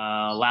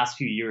last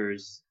few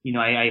years. You know,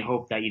 I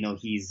hope that,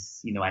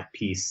 he's, at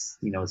peace,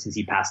 since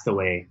he passed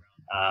away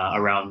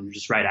around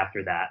just right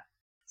after that.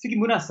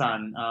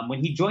 Sugimura-san, when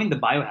he joined the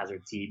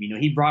Biohazard team,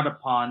 he brought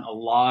upon a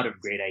lot of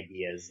great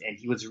ideas, and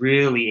he was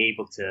really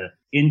able to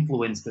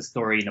influence the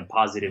story in a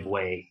positive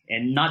way.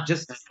 And not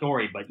just the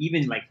story, but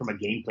even like from a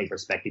gameplay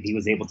perspective, he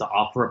was able to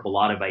offer up a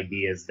lot of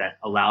ideas that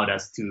allowed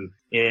us to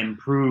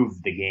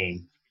improve the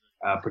game,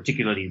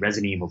 particularly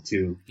Resident Evil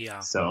 2. Yeah.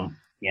 So,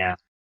 yeah.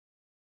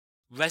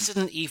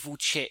 Resident Evil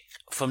Chick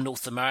from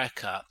North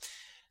America.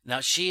 Now,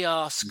 she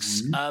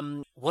asks,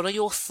 what are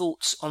your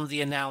thoughts on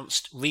the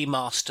announced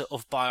remaster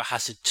of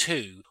Biohazard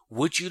 2?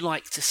 Would you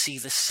like to see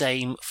the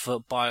same for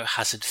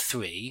Biohazard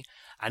 3?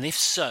 And if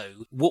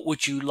so, what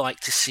would you like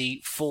to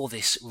see for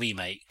this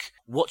remake?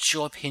 What's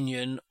your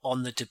opinion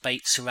on the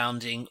debate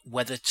surrounding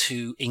whether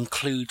to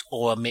include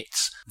or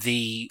omit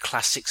the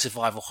classic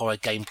survival horror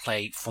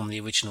gameplay from the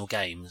original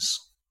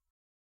games?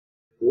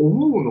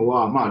 思うの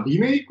は、まあ、リ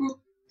メイクっ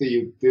て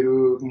言って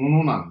る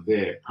ものなん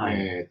で、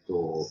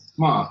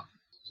まあ、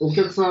お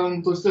客さ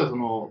んとしてはそ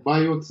のバ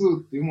イオ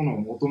2っていうもの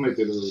を求め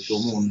てると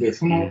思うんで、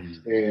その、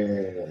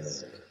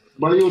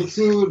バイオ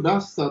2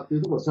らしさってい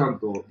うところをちゃん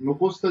と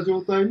残した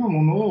状態の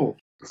ものを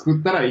作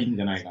ったらいいん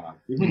じゃないかなっ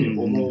ていうふうに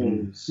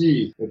思う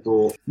し、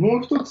も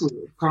う一つ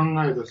考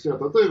えとしては、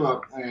例え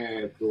ば、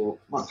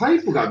タ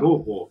イプがど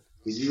うこう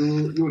ってい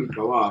うより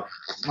かは、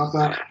ま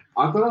た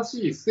新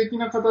しい素敵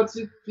な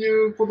形って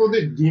いうこと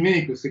でリメ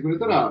イクしてくれ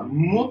たら、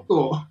もっ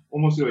と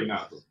面白い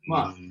なと。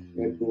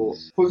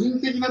個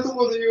人的なと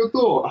ころで言う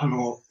と、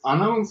ア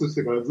ナウンスし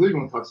てから随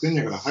分経ってん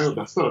やから、早く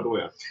出したらどう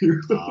やってい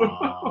うとこ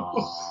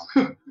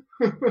ろ。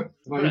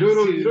い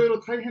ろい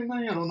ろ大変な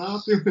んやろうな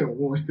っていうふうに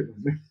思うけど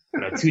ね。こ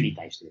れは2に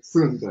対してです。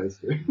2に対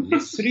して。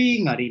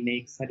3がリメ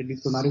イクされ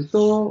るとなる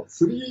と、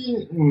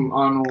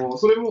3、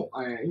それも、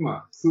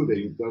今、2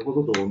で言ったこ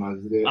とと同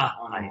じで、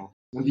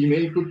リメ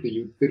イクって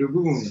言ってる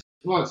部分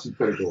はしっ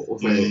かりと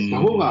抑えた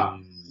方が、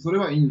それ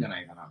はいいんじゃ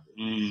ないかなと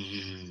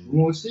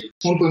思うし、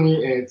本当に、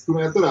作る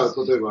んやったら、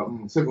例えば、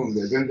セブン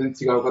で全然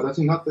違う形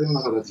になったよう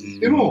な形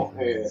でも、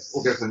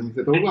お客さんに見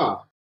せた方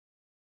が、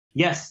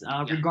Yes,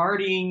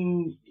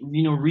 regarding,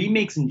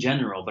 remakes in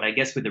general, but I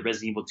guess with the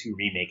Resident Evil 2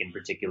 remake in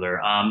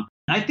particular,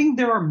 I think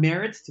there are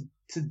merits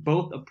to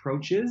both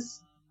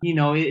approaches.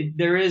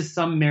 There is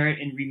some merit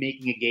in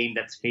remaking a game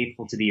that's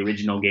faithful to the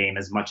original game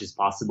as much as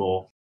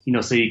possible,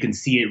 so you can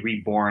see it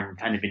reborn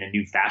kind of in a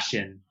new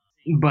fashion.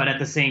 But at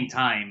the same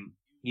time,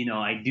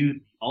 I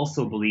do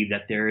also believe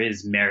that there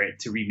is merit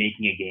to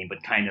remaking a game,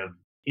 but kind of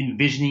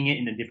envisioning it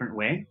in a different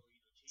way.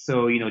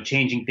 So,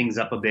 changing things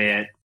up a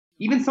bit,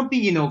 even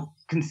something,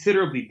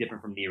 considerably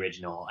different from the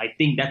original. I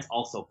think that's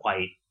also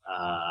quite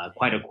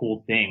a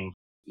cool thing.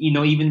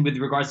 Even with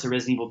regards to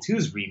Resident Evil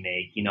 2's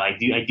remake,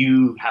 I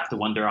do have to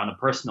wonder on a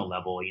personal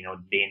level,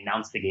 they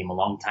announced the game a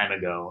long time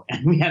ago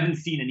and we haven't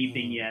seen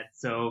anything yet.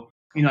 So,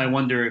 I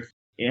wonder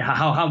if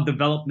how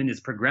development is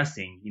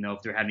progressing,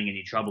 if they're having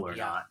any trouble or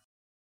not.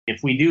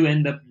 If we do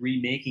end up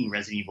remaking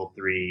Resident Evil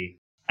 3,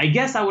 I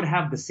guess I would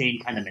have the same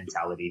kind of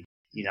mentality.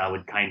 I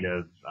would kind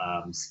of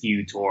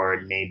skew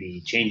toward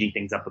maybe changing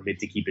things up a bit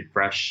to keep it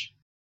fresh.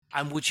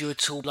 And would you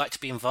at all like to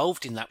be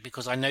involved in that?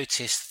 Because I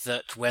noticed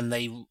that when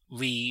they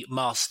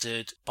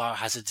remastered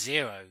Biohazard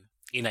Zero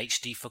in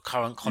HD for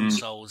current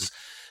consoles,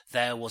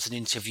 there was an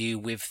interview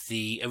with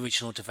the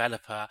original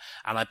developer,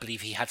 and I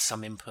believe he had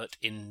some input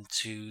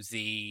into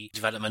the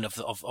development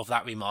of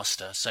that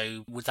remaster.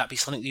 So would that be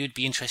something that you'd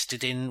be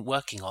interested in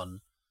working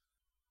on?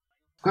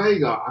 機会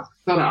があっ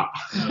たら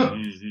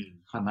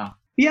かな。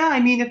Yeah,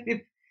 I mean,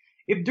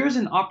 if there's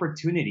an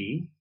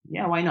opportunity,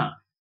 yeah, why not?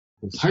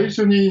 最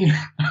初に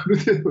ある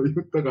程度言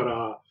ったか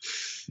ら、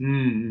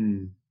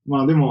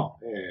まあでも、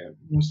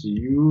もし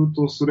言う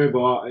とすれ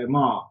ば、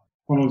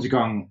この時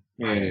間、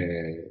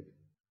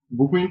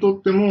僕にと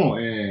っても、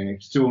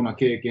貴重な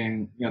経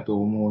験やと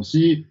思う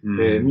し、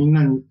みん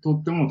なにと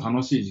っても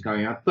楽しい時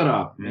間やった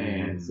ら、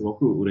すご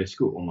く嬉し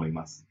く思い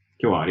ます。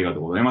今日はありがと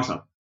うございまし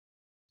た。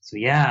So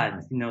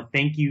yeah,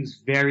 thank you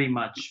very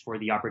much for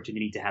the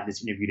opportunity to have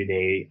this interview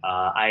today.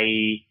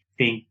 I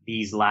think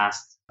these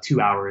last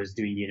 2 hours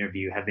doing the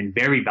interview have been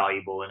very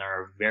valuable and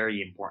are a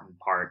very important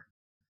part,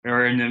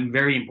 or a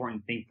very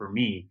important thing for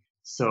me.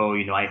 So,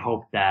 I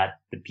hope that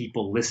the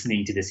people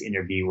listening to this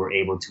interview were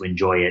able to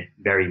enjoy it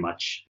very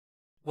much.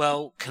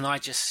 Well, can I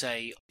just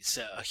say it's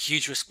a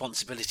huge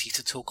responsibility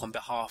to talk on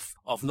behalf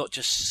of not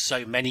just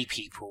so many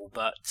people,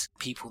 but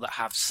people that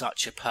have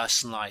such a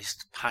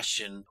personalized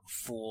passion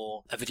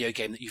for a video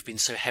game that you've been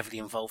so heavily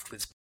involved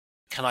with.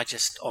 Can I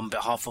just, on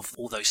behalf of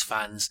all those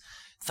fans,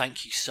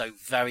 thank you so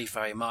very,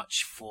 very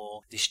much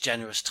for this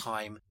generous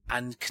time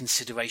and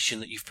consideration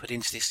that you've put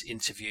into this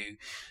interview,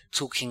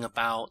 talking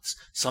about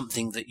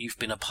something that you've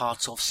been a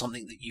part of,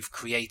 something that you've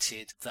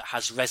created that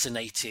has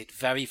resonated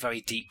very,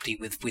 very deeply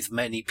with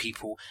many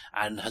people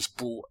and has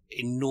brought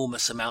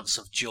enormous amounts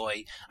of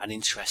joy and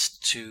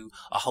interest to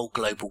a whole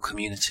global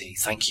community.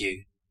 Thank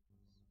you.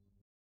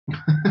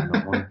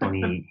 本当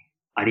に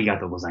ありが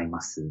とうござい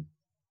ます。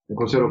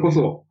こちらこ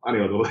そあり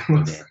がとうござい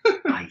ます。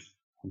はい。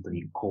本当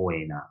に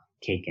光栄な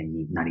経験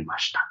になりま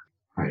した。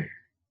はい。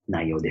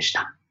内容でし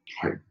た。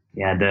はい。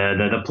Yeah,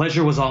 the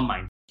pleasure was all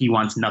mine. He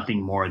wants nothing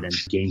more than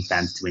game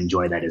fans to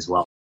enjoy that as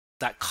well.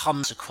 That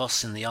comes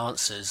across in the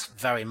answers,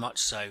 very much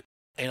so.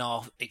 In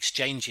our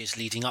exchanges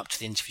leading up to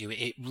the interview,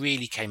 it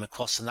really came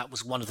across, and that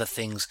was one of the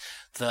things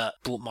that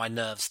brought my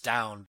nerves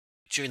down.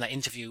 During that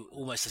interview,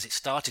 almost as it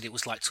started, it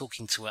was like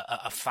talking to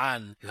a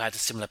fan who had a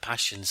similar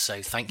passion,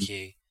 so thank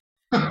you.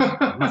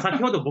 先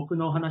ほど僕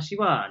の話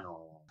は、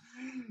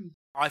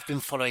I've been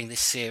following this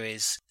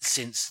series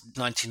since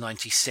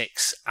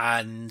 1996,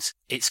 and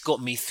it's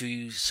got me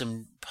through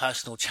some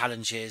personal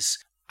challenges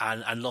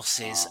and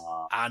losses,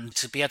 and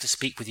to be able to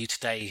speak with you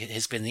today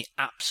has been the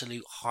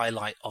absolute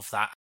highlight of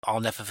that. I'll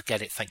never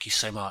forget it. Thank you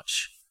so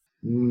much.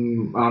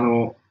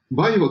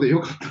 バイオで良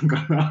かったん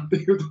かなって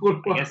いうとこ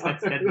ろは。I guess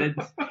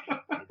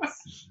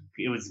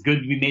it was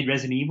good we made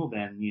Resident Evil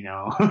then,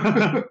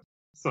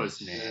 そうで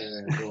すね。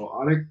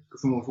アレック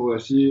スもそうだ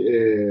し、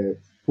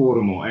ポー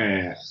ルも、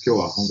今日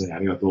は本当にあ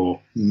りが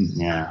とう。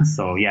Yeah,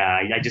 so yeah,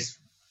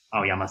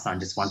 Yama-san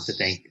just wants to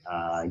thank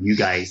you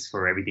guys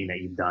for everything that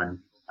you've done.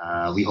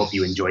 We hope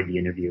you enjoyed the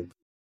interview.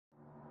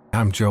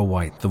 I'm Joe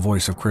White, the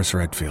voice of Chris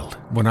Redfield.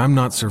 When I'm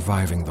not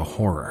surviving the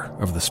horror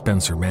of the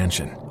Spencer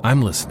Mansion,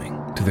 I'm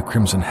listening to the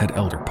Crimson Head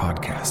Elder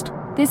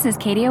podcast. This is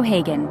Katie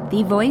O'Hagan,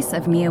 the voice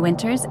of Mia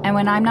Winters, and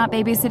when I'm not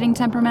babysitting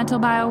temperamental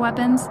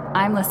bioweapons,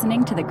 I'm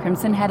listening to the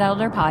Crimson Head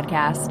Elder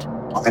podcast.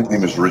 My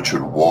name is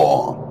Richard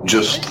Waugh.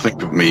 Just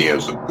think of me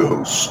as a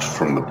ghost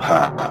from the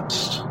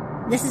past.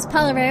 This is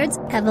Paula Rhodes,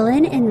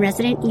 Evelyn in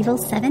Resident Evil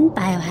 7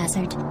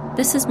 Biohazard.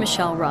 This is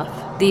Michelle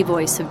Ruff, the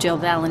voice of Jill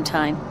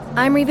Valentine.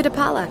 I'm Riva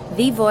DePaula,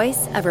 the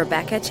voice of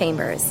Rebecca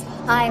Chambers.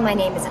 Hi, my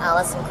name is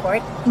Allison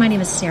Court. My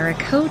name is Sarah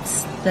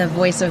Coates, the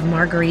voice of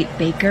Marguerite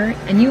Baker,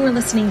 and you are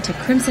listening to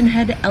Crimson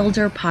Head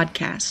Elder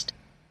Podcast.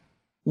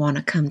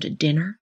 Wanna come to dinner?